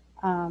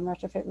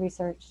 retrofit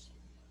research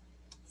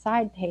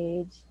side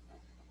page.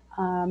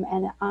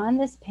 And on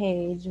this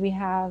page, we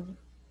have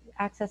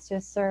access to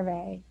a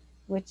survey,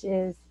 which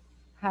is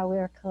how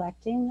we're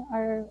collecting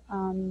our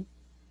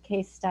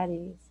case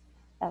studies.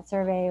 That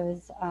survey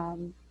was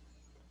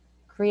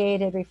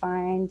created,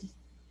 refined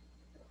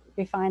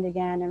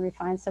again, and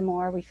refined some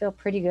more. We feel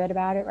pretty good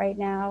about it right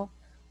now.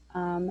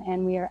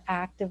 And we are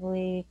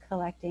actively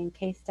collecting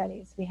case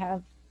studies. We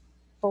have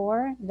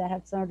 4 that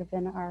have sort of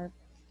been our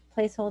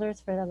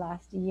placeholders for the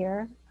last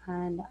year.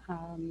 And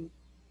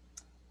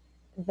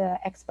the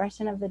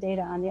expression of the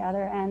data on the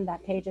other end,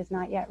 that page is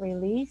not yet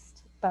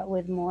released, but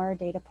with more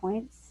data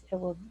points, it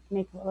will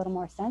make a little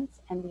more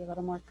sense and be a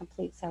little more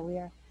complete. So we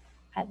are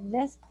at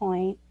this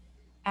point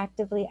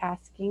actively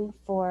asking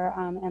for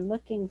and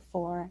looking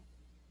for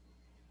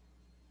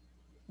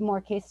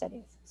more case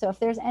studies. So if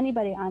there's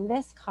anybody on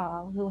this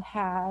call who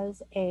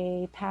has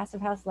a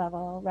passive house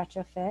level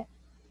retrofit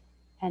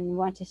and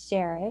want to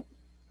share it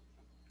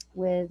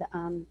with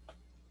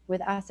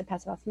us at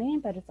Passive House Maine,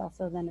 but it's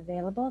also then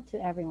available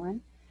to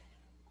everyone,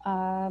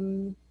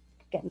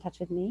 get in touch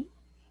with me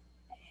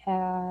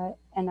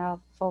and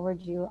I'll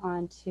forward you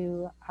on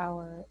to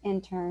our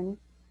intern,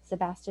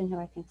 Sebastian, who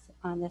I think is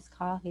on this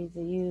call. He's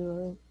a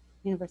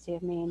University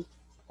of Maine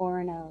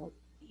Orono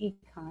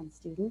econ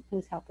student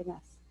who's helping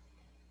us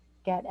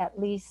get at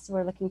least,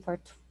 we're looking for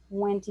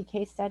 20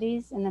 case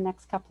studies in the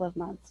next couple of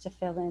months to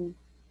fill in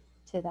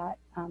to that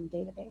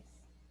database.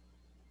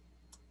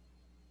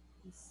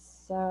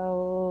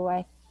 So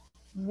I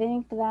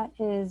think that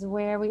is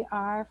where we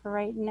are for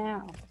right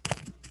now.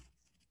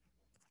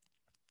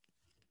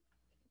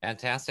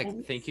 Fantastic.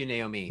 Thanks. Thank you,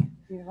 Naomi.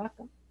 You're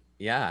welcome.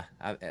 Yeah,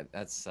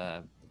 that's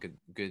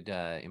good,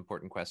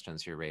 important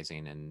questions you're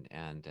raising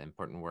and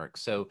important work.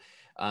 So,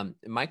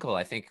 Michael,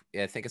 I think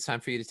it's time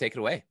for you to take it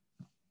away.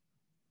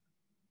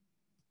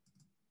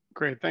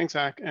 Great, thanks,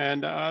 Zach.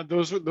 And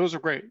those are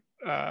great.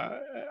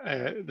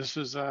 This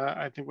is,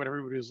 I think, what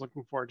everybody was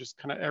looking for, just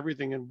kind of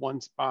everything in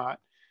one spot.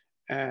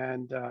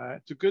 And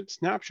it's a good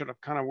snapshot of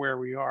kind of where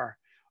we are.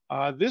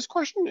 This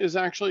question is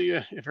actually,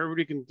 if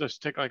everybody can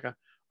just take like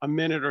a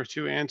minute or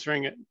two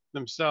answering it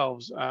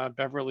themselves.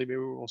 Beverly, maybe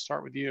we'll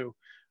start with you.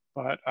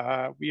 But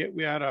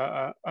we had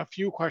a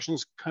few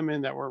questions come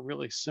in that were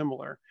really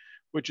similar,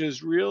 which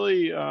is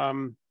really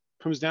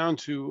comes down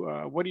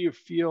to what do you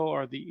feel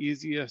are the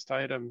easiest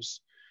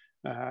items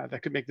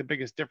that could make the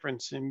biggest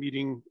difference in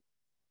meeting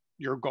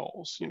your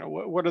goals? You know,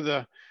 what are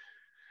the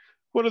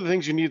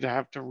things you need to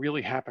have to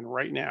really happen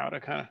right now to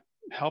kind of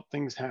help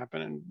things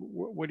happen, and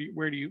what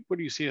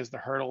do you see as the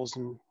hurdles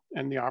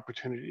and the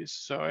opportunities?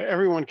 So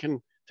everyone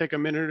can take a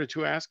minute or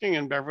two asking,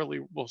 and Beverly,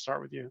 we'll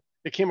start with you.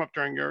 It came up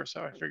during yours,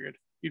 so I figured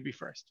you'd be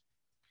first.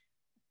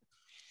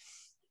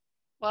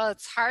 Well,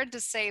 it's hard to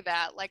say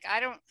that. Like,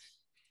 I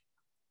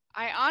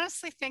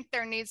honestly think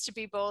there needs to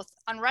be both.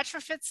 On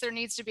retrofits, there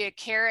needs to be a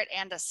carrot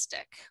and a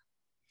stick.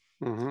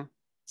 Mm-hmm.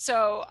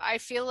 So I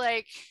feel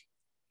like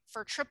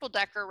for triple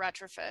decker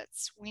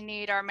retrofits, we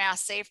need our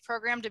MassCEC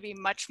program to be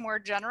much more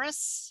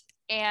generous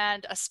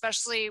And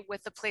especially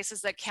with the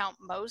places that count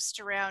most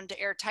around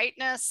air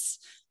tightness,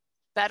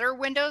 better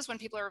windows when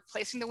people are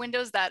replacing the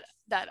windows, that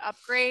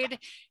upgrade,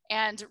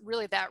 and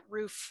really that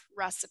roof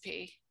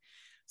recipe.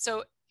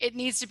 So it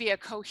needs to be a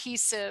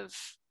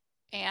cohesive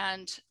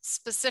and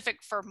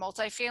specific for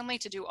multifamily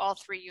to do all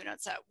 3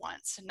 units at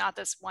once, and not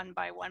this one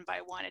by one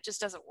by one. It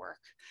just doesn't work.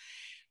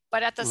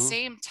 But at the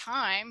same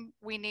time,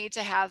 we need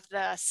to have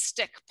the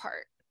stick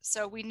part.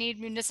 So we need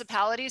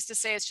municipalities to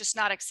say it's just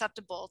not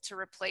acceptable to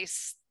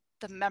replace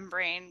the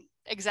membrane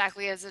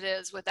exactly as it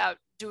is without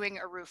doing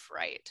a roof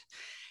right.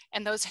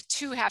 And those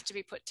 2 have to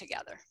be put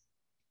together.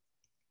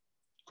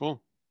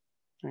 Cool,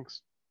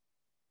 thanks.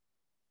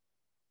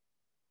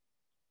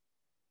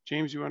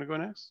 James, you want to go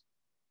next?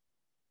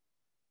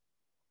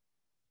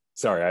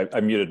 Sorry, I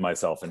muted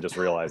myself and just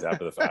realized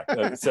after the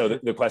fact. So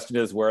the question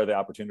is, where are the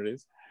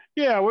opportunities?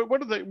 Yeah,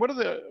 what's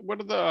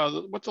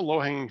the low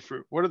hanging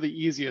fruit? What are the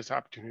easiest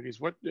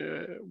opportunities? What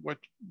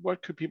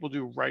could people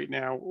do right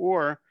now?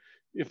 Or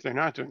if they're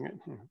not doing it,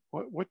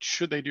 what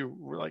should they do?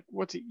 Like,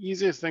 what's the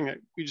easiest thing that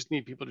we just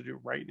need people to do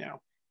right now?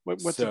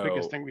 What's the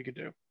biggest thing we could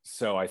do?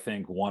 So I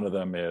think one of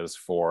them is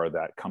for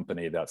that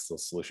company that's the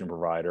solution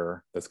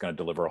provider that's going to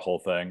deliver a whole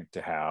thing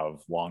to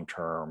have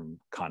long-term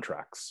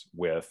contracts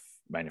with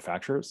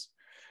manufacturers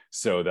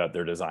so that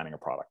they're designing a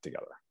product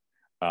together.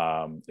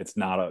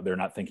 They're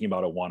not thinking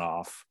about a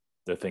one-off.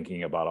 They're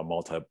thinking about a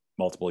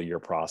multiple year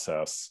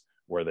process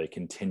where they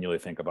continually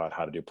think about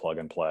how to do plug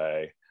and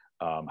play,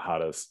 how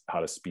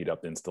to speed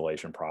up the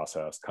installation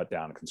process, cut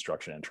down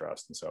construction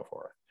interest, and so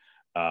forth.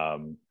 I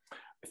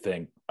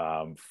think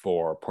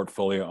for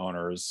portfolio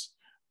owners,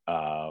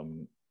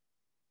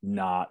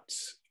 not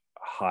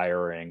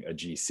hiring a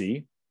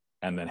GC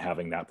and then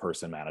having that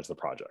person manage the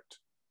project.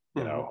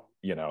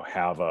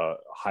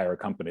 Hire a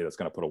company that's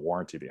going to put a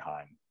warranty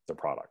behind the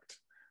product.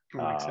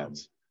 That makes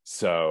sense.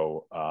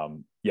 So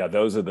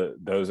those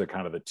are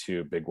kind of the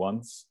 2 big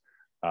ones.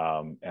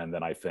 And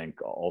then I think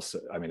also,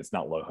 I mean, it's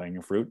not low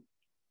hanging fruit,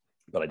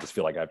 but I just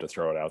feel like I have to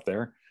throw it out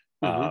there.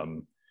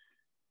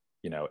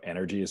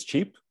 Energy is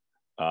cheap.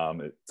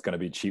 It's going to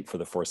be cheap for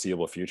the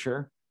foreseeable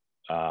future.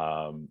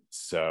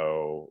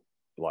 So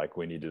like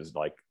we need to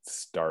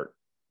start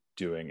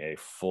doing a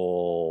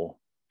full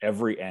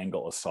every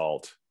angle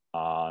assault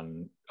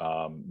on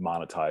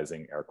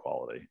monetizing air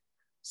quality.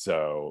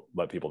 So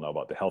let people know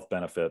about the health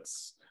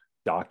benefits,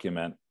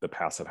 document the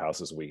passive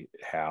houses we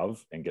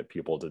have and get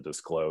people to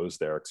disclose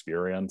their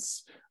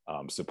experience,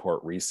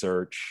 support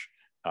research,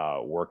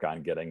 work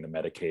on getting the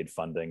Medicaid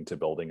funding to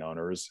building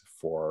owners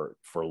for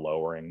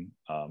lowering,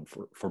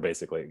 for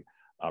basically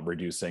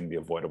reducing the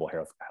avoidable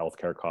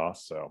healthcare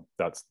costs. So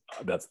that's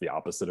the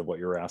opposite of what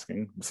you're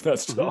asking. So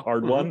that's a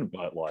hard one,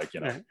 but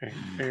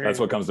that's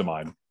what comes to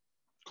mind.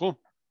 Cool.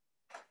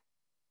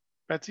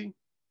 Betsy?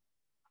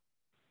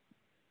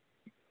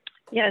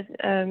 Yeah,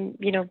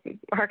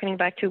 harkening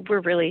back to,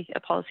 we're really a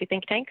policy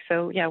think tank.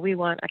 So yeah, we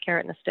want a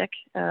carrot and a stick.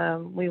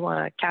 We want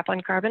a cap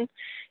on carbon,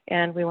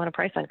 and we want a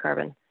price on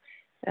carbon.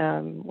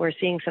 We're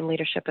seeing some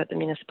leadership at the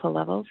municipal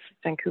levels.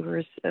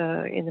 Vancouver's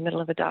in the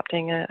middle of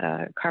adopting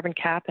a carbon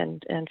cap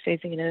and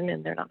phasing it in,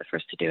 and they're not the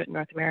first to do it in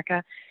North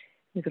America.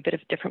 There's a bit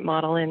of a different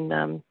model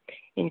in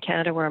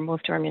Canada, where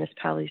most of our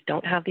municipalities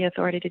don't have the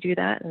authority to do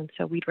that, and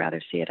so we'd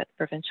rather see it at the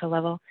provincial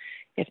level,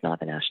 if not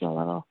the national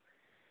level.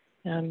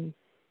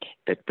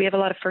 But we have a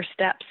lot of first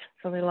steps,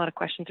 so there's a lot of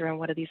questions around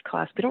what are these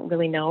costs. We don't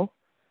really know,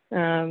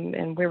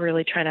 and we're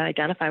really trying to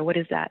identify what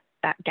is that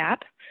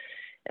gap.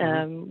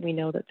 We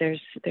know that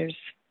there's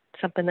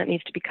something that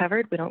needs to be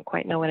covered. We don't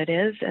quite know what it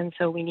is, and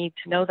so we need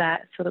to know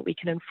that so that we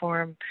can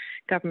inform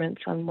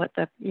governments on what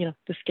the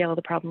scale of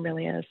the problem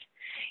really is,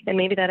 and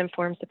maybe that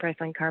informs the price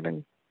on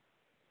carbon.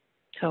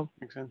 So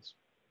makes sense.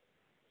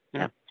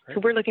 Yeah. So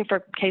we're looking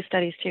for case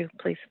studies too,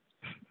 please.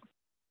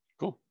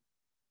 Cool.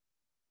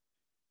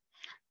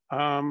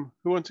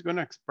 Who wants to go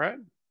next? Brett?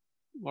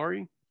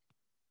 Lorrie?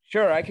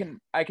 Sure, I can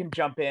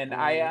jump in.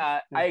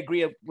 I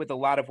agree with a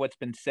lot of what's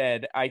been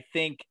said. I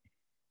think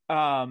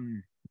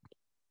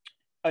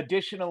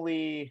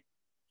additionally,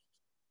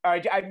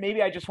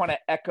 maybe I just want to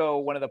echo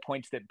one of the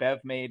points that Bev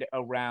made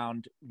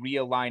around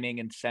realigning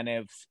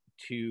incentives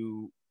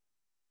to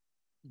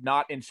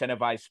not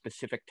incentivize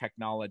specific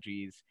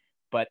technologies,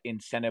 but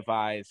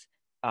incentivize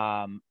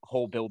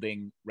whole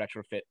building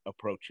retrofit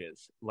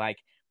approaches. Like,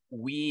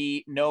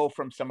 we know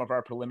from some of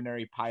our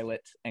preliminary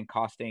pilots and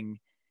costing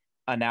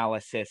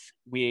analysis,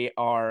 the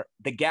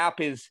gap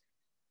is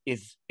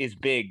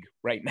big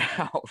right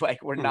now.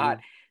 Like, we're not,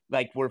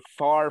 like, we're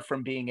far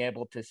from being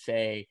able to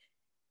say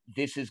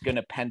this is going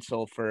to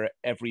pencil for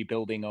every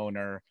building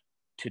owner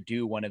to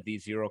do one of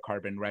these zero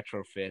carbon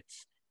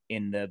retrofits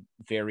in the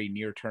very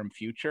near term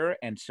future.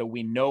 And so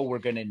we know we're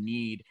going to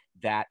need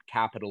that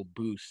capital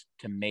boost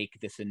to make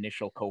this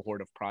initial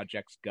cohort of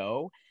projects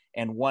go.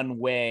 And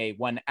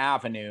one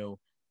avenue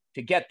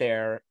to get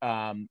there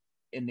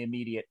in the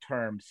immediate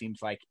term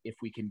seems like if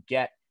we can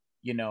get,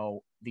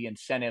 the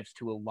incentives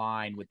to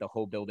align with the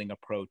whole building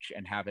approach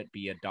and have it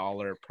be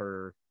 $1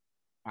 per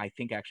I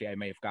think actually I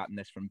may have gotten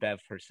this from Bev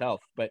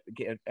herself, but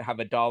have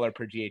a $1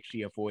 per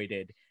GHG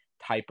avoided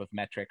type of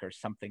metric or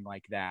something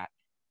like that,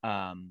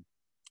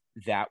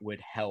 that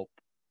would help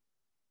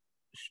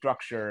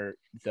structure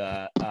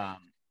the,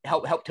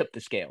 help tip the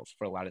scales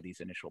for a lot of these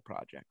initial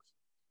projects.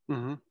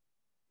 Mm-hmm.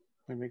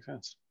 That makes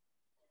sense.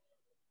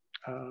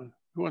 Who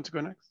wants to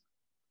go next?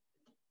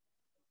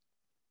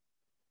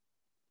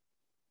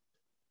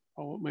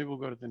 Oh, maybe we'll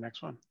go to the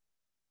next one.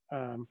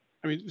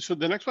 I mean, so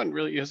the next one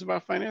really is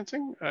about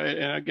financing.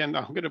 And again,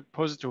 I'm going to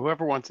pose it to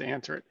whoever wants to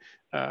answer it.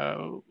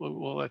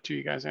 We'll let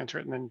you guys answer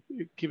it and then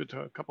keep it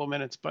to a couple of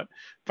minutes. But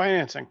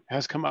financing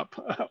has come up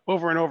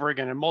over and over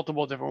again in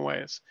multiple different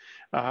ways.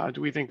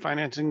 Do we think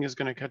financing is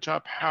going to catch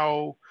up?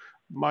 How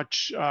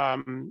much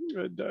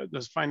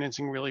does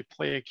financing really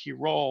play a key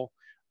role?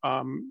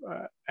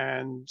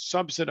 And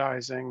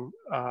subsidizing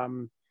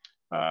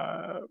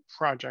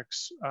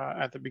projects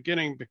at the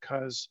beginning,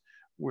 because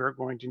we're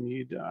going to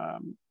need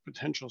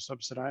potential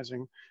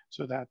subsidizing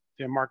so that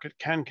the market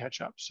can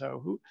catch up.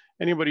 So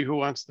anybody who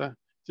wants to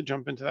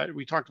jump into that,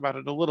 we talked about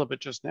it a little bit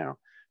just now,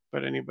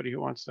 but anybody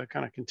who wants to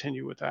kind of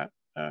continue with that,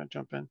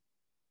 jump in.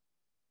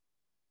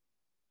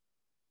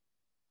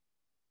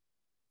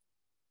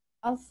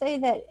 I'll say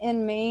that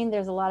in Maine,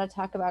 there's a lot of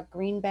talk about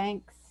green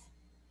banks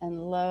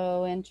and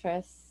low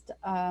interest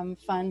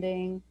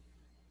funding.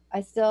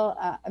 I still,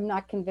 I'm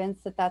not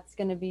convinced that that's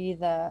going to be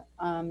the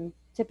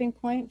tipping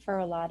point for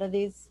a lot of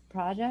these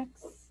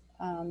projects.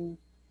 And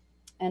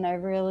I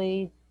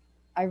really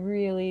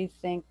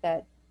think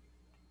that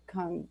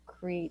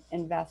concrete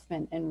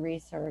investment in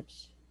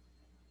research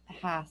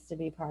has to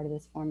be part of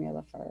this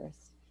formula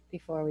first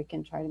before we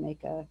can try to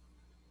make a,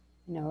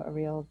 you know, a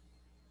real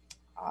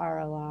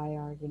ROI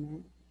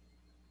argument.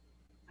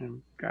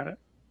 Got it.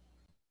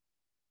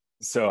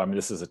 So, I mean,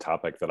 this is a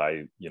topic that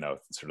I, you know,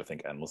 sort of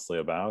think endlessly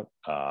about.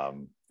 I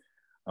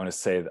want to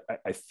say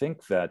that I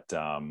think that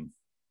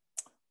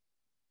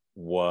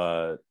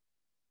what,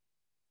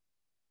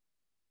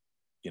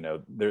 you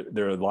know,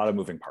 there are a lot of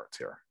moving parts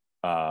here.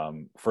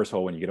 First of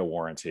all, when you get a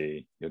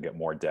warranty, you'll get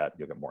more debt,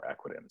 you'll get more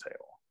equity on the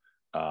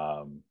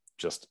table.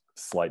 Just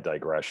slight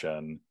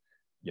digression,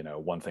 you know,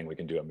 one thing we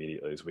can do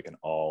immediately is we can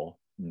all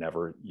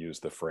never use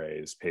the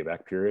phrase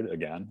payback period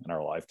again in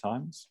our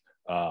lifetimes,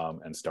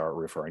 and start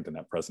referring to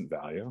net present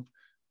value,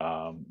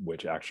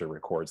 which actually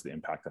records the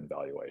impact on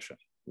valuation,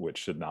 which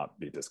should not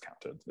be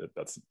discounted.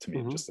 That's, to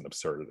me, just an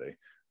absurdity.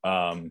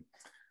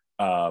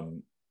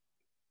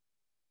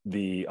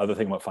 The other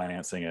thing about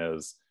financing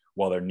is,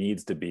 while there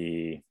needs to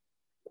be,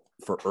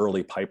 for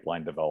early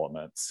pipeline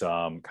development,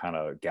 some kind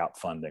of gap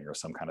funding or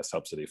some kind of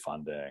subsidy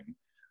funding,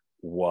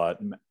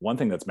 one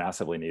thing that's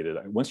massively needed,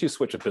 once you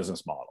switch a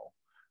business model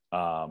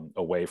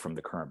away from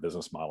the current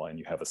business model and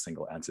you have a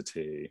single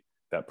entity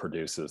that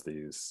produces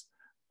these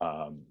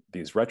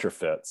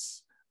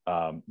retrofits,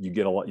 you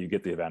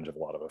get the advantage of a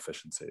lot of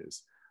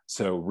efficiencies.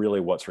 So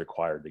really what's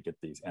required to get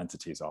these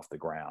entities off the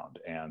ground,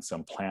 and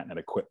some plant and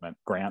equipment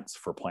grants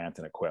for plant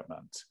and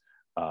equipment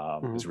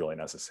is really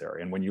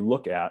necessary. And when you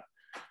look at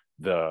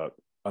the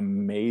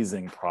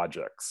amazing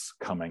projects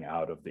coming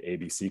out of the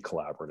ABC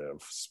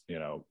Collaborative, you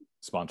know,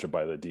 sponsored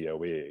by the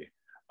DOE,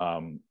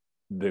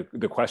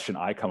 the question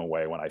I come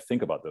away when I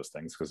think about those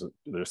things, because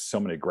there's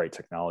so many great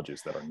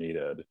technologies that are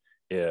needed,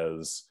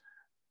 is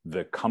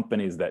the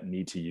companies that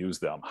need to use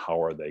them, how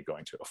are they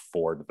going to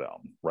afford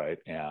them, right?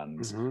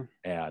 And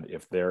and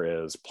if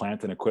there is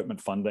plant and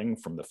equipment funding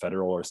from the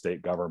federal or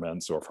state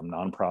governments or from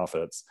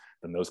nonprofits,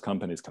 then those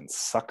companies can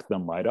suck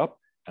them right up,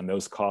 and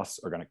those costs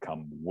are going to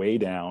come way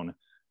down,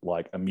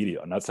 like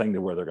immediately. I'm not saying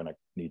where they're going to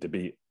need to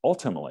be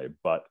ultimately,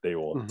 but they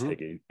will take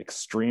an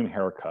extreme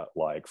haircut,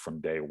 like from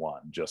day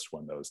one, just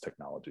when those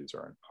technologies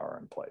are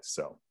in place.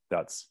 So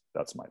that's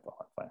my thought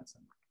on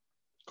financing.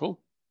 Cool.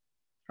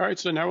 All right,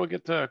 so now we'll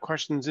get to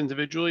questions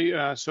individually.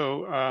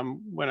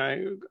 When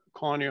I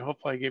call on you,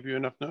 hopefully I gave you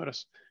enough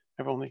notice.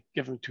 I've only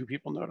given 2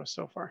 people notice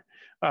so far,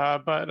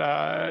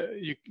 but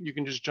you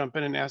can just jump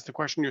in and ask the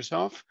question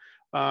yourself.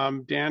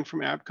 Dan from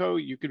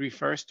ABCO, you could be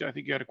first. I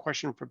think you had a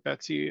question for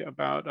Betsy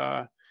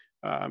about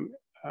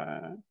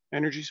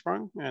Energy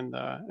Sprung and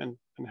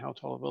how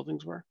tall the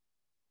buildings were.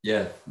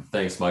 Yeah,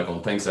 thanks, Michael.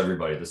 And thanks,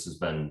 everybody. This has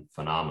been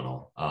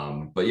phenomenal.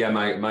 But yeah,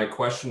 my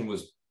question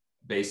was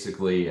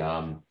basically,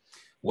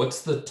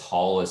 what's the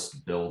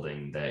tallest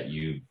building that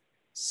you've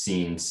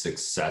seen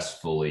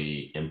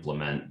successfully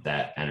implement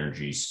that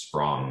Energy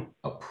Sprung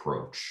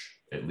approach,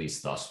 at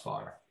least thus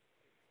far?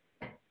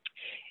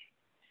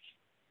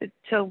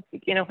 So,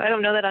 you know, I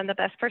don't know that I'm the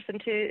best person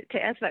to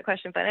answer that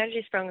question, but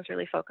Energy Sprung is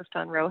really focused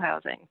on row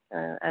housing,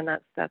 and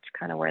that's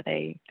kind of where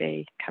they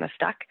kind of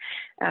stuck.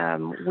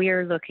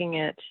 We're looking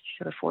at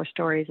sort of 4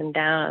 stories and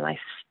down, and I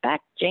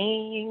suspect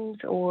James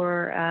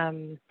or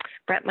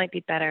Brett might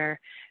be better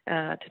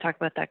to talk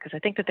about that, because I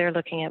think that they're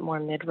looking at more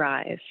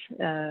mid-rise.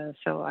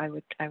 So I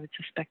would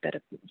suspect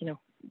that, you know,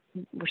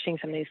 we're seeing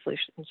some of these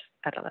solutions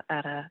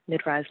at a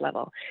mid-rise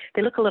level.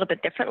 They look a little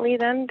bit differently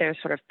then. They're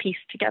sort of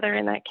pieced together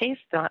in that case,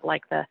 not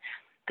like the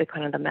the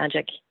kind of the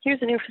magic.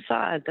 Here's a new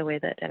facade. The way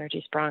that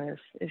Energy Sprung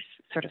is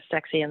sort of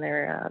sexy in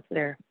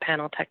their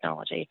panel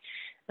technology.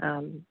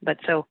 But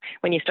so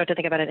when you start to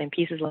think about it in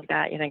pieces like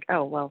that, you think,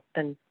 oh well,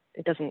 then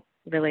it doesn't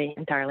really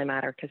entirely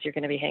matter because you're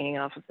going to be hanging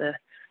off of the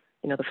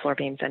floor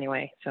beams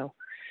anyway. So,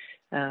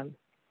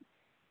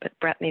 but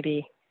Brett,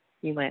 maybe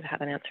you might have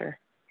an answer.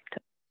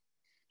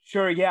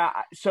 Sure. Yeah.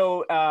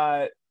 So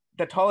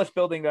the tallest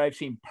building that I've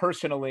seen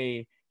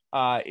personally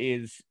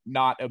is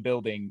not a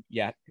building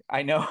yet.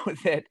 I know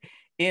that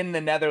in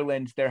the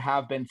Netherlands, there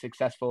have been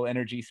successful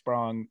Energy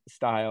Sprung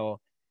style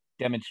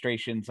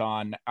demonstrations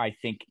on, I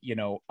think,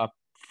 up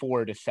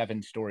 4 to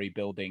 7 story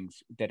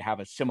buildings that have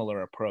a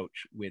similar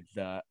approach with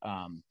the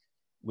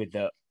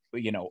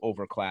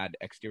overclad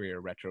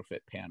exterior retrofit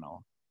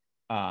panel.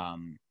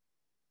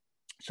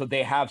 So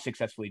they have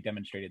successfully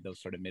demonstrated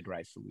those sort of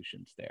mid-rise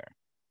solutions there.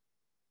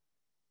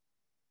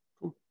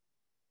 Cool.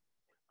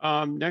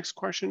 Next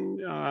question,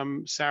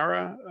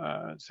 Sarah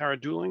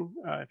Dooling,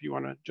 if you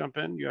want to jump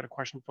in, you had a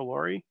question for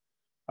Lorrie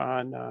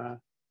on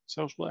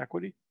social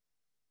equity.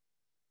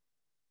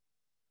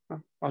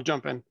 I'll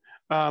jump in.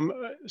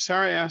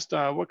 Sarah asked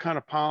what kind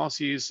of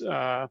policies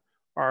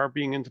are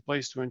being into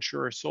place to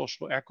ensure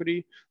social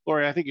equity.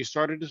 Lorrie, I think you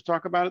started to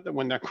talk about it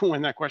when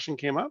that question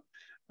came up.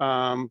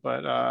 And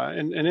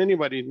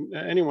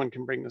anyone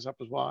can bring this up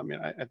as well. I mean,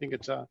 I think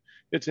it's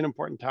an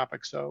important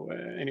topic. So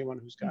anyone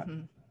who's got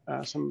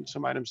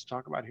some items to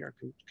talk about here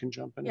can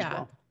jump in as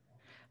well.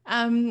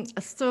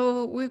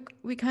 So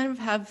we kind of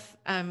have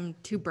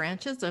 2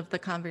 branches of the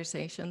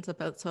conversations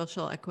about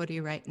social equity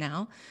right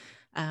now.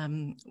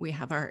 We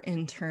have our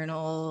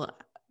internal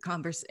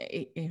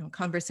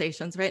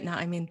conversations right now.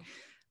 I mean,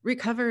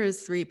 Recover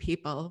is 3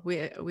 people.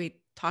 We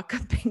talk a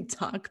big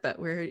talk, but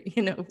we're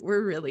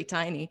really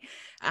tiny.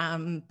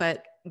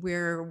 But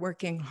we're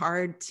working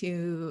hard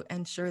to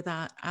ensure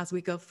that as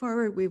we go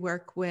forward, we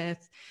work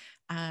with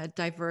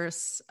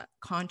diverse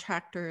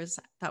contractors,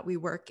 that we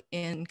work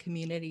in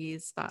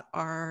communities that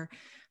are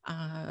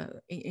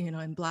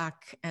in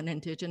Black and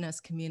Indigenous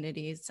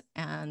communities,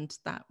 and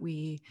that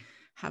we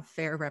have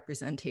fair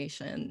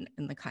representation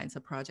in the kinds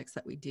of projects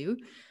that we do.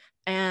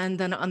 And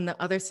then on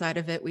the other side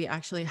of it, we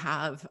actually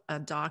have a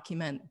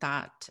document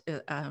that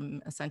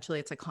essentially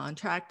it's a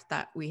contract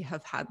that we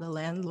have had the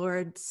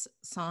landlords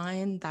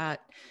sign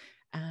that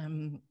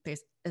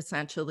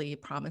essentially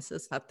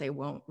promises that they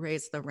won't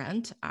raise the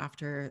rent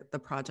after the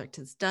project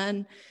is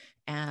done.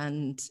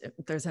 And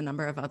there's a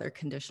number of other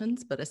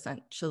conditions, but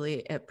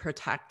essentially it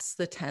protects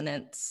the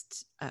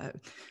tenants,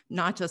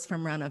 not just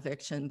from rent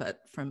eviction, but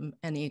from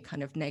any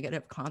kind of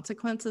negative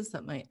consequences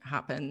that might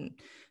happen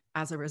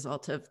as a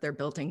result of their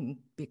building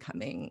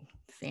becoming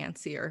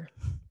fancier.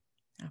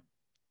 Yeah.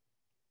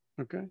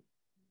 Okay.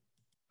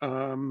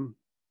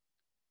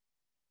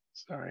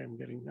 Sorry, I'm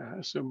getting,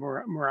 so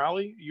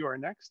Morali, you are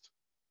next.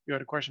 You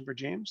had a question for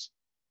James?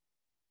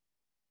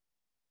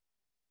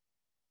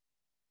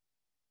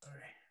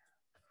 Sorry.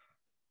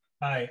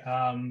 Hi,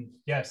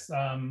 yes,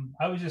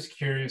 I was just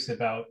curious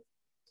about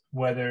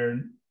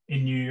whether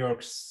in New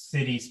York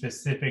City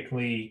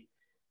specifically,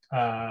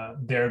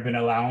 there have been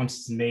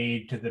allowances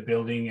made to the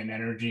building and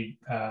energy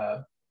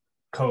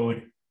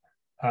code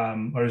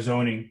or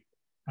zoning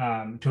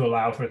to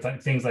allow for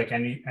things like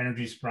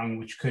Energy Sprung,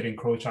 which could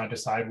encroach onto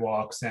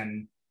sidewalks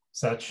and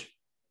such.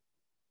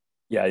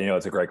 Yeah,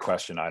 it's a great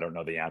question. I don't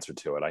know the answer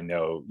to it. I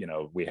know,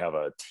 we have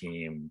a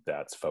team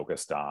that's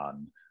focused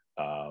on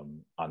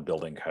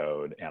building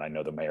code, and I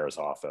know the mayor's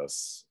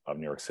office of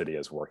New York City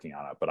is working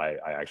on it, but I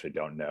actually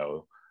don't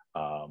know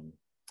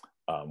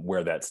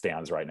where that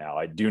stands right now.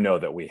 I do know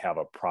that we have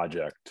a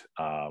project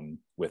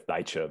with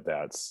NYSERDA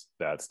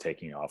that's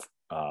taking off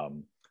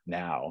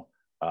now,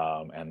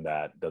 and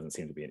that doesn't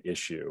seem to be an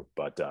issue.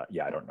 But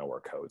yeah, I don't know where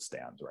code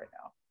stands right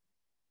now.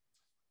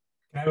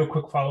 Can I have a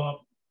quick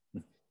follow-up?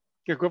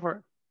 Yeah, go for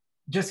it.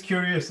 Just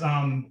curious,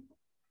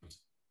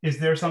 is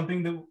there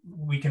something that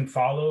we can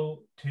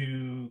follow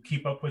to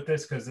keep up with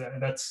this? Because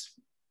that's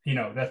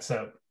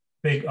a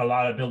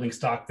lot of building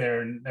stock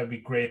there, and that'd be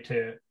great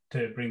to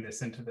bring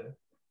this into the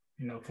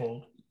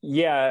fold.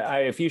 Yeah,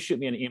 if you shoot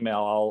me an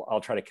email, I'll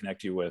try to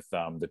connect you with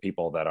the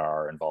people that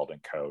are involved in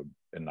code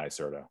in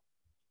NYSERDA.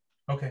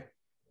 Okay,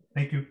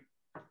 thank you.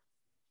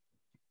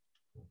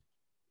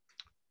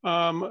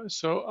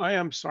 So I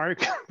am sorry,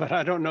 but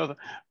I don't know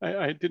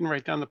I didn't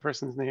write down the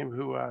person's name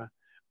who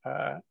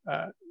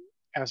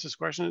asked this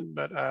question,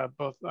 but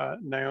both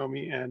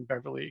Naomi and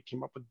Beverly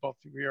came up with both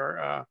of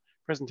your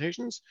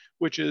presentations,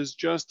 which is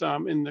just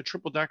in the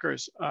triple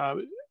deckers,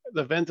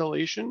 the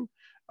ventilation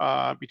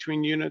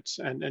between units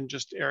and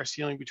just air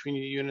sealing between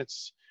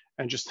units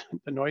and just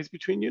the noise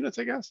between units,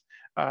 I guess,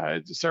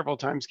 several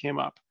times came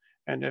up.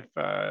 And if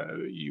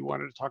you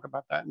wanted to talk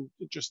about that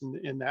just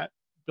in that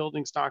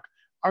building stock,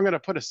 I'm going to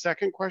put a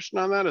second question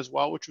on that as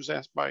well, which was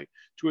asked by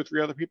 2 or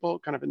 3 other people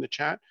kind of in the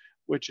chat,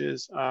 which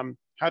is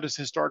how does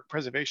historic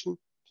preservation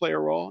play a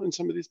role in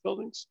some of these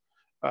buildings?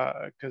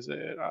 Because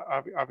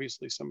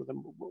obviously some of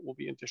them will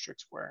be in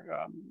districts where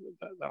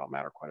that'll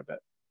matter quite a bit.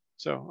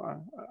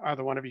 So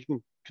either one of you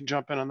can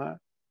jump in on that.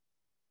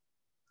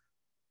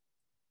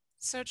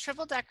 So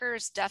triple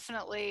deckers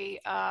definitely,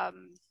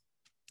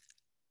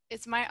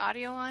 is my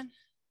audio on?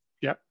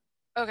 Yep.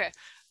 Okay.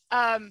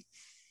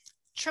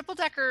 Triple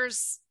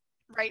deckers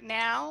right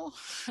now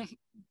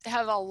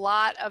have a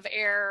lot of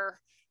air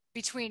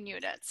between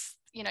units.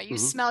 You know, you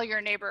smell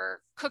your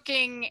neighbor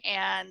cooking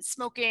and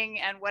smoking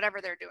and whatever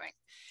they're doing.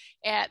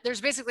 And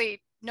there's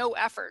basically no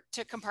effort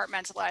to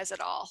compartmentalize at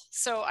all.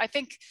 So I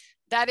think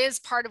that is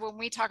part of when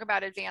we talk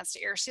about advanced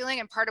air sealing,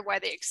 and part of why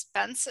the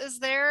expense is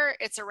there.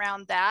 It's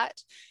around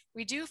that.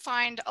 We do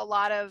find a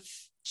lot of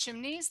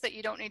chimneys that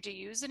you don't need to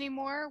use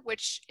anymore,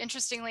 which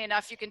interestingly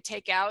enough, you can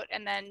take out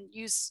and then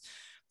use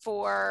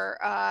for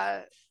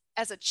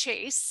as a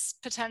chase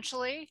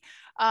potentially,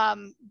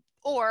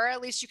 or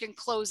at least you can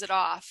close it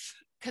off,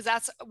 because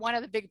that's one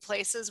of the big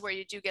places where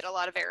you do get a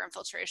lot of air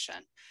infiltration.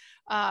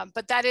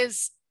 But that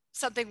is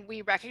something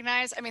we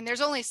recognize. I mean,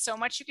 there's only so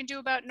much you can do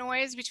about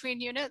noise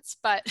between units,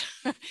 but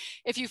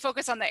if you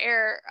focus on the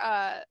air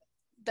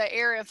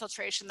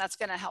infiltration, that's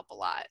going to help a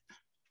lot.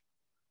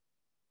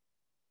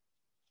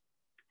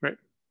 Great,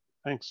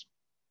 thanks.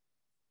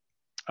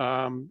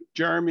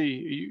 Jeremy,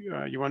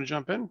 you want to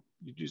jump in?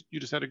 You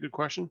just had a good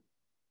question.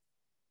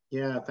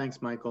 Yeah,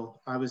 thanks,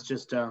 Michael. I was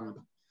just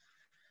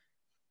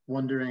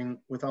wondering,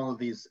 with all of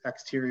these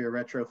exterior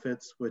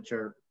retrofits, which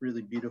are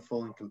really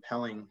beautiful and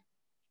compelling,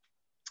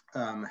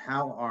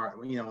 how are,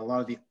 you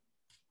know,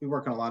 we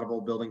work on a lot of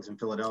old buildings in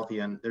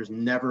Philadelphia, and there's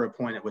never a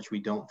point at which we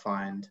don't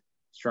find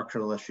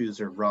structural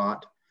issues or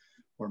rot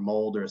or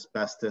mold or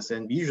asbestos,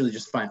 and we usually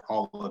just find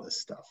all of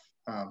this stuff,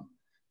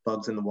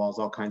 bugs in the walls,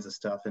 all kinds of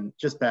stuff, and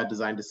just bad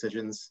design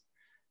decisions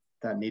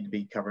that need to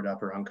be covered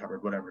up or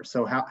uncovered, whatever.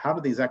 So how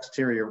do these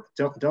exterior,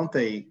 don't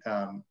they,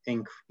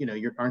 you know,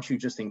 aren't you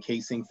just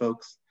encasing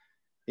folks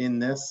in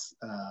this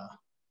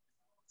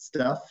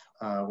stuff?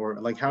 Or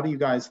like, how do you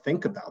guys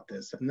think about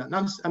this?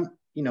 Not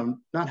you know,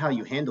 not how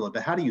you handle it,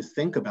 but how do you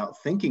think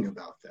about thinking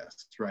about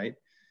this, right?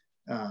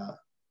 I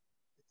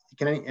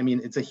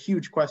mean, it's a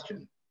huge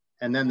question.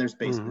 And then there's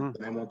basement,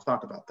 and I won't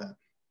talk about that.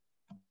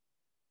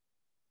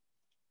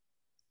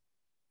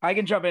 I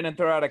can jump in and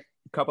throw out a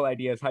couple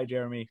ideas. Hi,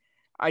 Jeremy.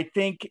 I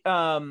think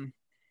we're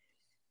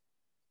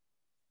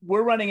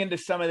running into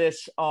some of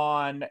this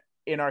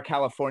in our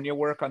California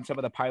work on some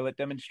of the pilot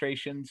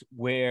demonstrations,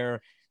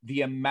 where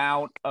the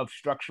amount of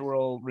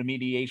structural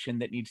remediation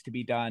that needs to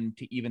be done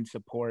to even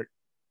support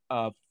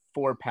a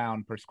 4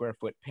 pound per square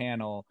foot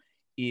panel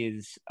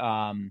is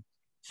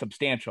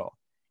substantial.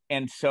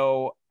 And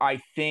so I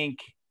think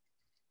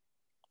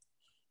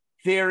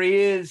there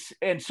is,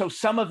 and so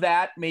some of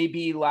that may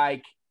be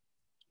like,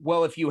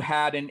 well, if you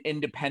had an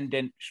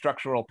independent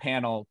structural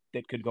panel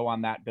that could go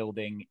on that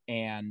building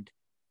and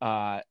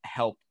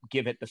help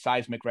give it the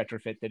seismic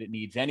retrofit that it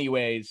needs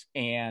anyways,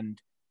 and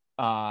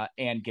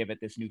give it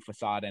this new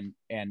facade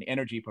and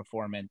energy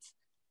performance,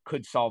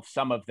 could solve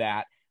some of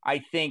that. I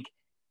think,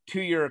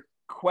 to your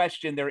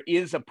question, there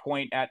is a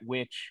point at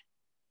which,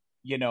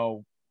 you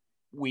know,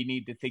 we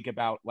need to think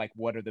about, like,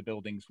 what are the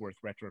buildings worth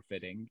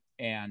retrofitting?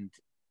 And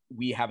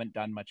we haven't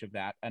done much of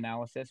that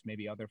analysis.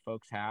 Maybe other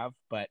folks have,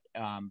 but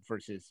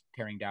versus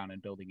tearing down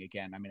and building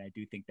again. I mean, I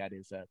do think that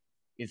is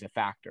a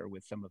factor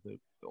with some of the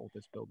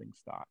oldest building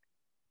stock.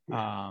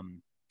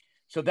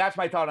 So that's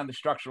my thought on the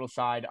structural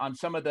side. On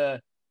some of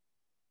the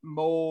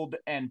mold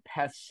and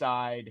pest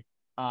side,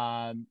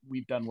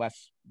 we've done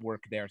less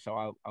work there,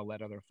 so I'll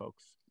let other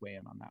folks weigh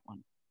in on that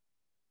one.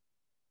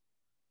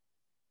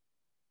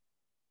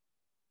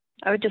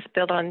 I would just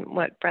build on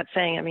what Brett's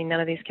saying. I mean,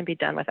 none of these can be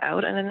done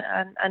without an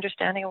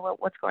understanding of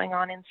what's going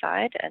on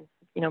inside. And,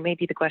 you know,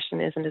 maybe the question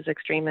isn't as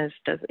extreme as,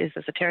 is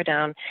this a tear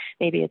down?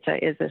 Maybe it's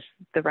is this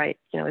the right,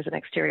 you know, is an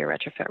exterior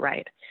retrofit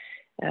right?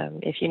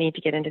 If you need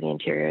to get into the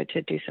interior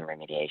to do some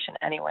remediation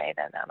anyway,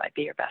 then that might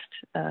be your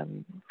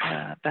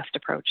best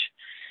approach.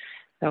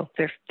 So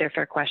they're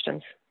fair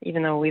questions.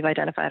 Even though we've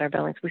identified our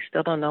buildings, we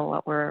still don't know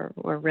what we're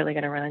really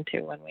going to run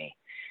into when we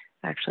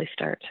actually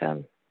start,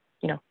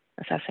 you know,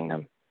 assessing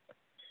them.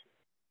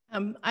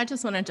 I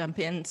just want to jump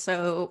in.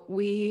 So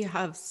we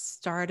have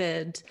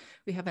started,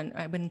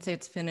 I wouldn't say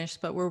it's finished,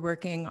 but we're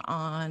working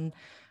on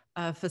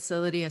a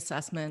facility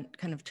assessment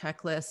kind of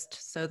checklist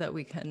so that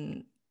we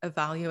can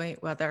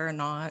evaluate whether or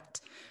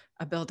not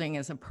a building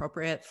is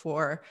appropriate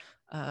for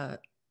an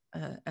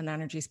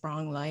energy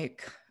sprong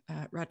like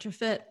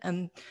retrofit.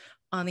 And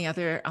on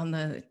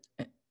the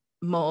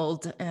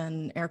mold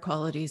and air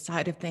quality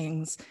side of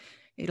things,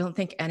 I don't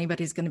think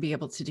anybody's going to be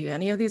able to do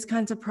any of these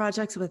kinds of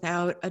projects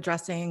without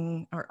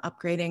addressing or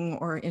upgrading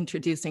or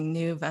introducing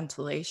new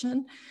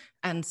ventilation.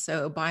 And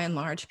so by and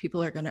large,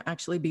 people are going to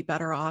actually be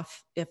better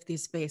off if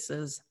these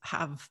spaces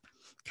have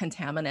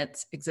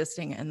contaminants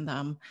existing in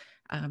them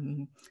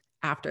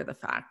after the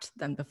fact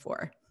than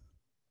before.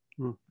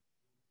 And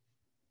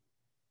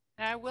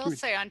I will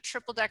say on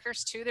triple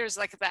deckers too, there's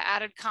like the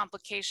added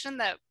complication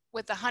that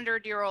with the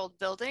 100-year-old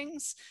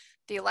buildings,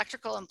 the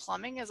electrical and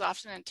plumbing is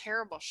often in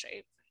terrible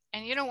shape.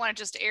 And you don't want to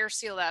just air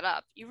seal that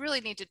up. You really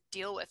need to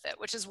deal with it,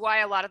 which is why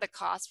a lot of the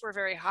costs were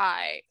very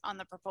high on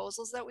the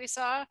proposals that we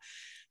saw.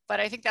 but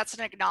I think that's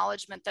an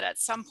acknowledgement that at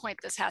some point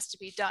this has to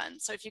be done.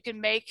 So if you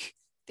can make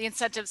the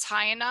incentives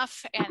high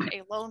enough and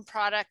a loan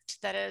product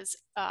that is,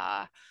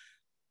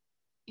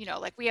 you know,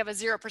 like we have a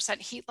 0%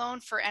 heat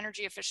loan for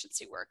energy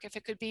efficiency work. If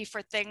it could be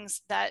for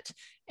things that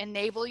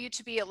enable you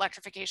to be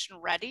electrification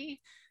ready,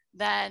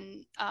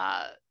 then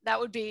that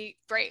would be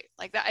great.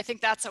 Like that, I think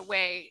that's a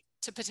way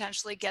to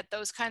potentially get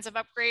those kinds of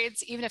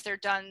upgrades, even if they're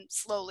done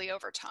slowly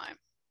over time.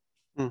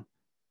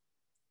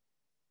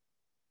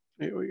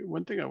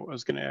 One thing I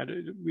was going to add,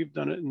 we've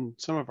done it in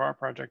some of our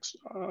projects,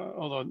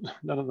 although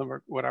none of them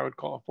are what I would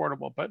call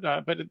affordable, but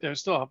they're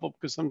still helpful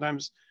because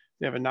sometimes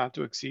they have a not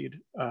to exceed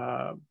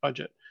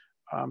budget.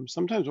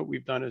 Sometimes what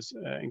we've done is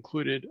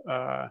included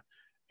a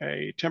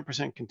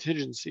 10%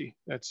 contingency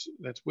that's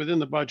within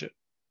the budget,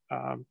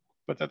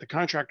 but that the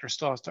contractor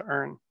still has to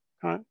earn.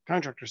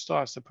 Contractor still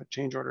has to put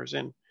change orders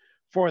in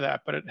for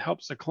that, but it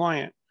helps the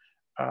client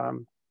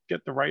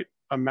get the right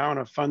amount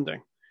of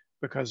funding,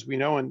 because we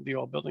know in the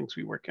old buildings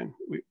we work in,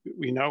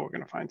 we know we're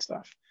going to find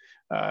stuff.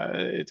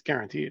 It's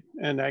guaranteed.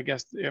 And I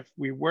guess if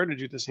we were to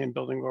do the same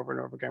building over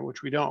and over again,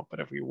 which we don't, but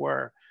if we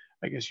were,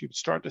 I guess you'd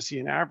start to see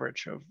an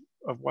average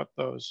of what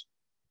those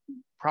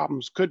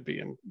problems could be.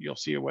 And you'll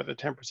see whether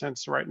 10%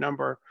 is the right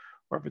number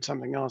or if it's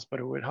something else, but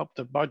it would help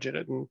to budget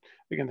it. And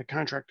again, the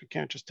contractor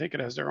can't just take it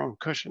as their own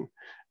cushion.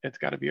 It's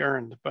got to be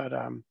earned. But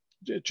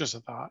it's just a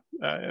thought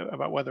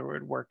about whether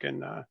it would work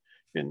in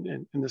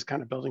this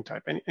kind of building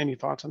type. Any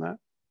thoughts on that?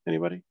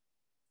 Anybody?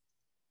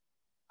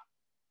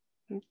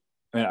 I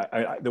mean,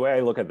 the way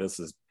I look at this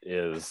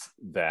is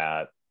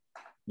that,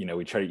 you know,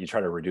 you try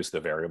to reduce the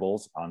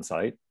variables on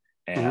site,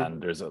 and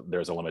there's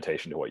a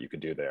limitation to what you could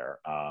do there,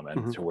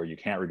 and to where you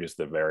can't reduce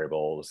the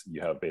variables,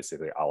 you have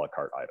basically a la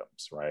carte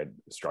items, right?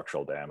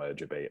 Structural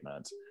damage,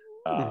 abatement,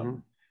 but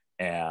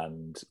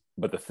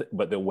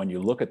when you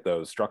look at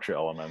those structure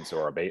elements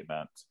or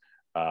abatement,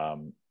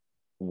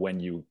 when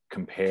you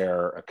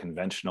compare a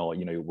conventional,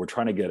 you know, we're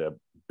trying to get a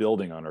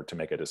building owner to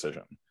make a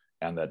decision,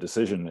 and that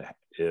decision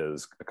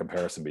is a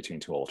comparison between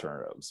two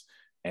alternatives,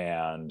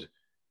 and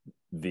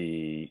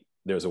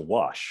there's a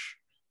wash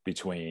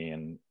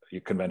between a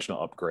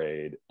conventional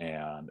upgrade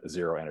and a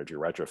zero energy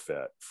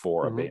retrofit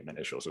for abatement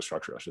issues or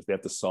structural issues. They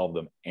have to solve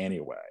them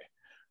anyway,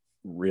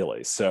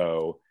 really.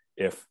 So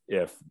if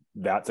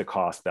that's a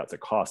cost, that's a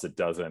cost. It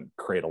doesn't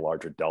create a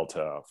larger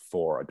delta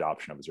for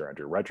adoption of a zero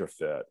energy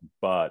retrofit.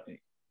 But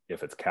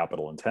if it's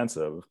capital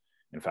intensive,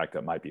 in fact,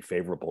 that might be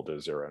favorable to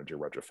zero energy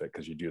retrofit,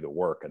 because you do the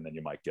work and then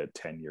you might get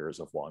 10 years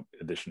of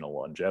additional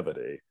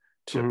longevity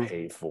to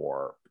pay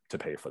for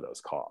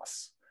those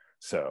costs.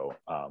 So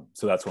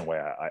so that's one way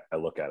I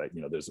look at it.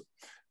 You know, there's,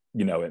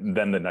 you know, and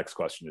then the next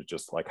question is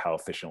just like, how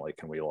efficiently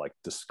can we like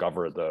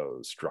discover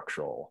those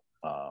structural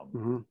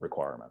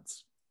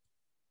requirements?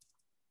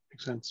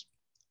 Makes sense.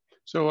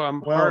 So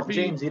well, Harvey,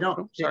 James, you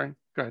don't. Sorry,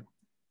 go ahead.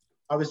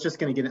 I was just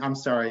going to get, I'm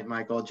sorry,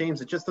 Michael.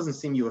 James, it just doesn't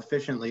seem you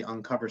efficiently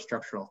uncover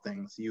structural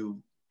things.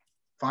 You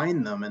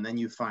find them and then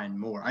you find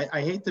more.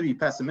 I hate to be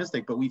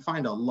pessimistic, but we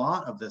find a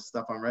lot of this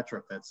stuff on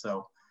retrofit.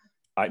 So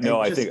I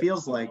think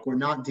feels like we're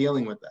not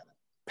dealing with that.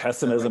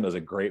 Pessimism is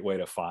a great way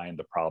to find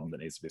the problem that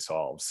needs to be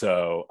solved.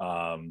 So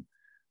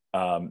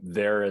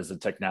there is a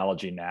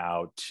technology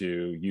now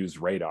to use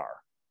radar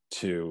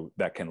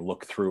that can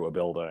look through a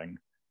building.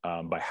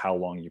 By how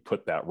long you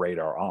put that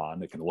radar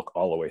on, it can look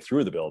all the way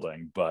through the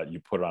building, but you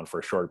put it on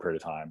for a short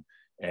period of time,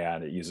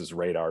 and it uses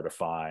radar to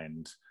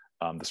find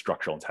the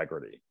structural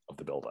integrity of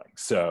the building.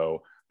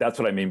 So that's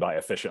what I mean by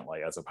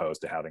efficiently, as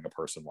opposed to having a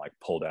person like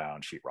pull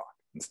down sheetrock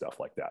and stuff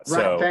like that.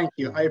 Right. So thank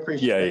you. I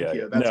appreciate. Thank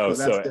you. That's cool.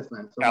 That's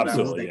different.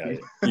 Absolutely.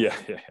 Yeah.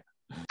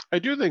 I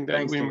do think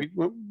that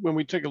when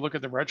we take a look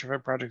at the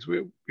retrofit projects,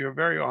 we are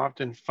very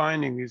often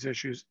finding these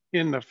issues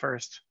in the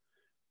first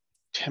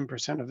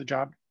 10% of the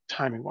job,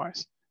 timing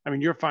wise. I mean,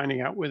 you're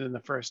finding out within the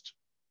first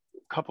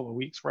couple of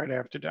weeks right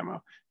after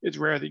demo. It's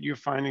rare that you're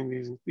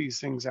finding these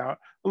things out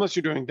unless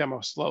you're doing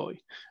demo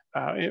slowly,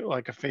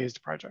 like a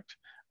phased project.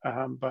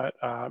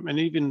 And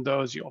even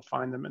those, you'll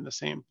find them in the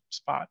same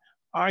spot.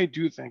 I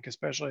do think,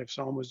 especially if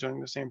someone was doing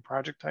the same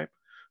project type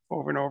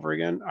over and over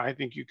again, I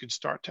think you could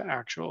start to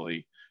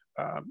actually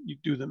you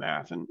do the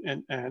math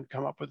and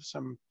come up with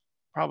some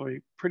probably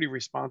pretty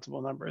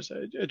responsible numbers.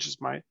 It's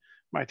just my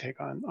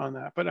take on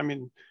that. But I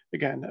mean,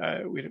 again,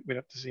 we'd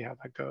have to see how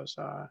that goes.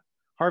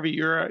 Harvey,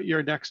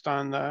 you're next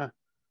on the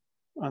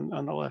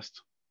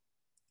list.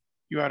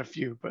 You had a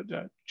few, but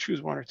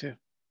choose one or two.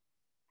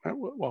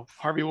 Well,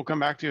 Harvey, we'll come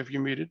back to you if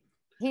you're muted.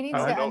 He needs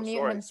to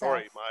unmute himself.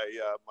 Sorry,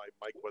 my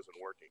mic wasn't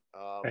working.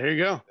 There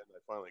you go. And I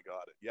finally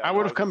got it. Yeah, I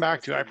would have come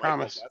back to you, I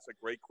promise. That's a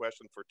great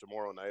question for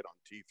tomorrow night on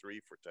T3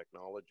 for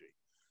technology.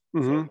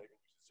 So maybe we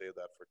should save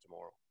that for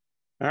tomorrow.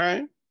 All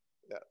right.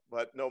 Yeah,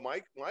 but no,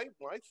 my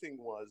thing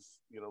was,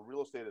 you know,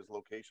 real estate is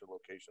location,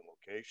 location,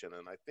 location.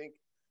 And I think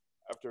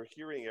after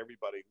hearing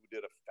everybody who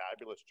did a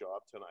fabulous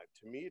job tonight,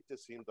 to me, it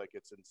just seems like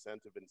it's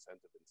incentive.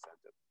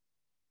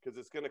 Because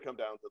it's going to come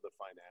down to the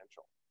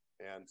financial.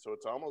 And so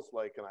it's almost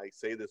like, and I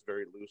say this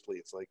very loosely,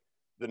 it's like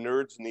the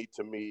nerds need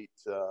to meet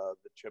the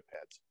chip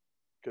heads.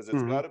 Because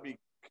it's got to be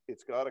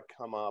it's got to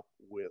come up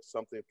with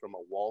something from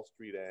a Wall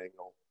Street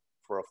angle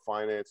for a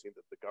financing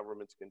that the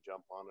governments can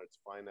jump on. It's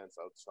finance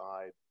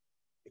outside.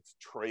 It's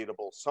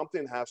tradable.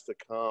 Something has to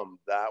come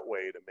that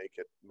way to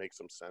make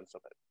some sense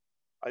of it.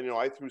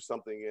 I threw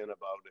something in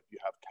about if you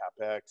have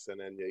capex, and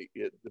then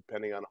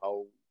depending on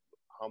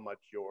how much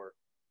your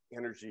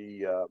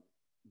energy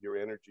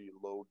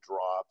load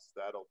drops,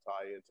 that'll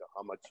tie into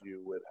how much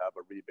you would have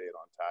a rebate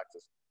on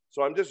taxes.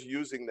 So I'm just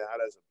using that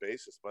as a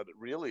basis, but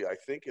really I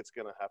think it's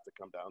going to have to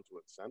come down to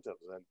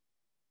incentives. And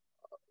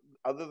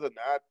other than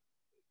that,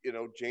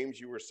 James,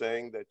 you were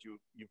saying that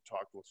you've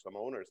talked with some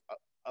owners.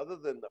 Other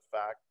than the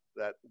fact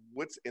that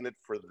what's in it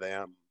for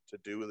them to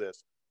do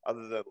this,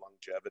 other than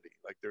longevity,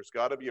 like there's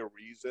got to be a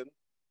reason,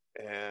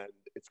 and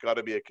it's got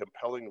to be a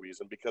compelling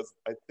reason, because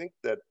I think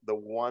that the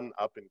one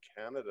up in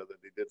Canada that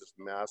they did this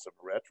massive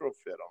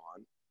retrofit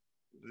on,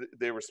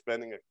 they were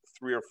spending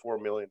 $3 or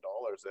 $4 million,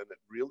 and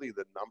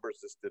the numbers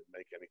just didn't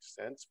make any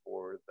sense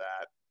for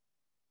that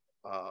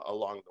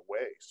along the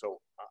way. So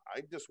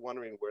I'm just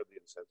wondering where the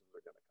incentives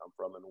are going to come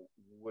from, and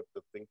what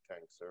the think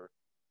tanks are,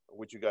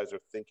 what you guys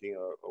are thinking,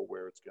 or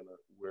where that's going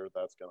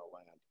to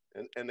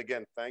land. And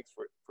again, thanks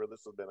for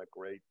this has been a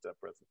great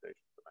presentation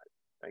tonight.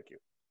 Thank you.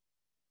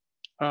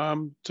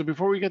 So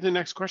before we get to the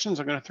next questions,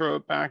 I'm going to throw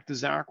it back to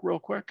Zach real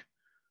quick.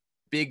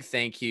 Big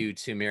thank you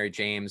to Mary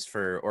James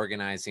for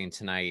organizing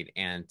tonight,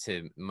 and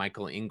to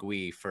Michael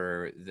Ingui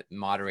for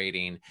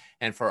moderating,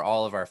 and for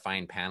all of our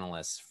fine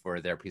panelists for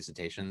their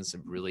presentations.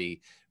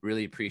 Really,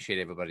 really appreciate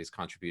everybody's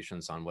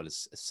contributions on what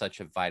is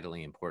such a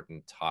vitally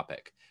important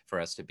topic for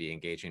us to be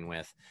engaging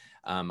with.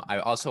 I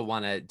also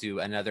want to do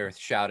another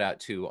shout out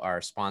to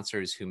our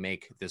sponsors who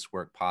make this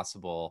work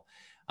possible.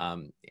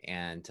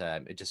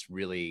 It just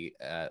really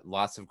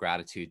lots of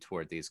gratitude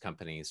toward these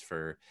companies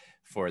for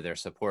their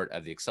support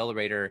of the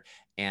accelerator,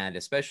 and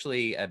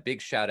especially a big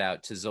shout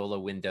out to Zola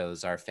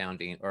Windows, our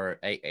founding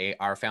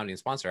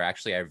sponsor,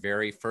 actually our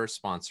very first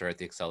sponsor at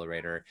the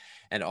accelerator,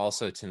 and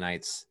also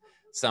tonight's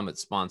summit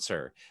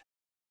sponsor.